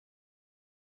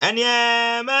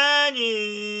 Eniema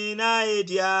nyina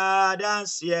redia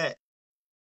dance ye.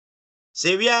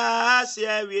 Se wia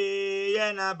sia wie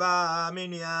ye na ba me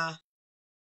nua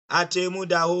atemu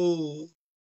da o.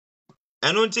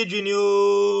 Eno nti dwini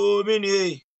o me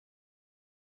nua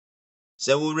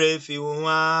se wure fi ho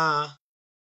a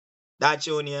da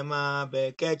che oniema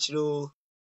be kachro.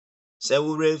 Se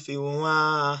wure fi ho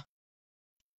a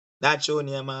da che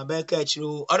oniema be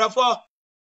kachro. Odofo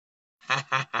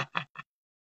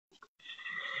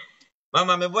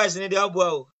mama me voice ni de obo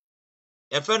o.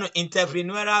 Ye fe no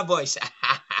entrepreneurial voice.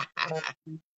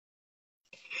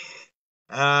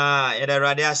 Ye da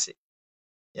radiase.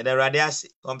 Ye da radiase.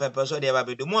 Kompepe so de ba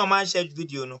bedu. Mo ma share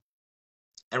video no.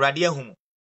 Erade ahum.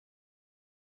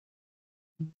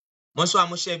 Mo so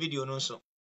am share video no so.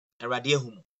 Erade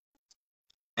ahum.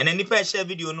 And any per share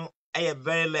video no I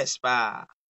very less pa.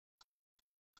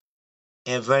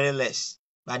 Very less.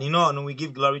 But you know no we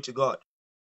give glory to God.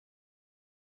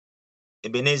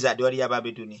 Ebenezer de ori aba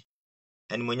bedu ni.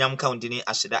 And monyam count ni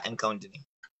aseda encounter ni.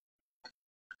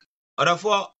 Order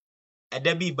for a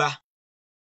Debbie ba.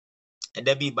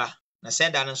 Na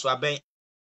said that so aben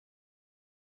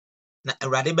na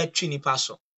Awurade betwi nipa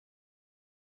so.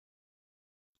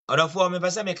 Order for me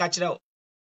pese me catch it.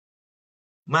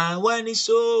 My one is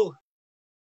so.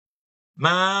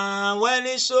 My one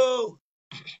is so.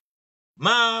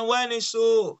 My one is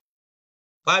so.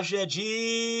 Pastor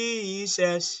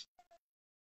Jesus.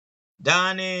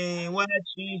 Danny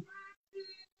Wachi.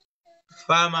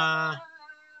 Fama.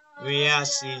 We are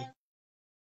see.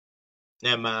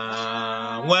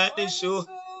 Nema one is so.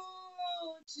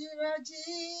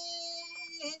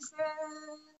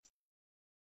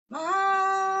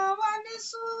 My one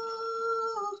is so.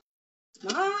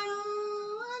 My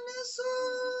one is so.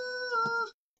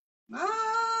 My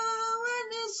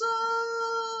one is so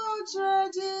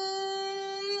Jesus.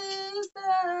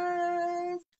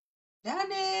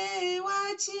 Dane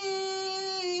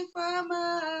wachi fama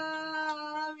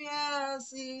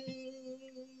wiasi.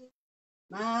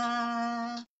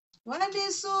 Ma one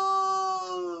is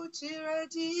so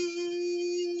Jesus.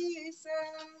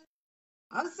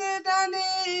 I said Dane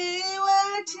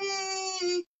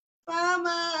wachi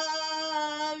fama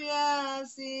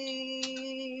wiasi.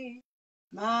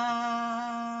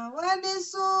 Ma one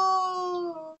is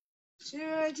so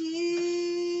Jesus.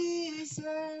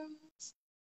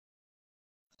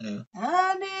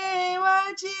 Ane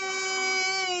wachi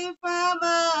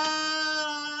fama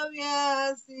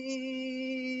wiasi.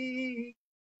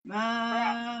 Ma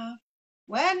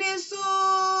when is so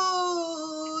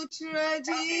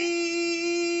Jesus.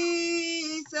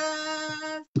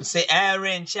 Say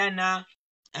Aaron Chena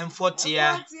and 40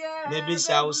 maybe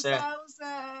Sausa.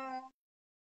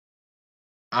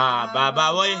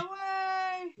 Baba boy.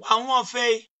 One more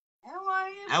fay.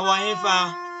 I want him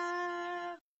for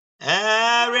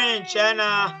Aaron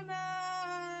Chena.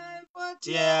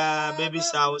 Yeah, baby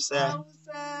Sausa.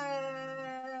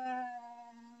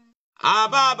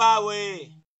 Baba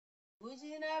way.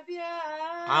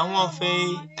 I want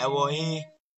fay. I want him.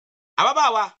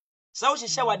 Ababawa. So she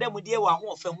shall them with you. I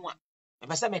want for one.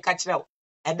 If I say me catch out.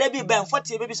 And there be Ben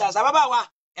 40 baby Sausa. Ababawa.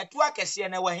 At work as see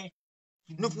and away.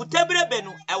 No futebre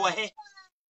benu away.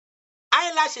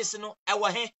 Eyelashes no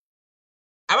away.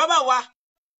 Ababawa.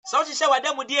 So she shall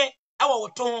them with you. Our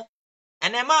tone.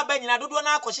 And a man ben, I don't know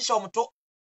how to show.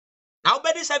 Now,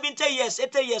 Betty 70 years,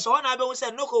 80 years, one I will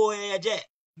say, no, go ahead,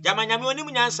 Jamanyami, only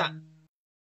Munyansa.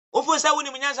 Ufu say, when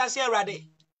Munyansa say, Raddy.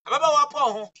 About what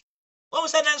poor, what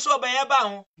was that so by a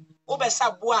bound? Over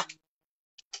Sabua.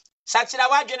 Satira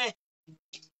Wagene.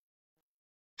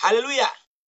 Hallelujah.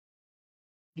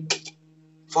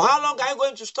 For how long are you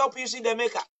going to stop using the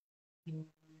maker?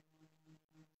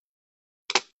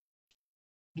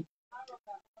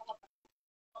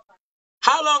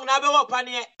 How long now be what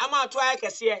panier? I'm out to I can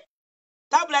see.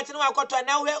 Tablet no akoto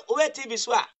na we TV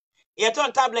so a ye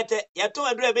ton tablet ye ton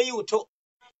adura be you to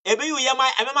e be you ye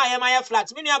my amema ye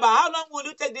flat me nua ba how long will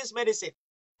you take this medicine?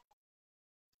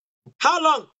 How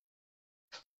long?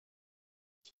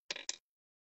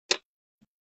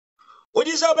 Would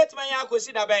you say obetman ya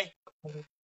akosi da ben?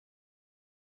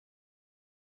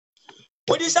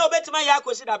 Would you say obetman ya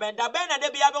akosi da ben na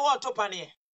de bia be wo to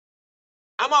pane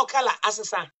ama okala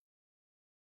asesa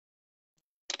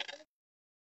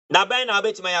da ben na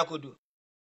obetman ya kodu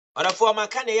orafo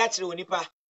maka na ya kire onipa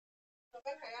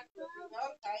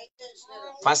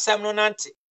fasam no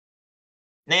nante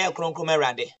na ye kronkrom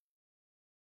awrade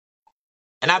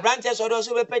and abrante so do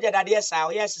so be page that yes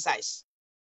I exercise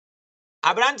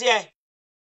abrante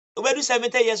obedu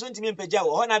 70 years untimi mpagya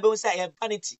wo ho na be wo say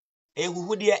vanity e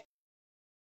huhudie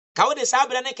ka wo de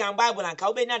sabra ne kan bible an ka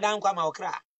wo be nya dan kwa ma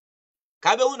okra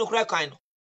ka be hu no kra kwan no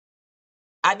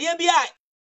ade bia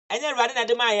enye awrade na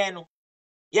de ma ye no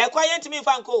ye kwa ye ntimi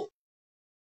fa nko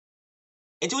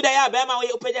enti wo da ya be ma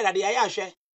wo pagya that ye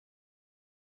ahwe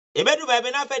ebedu ba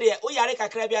be na fa de wo yare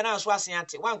kakra bia na aso asen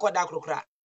ate wan ko da krokra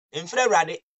mfra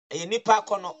awrade eye nipa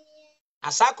kono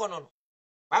asa kono no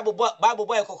bible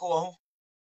boy kokko wo ho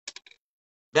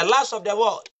the lust of the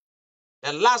world,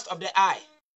 the lust of the eye,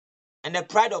 and the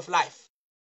pride of life.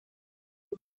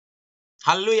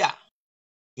 Hallelujah.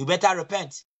 You better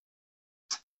repent.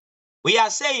 We are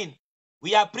saying,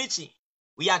 we are preaching,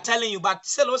 we are telling you, but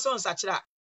still also on such that.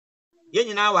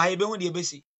 You know, I be the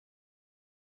basic.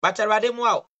 But I rather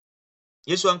wow.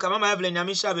 Yes, one come my Evelyn,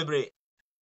 Yamisha Bebre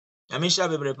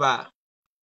pa.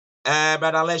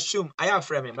 Brother Leshum, I have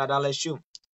frame, Brother Leshum.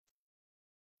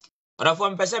 But of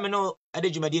one person, no, I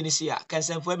did you, my dear Sia, can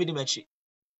send for every match.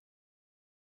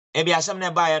 Ebi asem na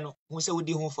ba ya no hu se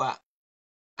wodi hu fo a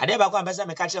ade ba kwa mpesa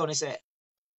me ka kire woni se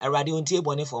awrade ontie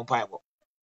bone fo mpaibo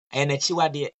aye na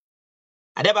chiwade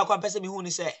ade ba kwa mpesa me hu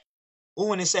ni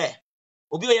se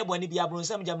Obi oye boni bi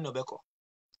abronsam jam no beko.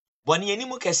 Boni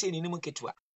enimu kese ni enimu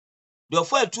ketua. De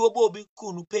ofo atu obo obi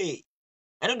ku no pay.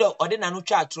 Eno do ode na no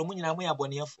twa atro mu nyina mo ya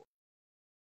boni afo.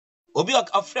 Obi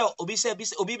ofre obi se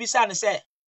obi bisa ne se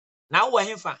na wo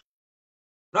hemfa.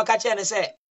 No ka che ne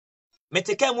se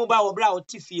meteka mu ba wo bra o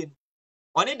tifie no.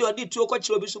 One de odi tuo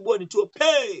kwachire obi so bo ni tuo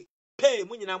pay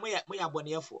mu nyina mo ya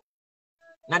boni afo.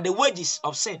 Now the wages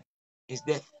of sin is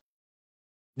death.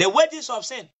 The wages of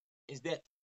sin is death.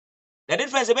 The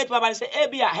difference about Bible say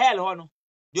ebia hell hono.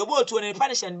 The obo to an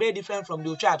punishment be different from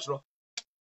the chatro.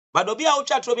 But obi a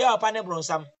chatro be a pane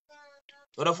bronsam.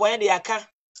 So the for end aka.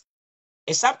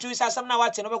 It's up to you some na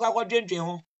what no be kwa dwendwen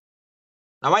ho.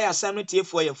 Na why asem no tie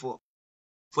for you for.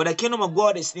 For the kingdom of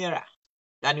God is nearer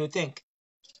than you think.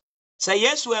 Say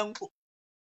yes when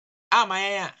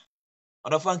amaya.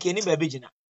 Or the funky ni baby jina.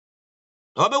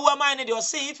 No be wo mind you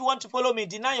say if you want to follow me,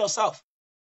 deny yourself.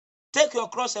 Take your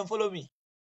cross and follow me.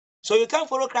 So you can't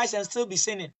follow Christ and still be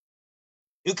sinning.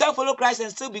 You can't follow Christ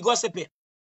and still be gossiping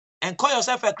and call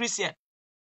yourself a Christian.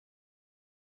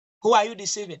 Who are you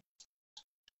deceiving?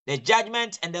 The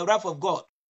judgment and the wrath of God.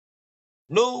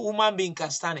 No human being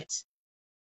can stand it.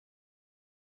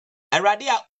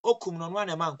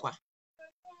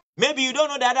 Maybe you don't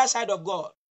know the other side of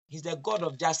God. He's the God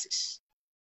of justice.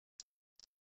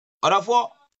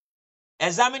 Therefore,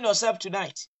 examine yourself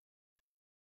tonight.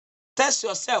 Test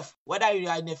yourself whether you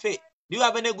are in the faith. Do you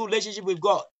have any good relationship with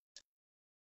God?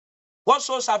 What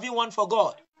souls have you won for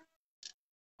God?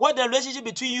 What the relationship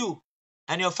between you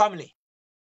and your family?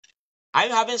 Are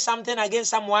you having something against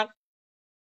someone?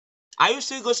 Are you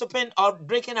still gossiping or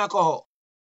drinking alcohol?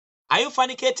 Are you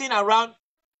fornicating around?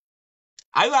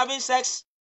 Are you having sex?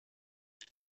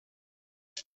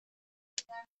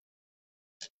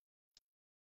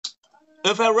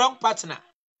 With a wrong partner?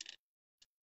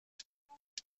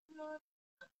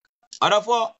 Or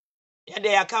therefore, in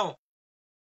the account,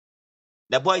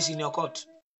 the boy is in your court.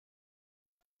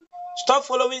 Stop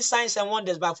following signs and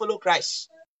wonders, but follow Christ.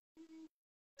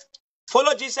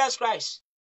 Follow Jesus Christ.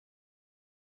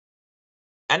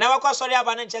 And now, of course, sorry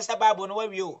about the Bible, no way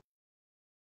you.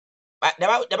 But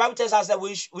the Bible tells us that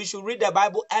we should read the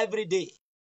Bible every day.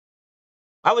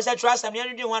 I will say, trust I'm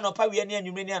hearing one of Pavia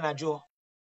and Ajo.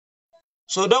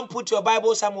 So don't put your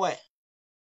Bible somewhere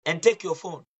and take your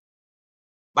phone.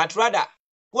 But rather,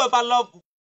 whoever loves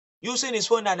using his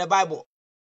phone and the Bible,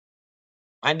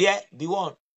 and there be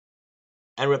warned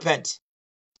and repent.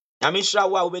 My name is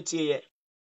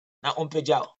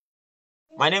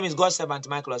God's servant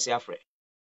Michael Osiafre.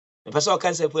 The person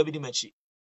can say for every match.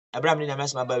 Abraham ni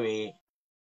namas mabawe.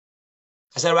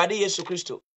 I said, Radi Yesu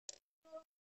Christo.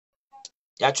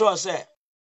 Ya cho say,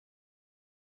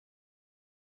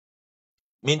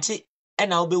 Minti,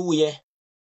 and I'll be wuye.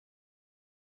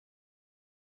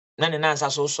 None and answer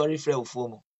so sorry for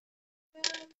ufomo.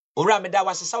 Ura me da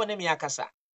was a saw name yakasa.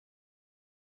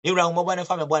 You ran mobile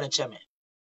family born a chairman.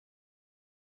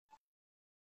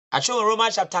 I show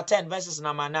Romans chapter 10, verses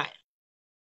number 9.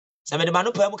 Some of the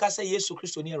manu pemuka say Yesu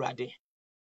Christo near Radi.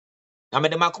 Na me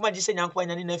de makoma ji se nyankwa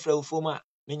nya ne na fra ufoma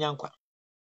me nyankwa.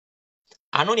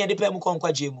 Ano ne de pemuka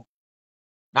nkwa jemu.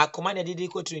 Na akoma ne de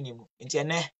kotru ni mu. Nti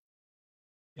ene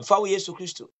mfa wo Yesu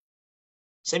Kristo.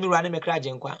 Se mi rane me kra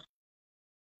je nkwa.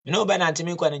 Me no be na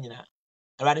ntimi nkwa na nyina.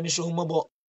 Awade mi so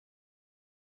humobo.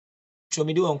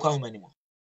 Twomidi wo nkwa homa ni mu.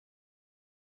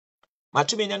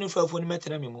 Matumi nya no fra ufo ni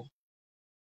metena me mu.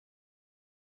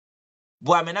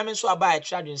 Bo amena me so aba e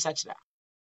twa dwen sachira.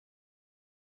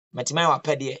 Matimai wa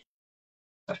pede.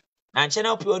 Na nche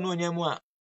na opi onu onyamu a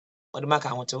ode maka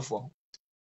ahotefo.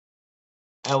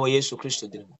 Ewo Yesu Kristo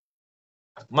dire mu.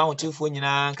 Ma ahotefo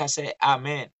nyina nka say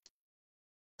amen.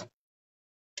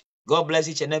 God bless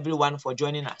each and every one for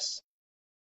joining us.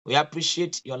 We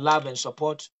appreciate your love and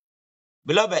support.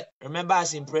 Beloved, remember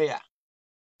us in prayer.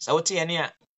 So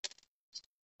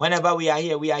whenever we are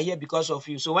here because of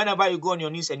you. So whenever you go on your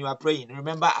knees and you are praying,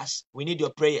 remember us. We need your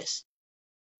prayers.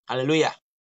 Hallelujah.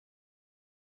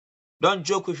 Don't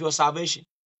joke with your salvation.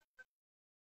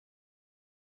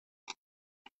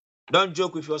 Don't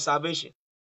joke with your salvation.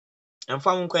 And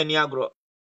found agro.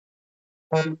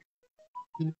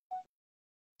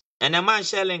 And a man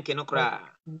shall link no cry.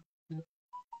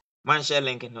 Man shall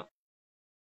link no.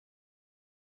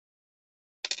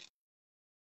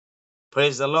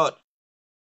 Praise the Lord.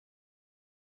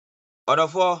 Order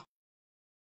for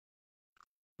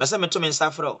Masa meto men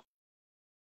safro.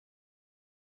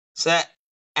 Say,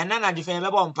 and nana defend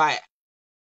a bomb pie.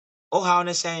 Oh, how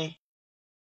ne say,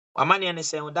 or money and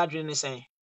say, or that dream say.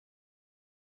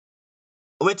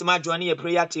 Wait to my journey a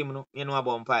prayer team, no, you know, a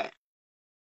bomb pie.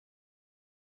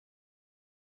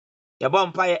 Your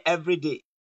bomb pie every day.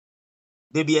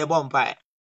 They be a bonfire.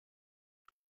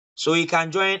 So you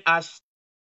can join us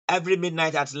every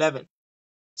midnight at 11.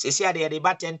 Say they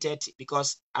about 10:30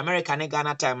 because American and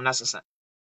Ghana time na sesa.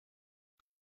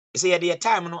 Say the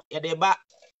time no they about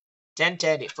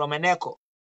 10:30 from an echo.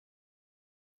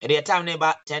 The time na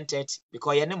about 10:30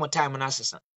 because you more time na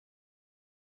sesa.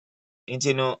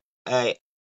 Inti no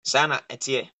sana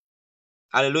etie.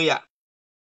 Hallelujah.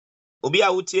 Obi a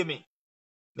wutie me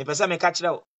pesa me ka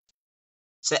kire wo.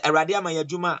 Se Awurade ama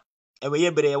yadwuma ewe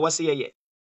ye bere ye wo se ye.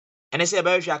 Ene se be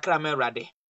hwe akra ma Awurade.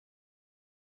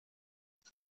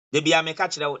 De bia me ka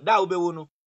kire wo da wo be wo no.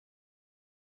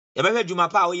 Ye be hwe dwuma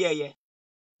pa wo ye.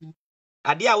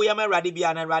 Ade a wo ye ma Awurade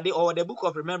bia na Awurade or the book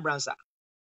of remembrance.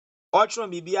 Otro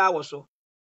bibia wo so.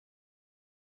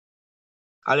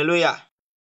 Hallelujah.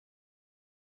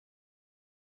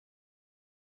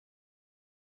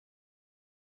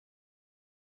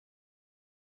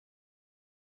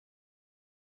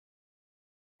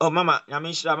 Oh mama,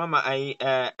 nyame mama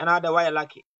another why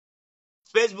lucky.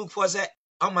 Facebook for say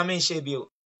on my main share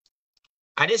bill.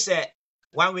 And they say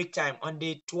 1 week time on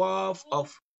the 12th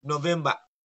of November.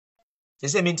 They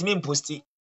say me posti.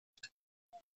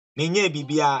 Me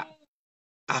bibia.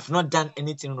 I've not done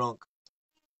anything wrong.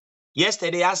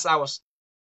 Yesterday as I was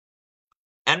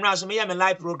and now so me am a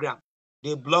live program.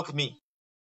 They block me.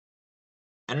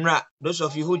 And now those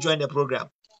of you who joined the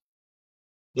program,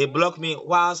 they blocked me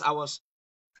whilst I was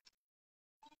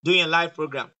doing a live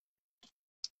program.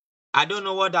 I don't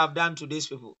know what I've done to these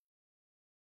people.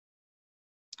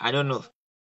 I don't know.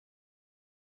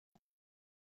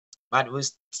 But we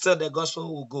still the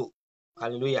gospel will go.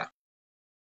 Hallelujah.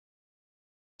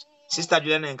 Sister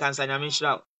Juliana and Cancer Yamin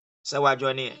Shroud. Say what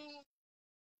join here.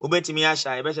 Ubetimi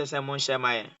Asha, I better say mon share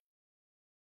my.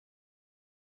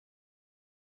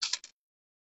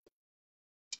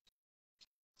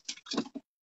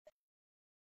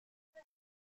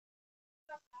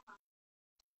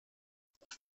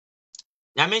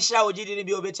 Yamin Shroud didn't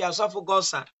be obeti as of God's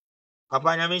son. Papa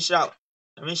Yamin Shroud.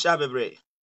 Yamin Shroud bebre.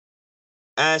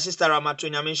 Sister Ramatu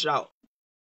Yamin Shroud.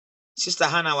 Sister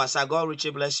Hannah was a God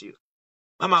richly bless you.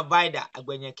 Mama Bida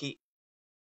Agbenyeki.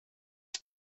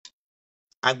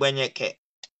 Agbenyeke.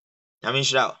 Yamin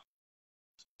Shroud.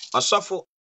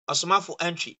 Osomafo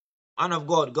entry. Man of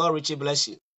God, God richly bless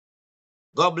you.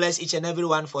 God bless each and every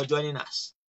one for joining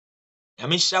us.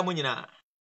 Yamin Shroud Munina.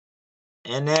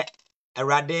 Ene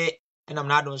Erade and I'm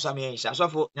not doing some years.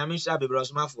 Asofo Yamin Shroud bebre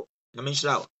Osomafo. Yamin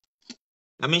Shroud.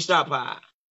 Yamin Shroud pa.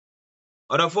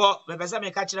 Odofo me pesa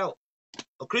me ka kire o.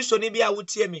 O Kristo ni bia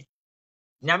wotie me.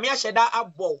 Nyame ahyeda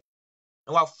abɔ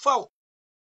na wafa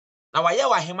na waye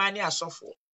wa hema ne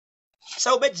asofo.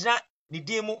 Sɛ wobɛgyina ne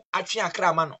din mu atwe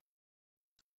akra ma no.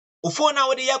 Ofo na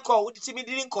wode yekɔ wode timi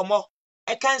diri nkɔmɔ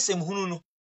ɛka nsɛm hunu no.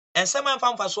 Ensɛm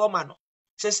amfa so ma no.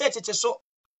 Sɛ tete so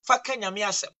fa ka nyame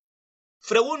asɛm.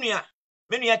 Frɛ wo nua,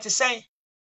 me nua te sɛn.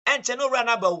 Ɛnkyɛ no wura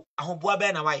na bawo ahoboa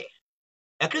bɛ na waye.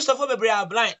 E Kristofo bebre are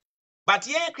blind. But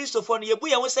ye Kristofo no yebu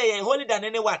ye wo sɛ ye holy than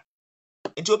anyone.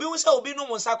 Nti obi wo sɛ obi no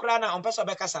mo nsakra na ɔmpɛ so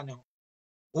bɛkasa ne ho.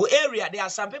 Wo area there are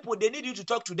some people they need you to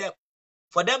talk to them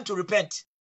for them to repent.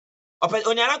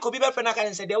 Onyara ko bi be fe na ka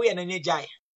say they we na nyejai.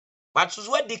 But so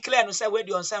what declare no say we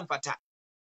di onsem fata.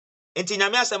 Enti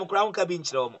nyame asem kura ho ka bi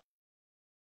nkyere omo.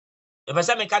 E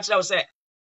pese me ka kire wo say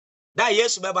da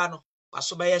Yesu beba no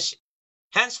waso be ye.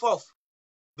 Henceforth,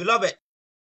 beloved,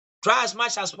 try as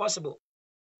much as possible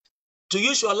to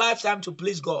use your lifetime to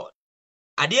please God.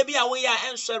 Ade bi a wo ya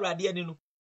enso Awurade ani no.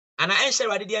 Ana enso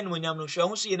Awurade de ani wonyam no hwe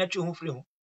ho so ye na twe ho firi ho.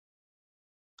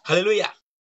 Hallelujah.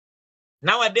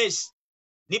 Nowadays,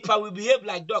 nipa will behave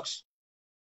like dogs.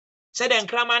 Say the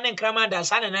nkrama ne nkrama da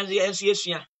sa na enso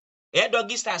yesua. E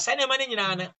doggy star sa ne ma ne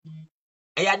nyina na.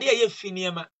 E yade ye fini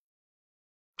ma.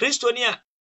 Christonia.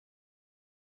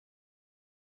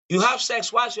 You have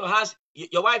sex whilst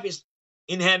your wife is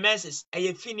in her menses. E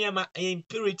ye fini ma, e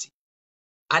impurity.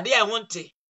 Ade I want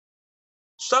it.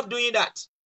 Stop doing that.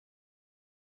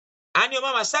 And your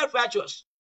mama self-righteous.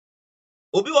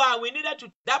 Obi wa we needed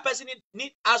to that person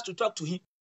need us to talk to him.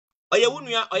 Oye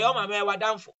wunua oye o mama e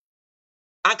wadamfo.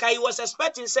 Anka he was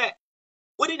expecting say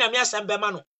wodi nyame asem be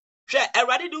ma no. Hwe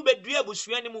Awurade de ubedua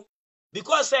abusua ni mu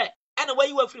because say anyway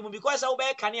you were free mu because say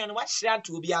we kane an wa hira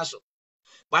to obi aso.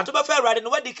 But to be fair Awurade no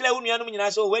we declare wunua no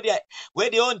nyina so we dey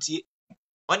ontie.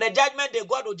 On the judgment day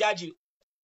God will judge you.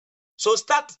 So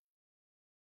start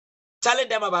telling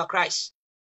them about Christ.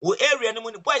 Wo area no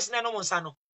mu boys na no monsa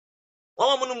no.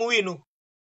 Won mo no mu wi no.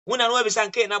 Wuna no we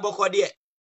bisan ke na bokọ de.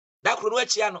 Da kro no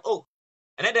achia no oh.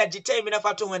 And then the mi na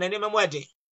fa to ho na ne memo ade.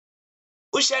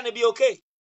 Uhia na bi okay.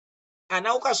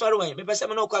 Ana ukwa sorry wen. Me pese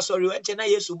me na ukwa sorry wen che na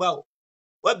Yesu ba o.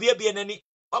 Wa bie nani.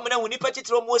 O me na huni pa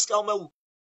titiro mo ska o mawu.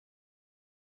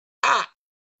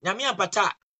 nyame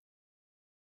ampata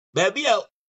baabi a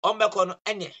ombeko no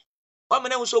enye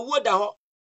wamene wo so wo da ho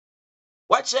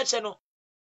wa kyerɛkyerɛ no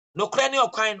no kra ne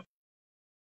okwan no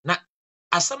na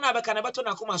asɛm na bɛka na bɛto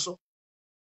na koma so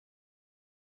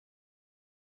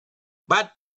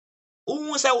but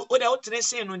uhu sɛ wo da wotene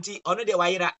sen no nti ɔno de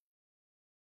wayera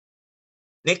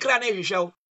ne kra na ehwehwɛ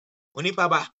wo onipa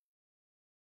ba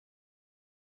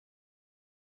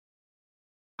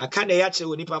aka na ya kyerɛ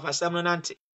onipa fa sɛm no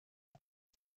nante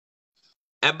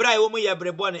ebra wo mu yɛ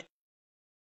brebɔne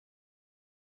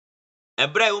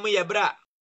ebra wo mu yɛ bra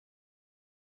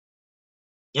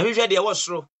yɛhwehwɛ de wɔ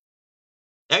soro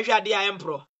yɛhwehwɛ ade a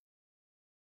ɛmpro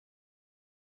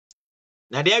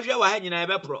na de yɛhwehwɛ wɔ ha nyina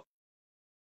yɛbɛpro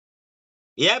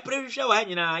yɛpre hwehwɛ wɔ ha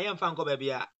nyina yɛmfa nkɔ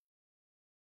baabia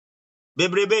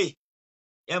bebrebe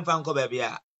yɛmfa nkɔ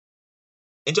baabia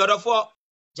nti ɔdɔfo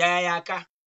gyae aka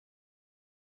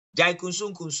gyae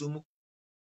kunsunkunsumu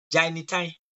gyae nitan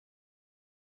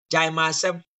gyae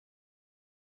maasɛm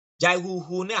gyae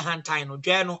huhu ne ahantan no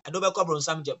dwɛ no ɛdo bɛkɔ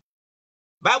bronsam gyam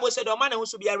Bible said ɔma ne ho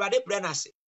so bi Awurade brɛ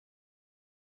n'ase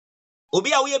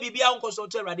obi a woyɛ bibia nkɔ so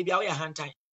to Awurade bia woyɛ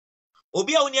ahantan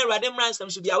obi a woni Awurade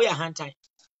mmaransɛm so bia woyɛ ahantan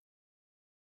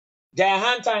gyae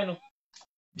ahantan no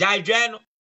gyae dwɛ no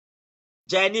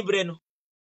gyae nibre no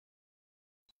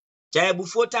gyae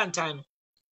bufuo tantan no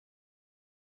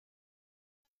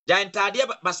gyae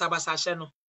ntaadeɛ basabasa hyɛ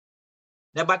no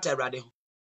ne bata Awurade ho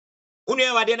unu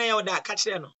Awurade na yɛ wo da ka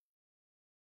kyerɛ no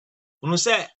unu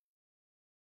sɛ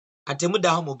atemu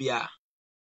da ho mo bia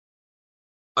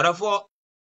ɔdɔfo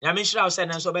nyame nhyira wo sɛ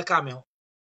nanso bɛka me ho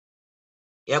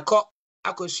yɛkɔ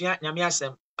akosua nyame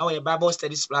asɛm awɔ yɛ Bible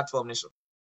Studies platform ne so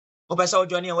wopɛ sɛ wo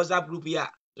join yɛ WhatsApp group yi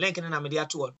a link ne na mede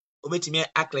ato hɔ obetimi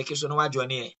aklike so no wa join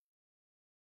yɛ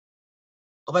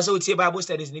wopɛ sɛ wotie Bible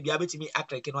Studies ne bia obetimi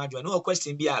aklike no wa join no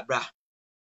question bi a bra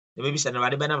na bebi sɛ na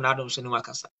Awurade bɛnam na adom so ne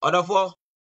wakasa ɔdɔfo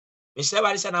mesrɛ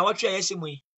Awurade sɛ na wɔtwe yɛsi mu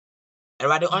yi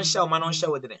Awurade ɔnhyɛ wo ma no ɔnhyɛ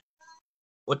wo dene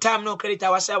wo time no credit a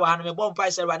wasɛ wɔ ha no mebɔ mpa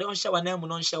sɛ Awurade ɔnhyɛ wo nan mu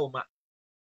no ɔnhyɛ wo ma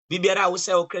bibiara a wo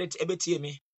sɛ wo credit ebetie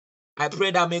me I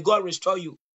pray that may God restore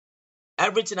you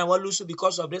everything I will lose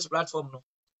because of this platform no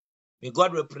may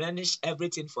God replenish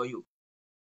everything for you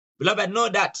beloved know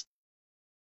that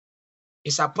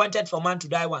it's appointed for man to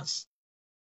die once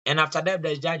and after that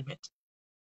there is judgment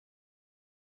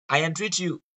I entreat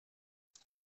you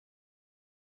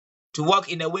to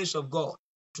walk in the ways of God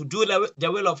to do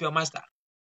the will of your master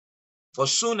for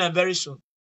soon and very soon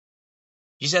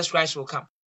Jesus Christ will come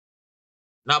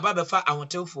now Baba fa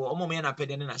ahotelfo omo me na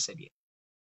pede ne na sɛdeɛ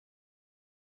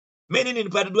many ni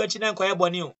nipa dodo achi na nkoye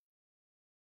bɔne o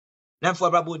na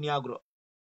mfo brabo ni agro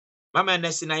mama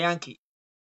Nesina Yankee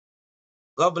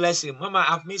God bless you mama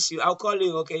I've missed you I'll call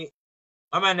you okay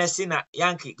mama Nesina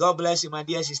Yankee God bless you my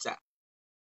dear sister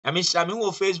Nyamishra me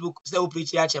wo Facebook say wo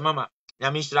preach ya che mama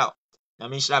Nyamishra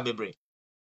bebre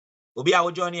obi a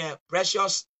wo join here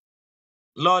precious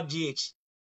Lord GH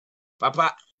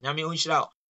papa nyame unshira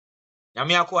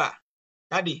nyame akwa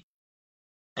daddy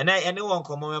ene won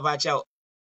komo me ba cha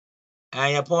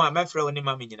ya pon a mefrɛ wo ne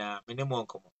mama nyina me ne mo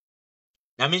nkomo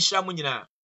Nyamishra mu nyina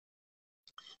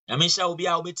Nyamishra obi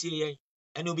a obetie yen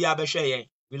ene obi a behwɛ yen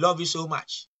we love you so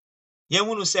much yen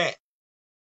hunu sɛ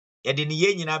ye de ne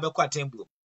yen nyina bɛkɔ atembu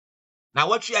na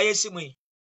watwe ayesi mu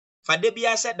fade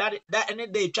bia sɛ da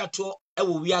ene da etwa to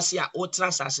ɛwɔ wiase a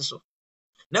wotra sase so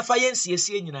na fa yen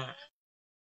siesie nyina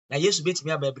na Yesu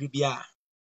betimi ababri bia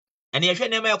ene yehwɛ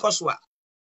nema ekoso a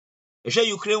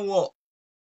yehwɛ Ukraine war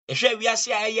yehwɛ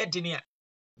wiase a ɛyɛ dini a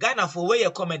Ghana for we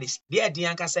ye communists de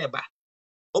adin anka sɛ ba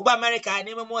oba America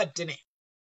enema mo adine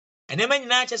enema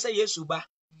nyina kyɛ sɛ Yesu ba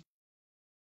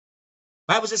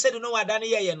Bible said no wadane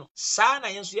ye no saa na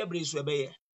yenso ye bre so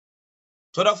ɛbɛyɛ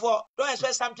so therefore don't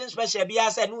expect something special bia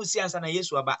sɛ no usi ansa na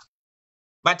Yesu aba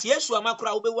but Yesu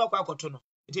amakora wo bewu akwa akoto no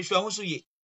enti hwɛ ho so ye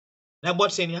na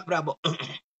bot say ni abrabo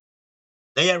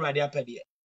na ye Awurade apɛdeɛ.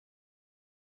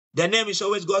 The name is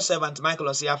always God's servant Michael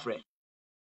Osiafre.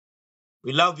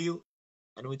 We love you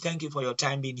and we thank you for your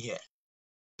time being here.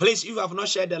 Please, if you have not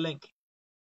shared the link,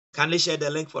 kindly share the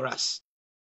link for us.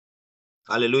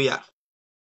 Hallelujah.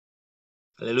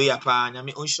 Hallelujah. Pa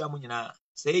nyame onhira mu nyina.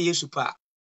 Say Yesu pa.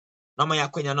 No ma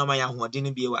yakwanya no ma ya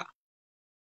hoɔden biewa.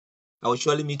 I will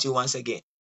surely meet you once again.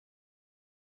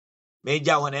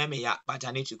 Meja wona me ya, but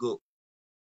I need to go.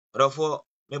 Therefore,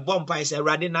 me bɔ mpa sɛ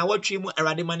Awurade na watwe mu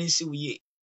Awurade ma nsi wiye.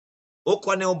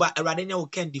 Okɔ ne oba Awurade nya wo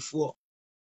kendifo.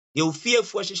 Ye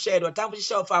ofiefo hyehyɛ do tamfo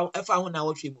hyehyɛ ɛfa ho na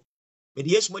watwe mu. Me de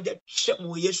Yesu moja hwɛ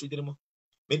mu Yesu dire mu.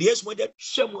 Me de Yesu moja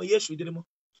hwɛ mu Yesu dire mu.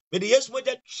 Me de Yesu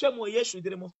moja hwɛ mu Yesu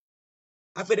dire mu.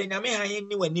 Afa de nyame han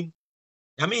ni wanim.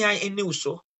 Nyame han ni wo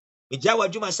so. Me gya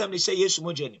wadwuma sam de hyɛ Yesu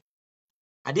moja ni.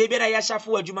 ade biara ya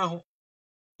shafo adwuma ho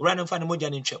ura no fa no mogya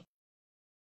ne ntwam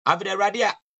after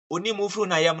radia oni mu furu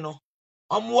na yam no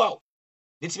omwo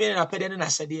nitime na pede ne na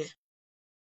sede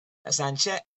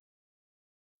asanche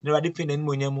ne radi pin ne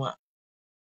monyam a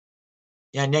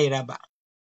ya nya yiraba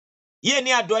ye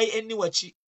ni adoi eni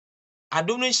wachi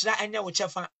adom no nhira enya wo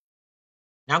chefa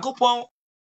nyankopon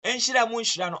enhyira mu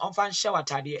nhira no omfa nhye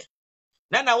watade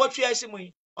na watwe asimu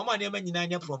yi oma ne ma nyina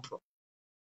anya prompro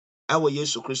awo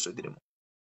Yesu Kristo dirimu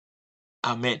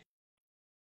amen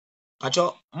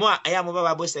acho mo a aya mo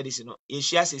Bible studies no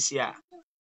yeshia sesi a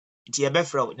ti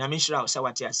ebefra na me nhira wo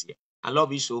wate ase I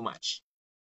love you so much.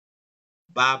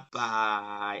 Bye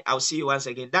bye. I'll see you once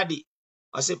again. Daddy,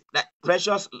 I say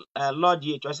precious Lord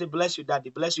H. I say bless you, Daddy.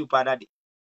 Bless you, Pa Daddy.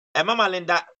 Mama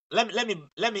Linda, let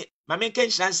me. Mama can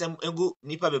chance and go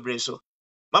nipa bebre so.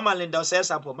 Mama Linda says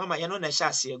sample. Mama, you know na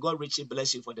shasi. God richly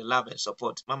bless you for the love and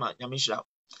support. Mama, nyami shra.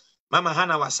 Mama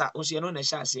Hana wasa. Unsi you know na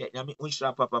shasi. Nyami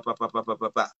unshra pa.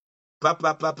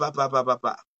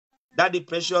 Daddy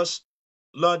precious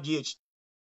Lord H.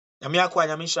 Nyami akwa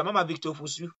nyami shra. Mama Victor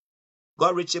Fusu.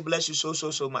 God richly bless you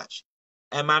so much.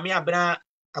 And Mami Abra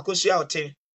Akosia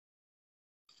Ote.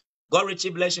 God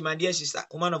richly bless you, my dear sister.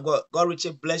 Woman of God. God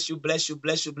richly bless you.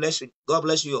 God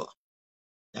bless you all.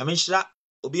 Yamishra,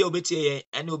 Obi Obeti,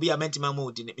 and Obi a mentima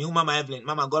mood in me, Mama Evelyn.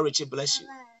 Mama, God richly bless you.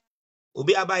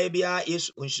 Obi Abayabia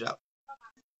is Unshra.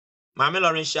 Mamma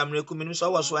Lauren Sham Recumin,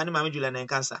 so was one Mamma Julian and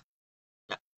cancer.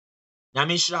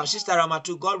 Yamishra, Sister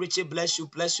Ramatu, God richly bless you.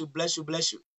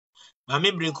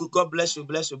 Mammy Brinku, God bless you.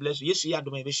 Yes, you are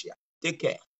doing my Take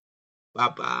care. Bye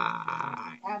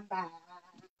bye. Bye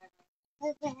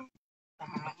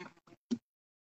bye.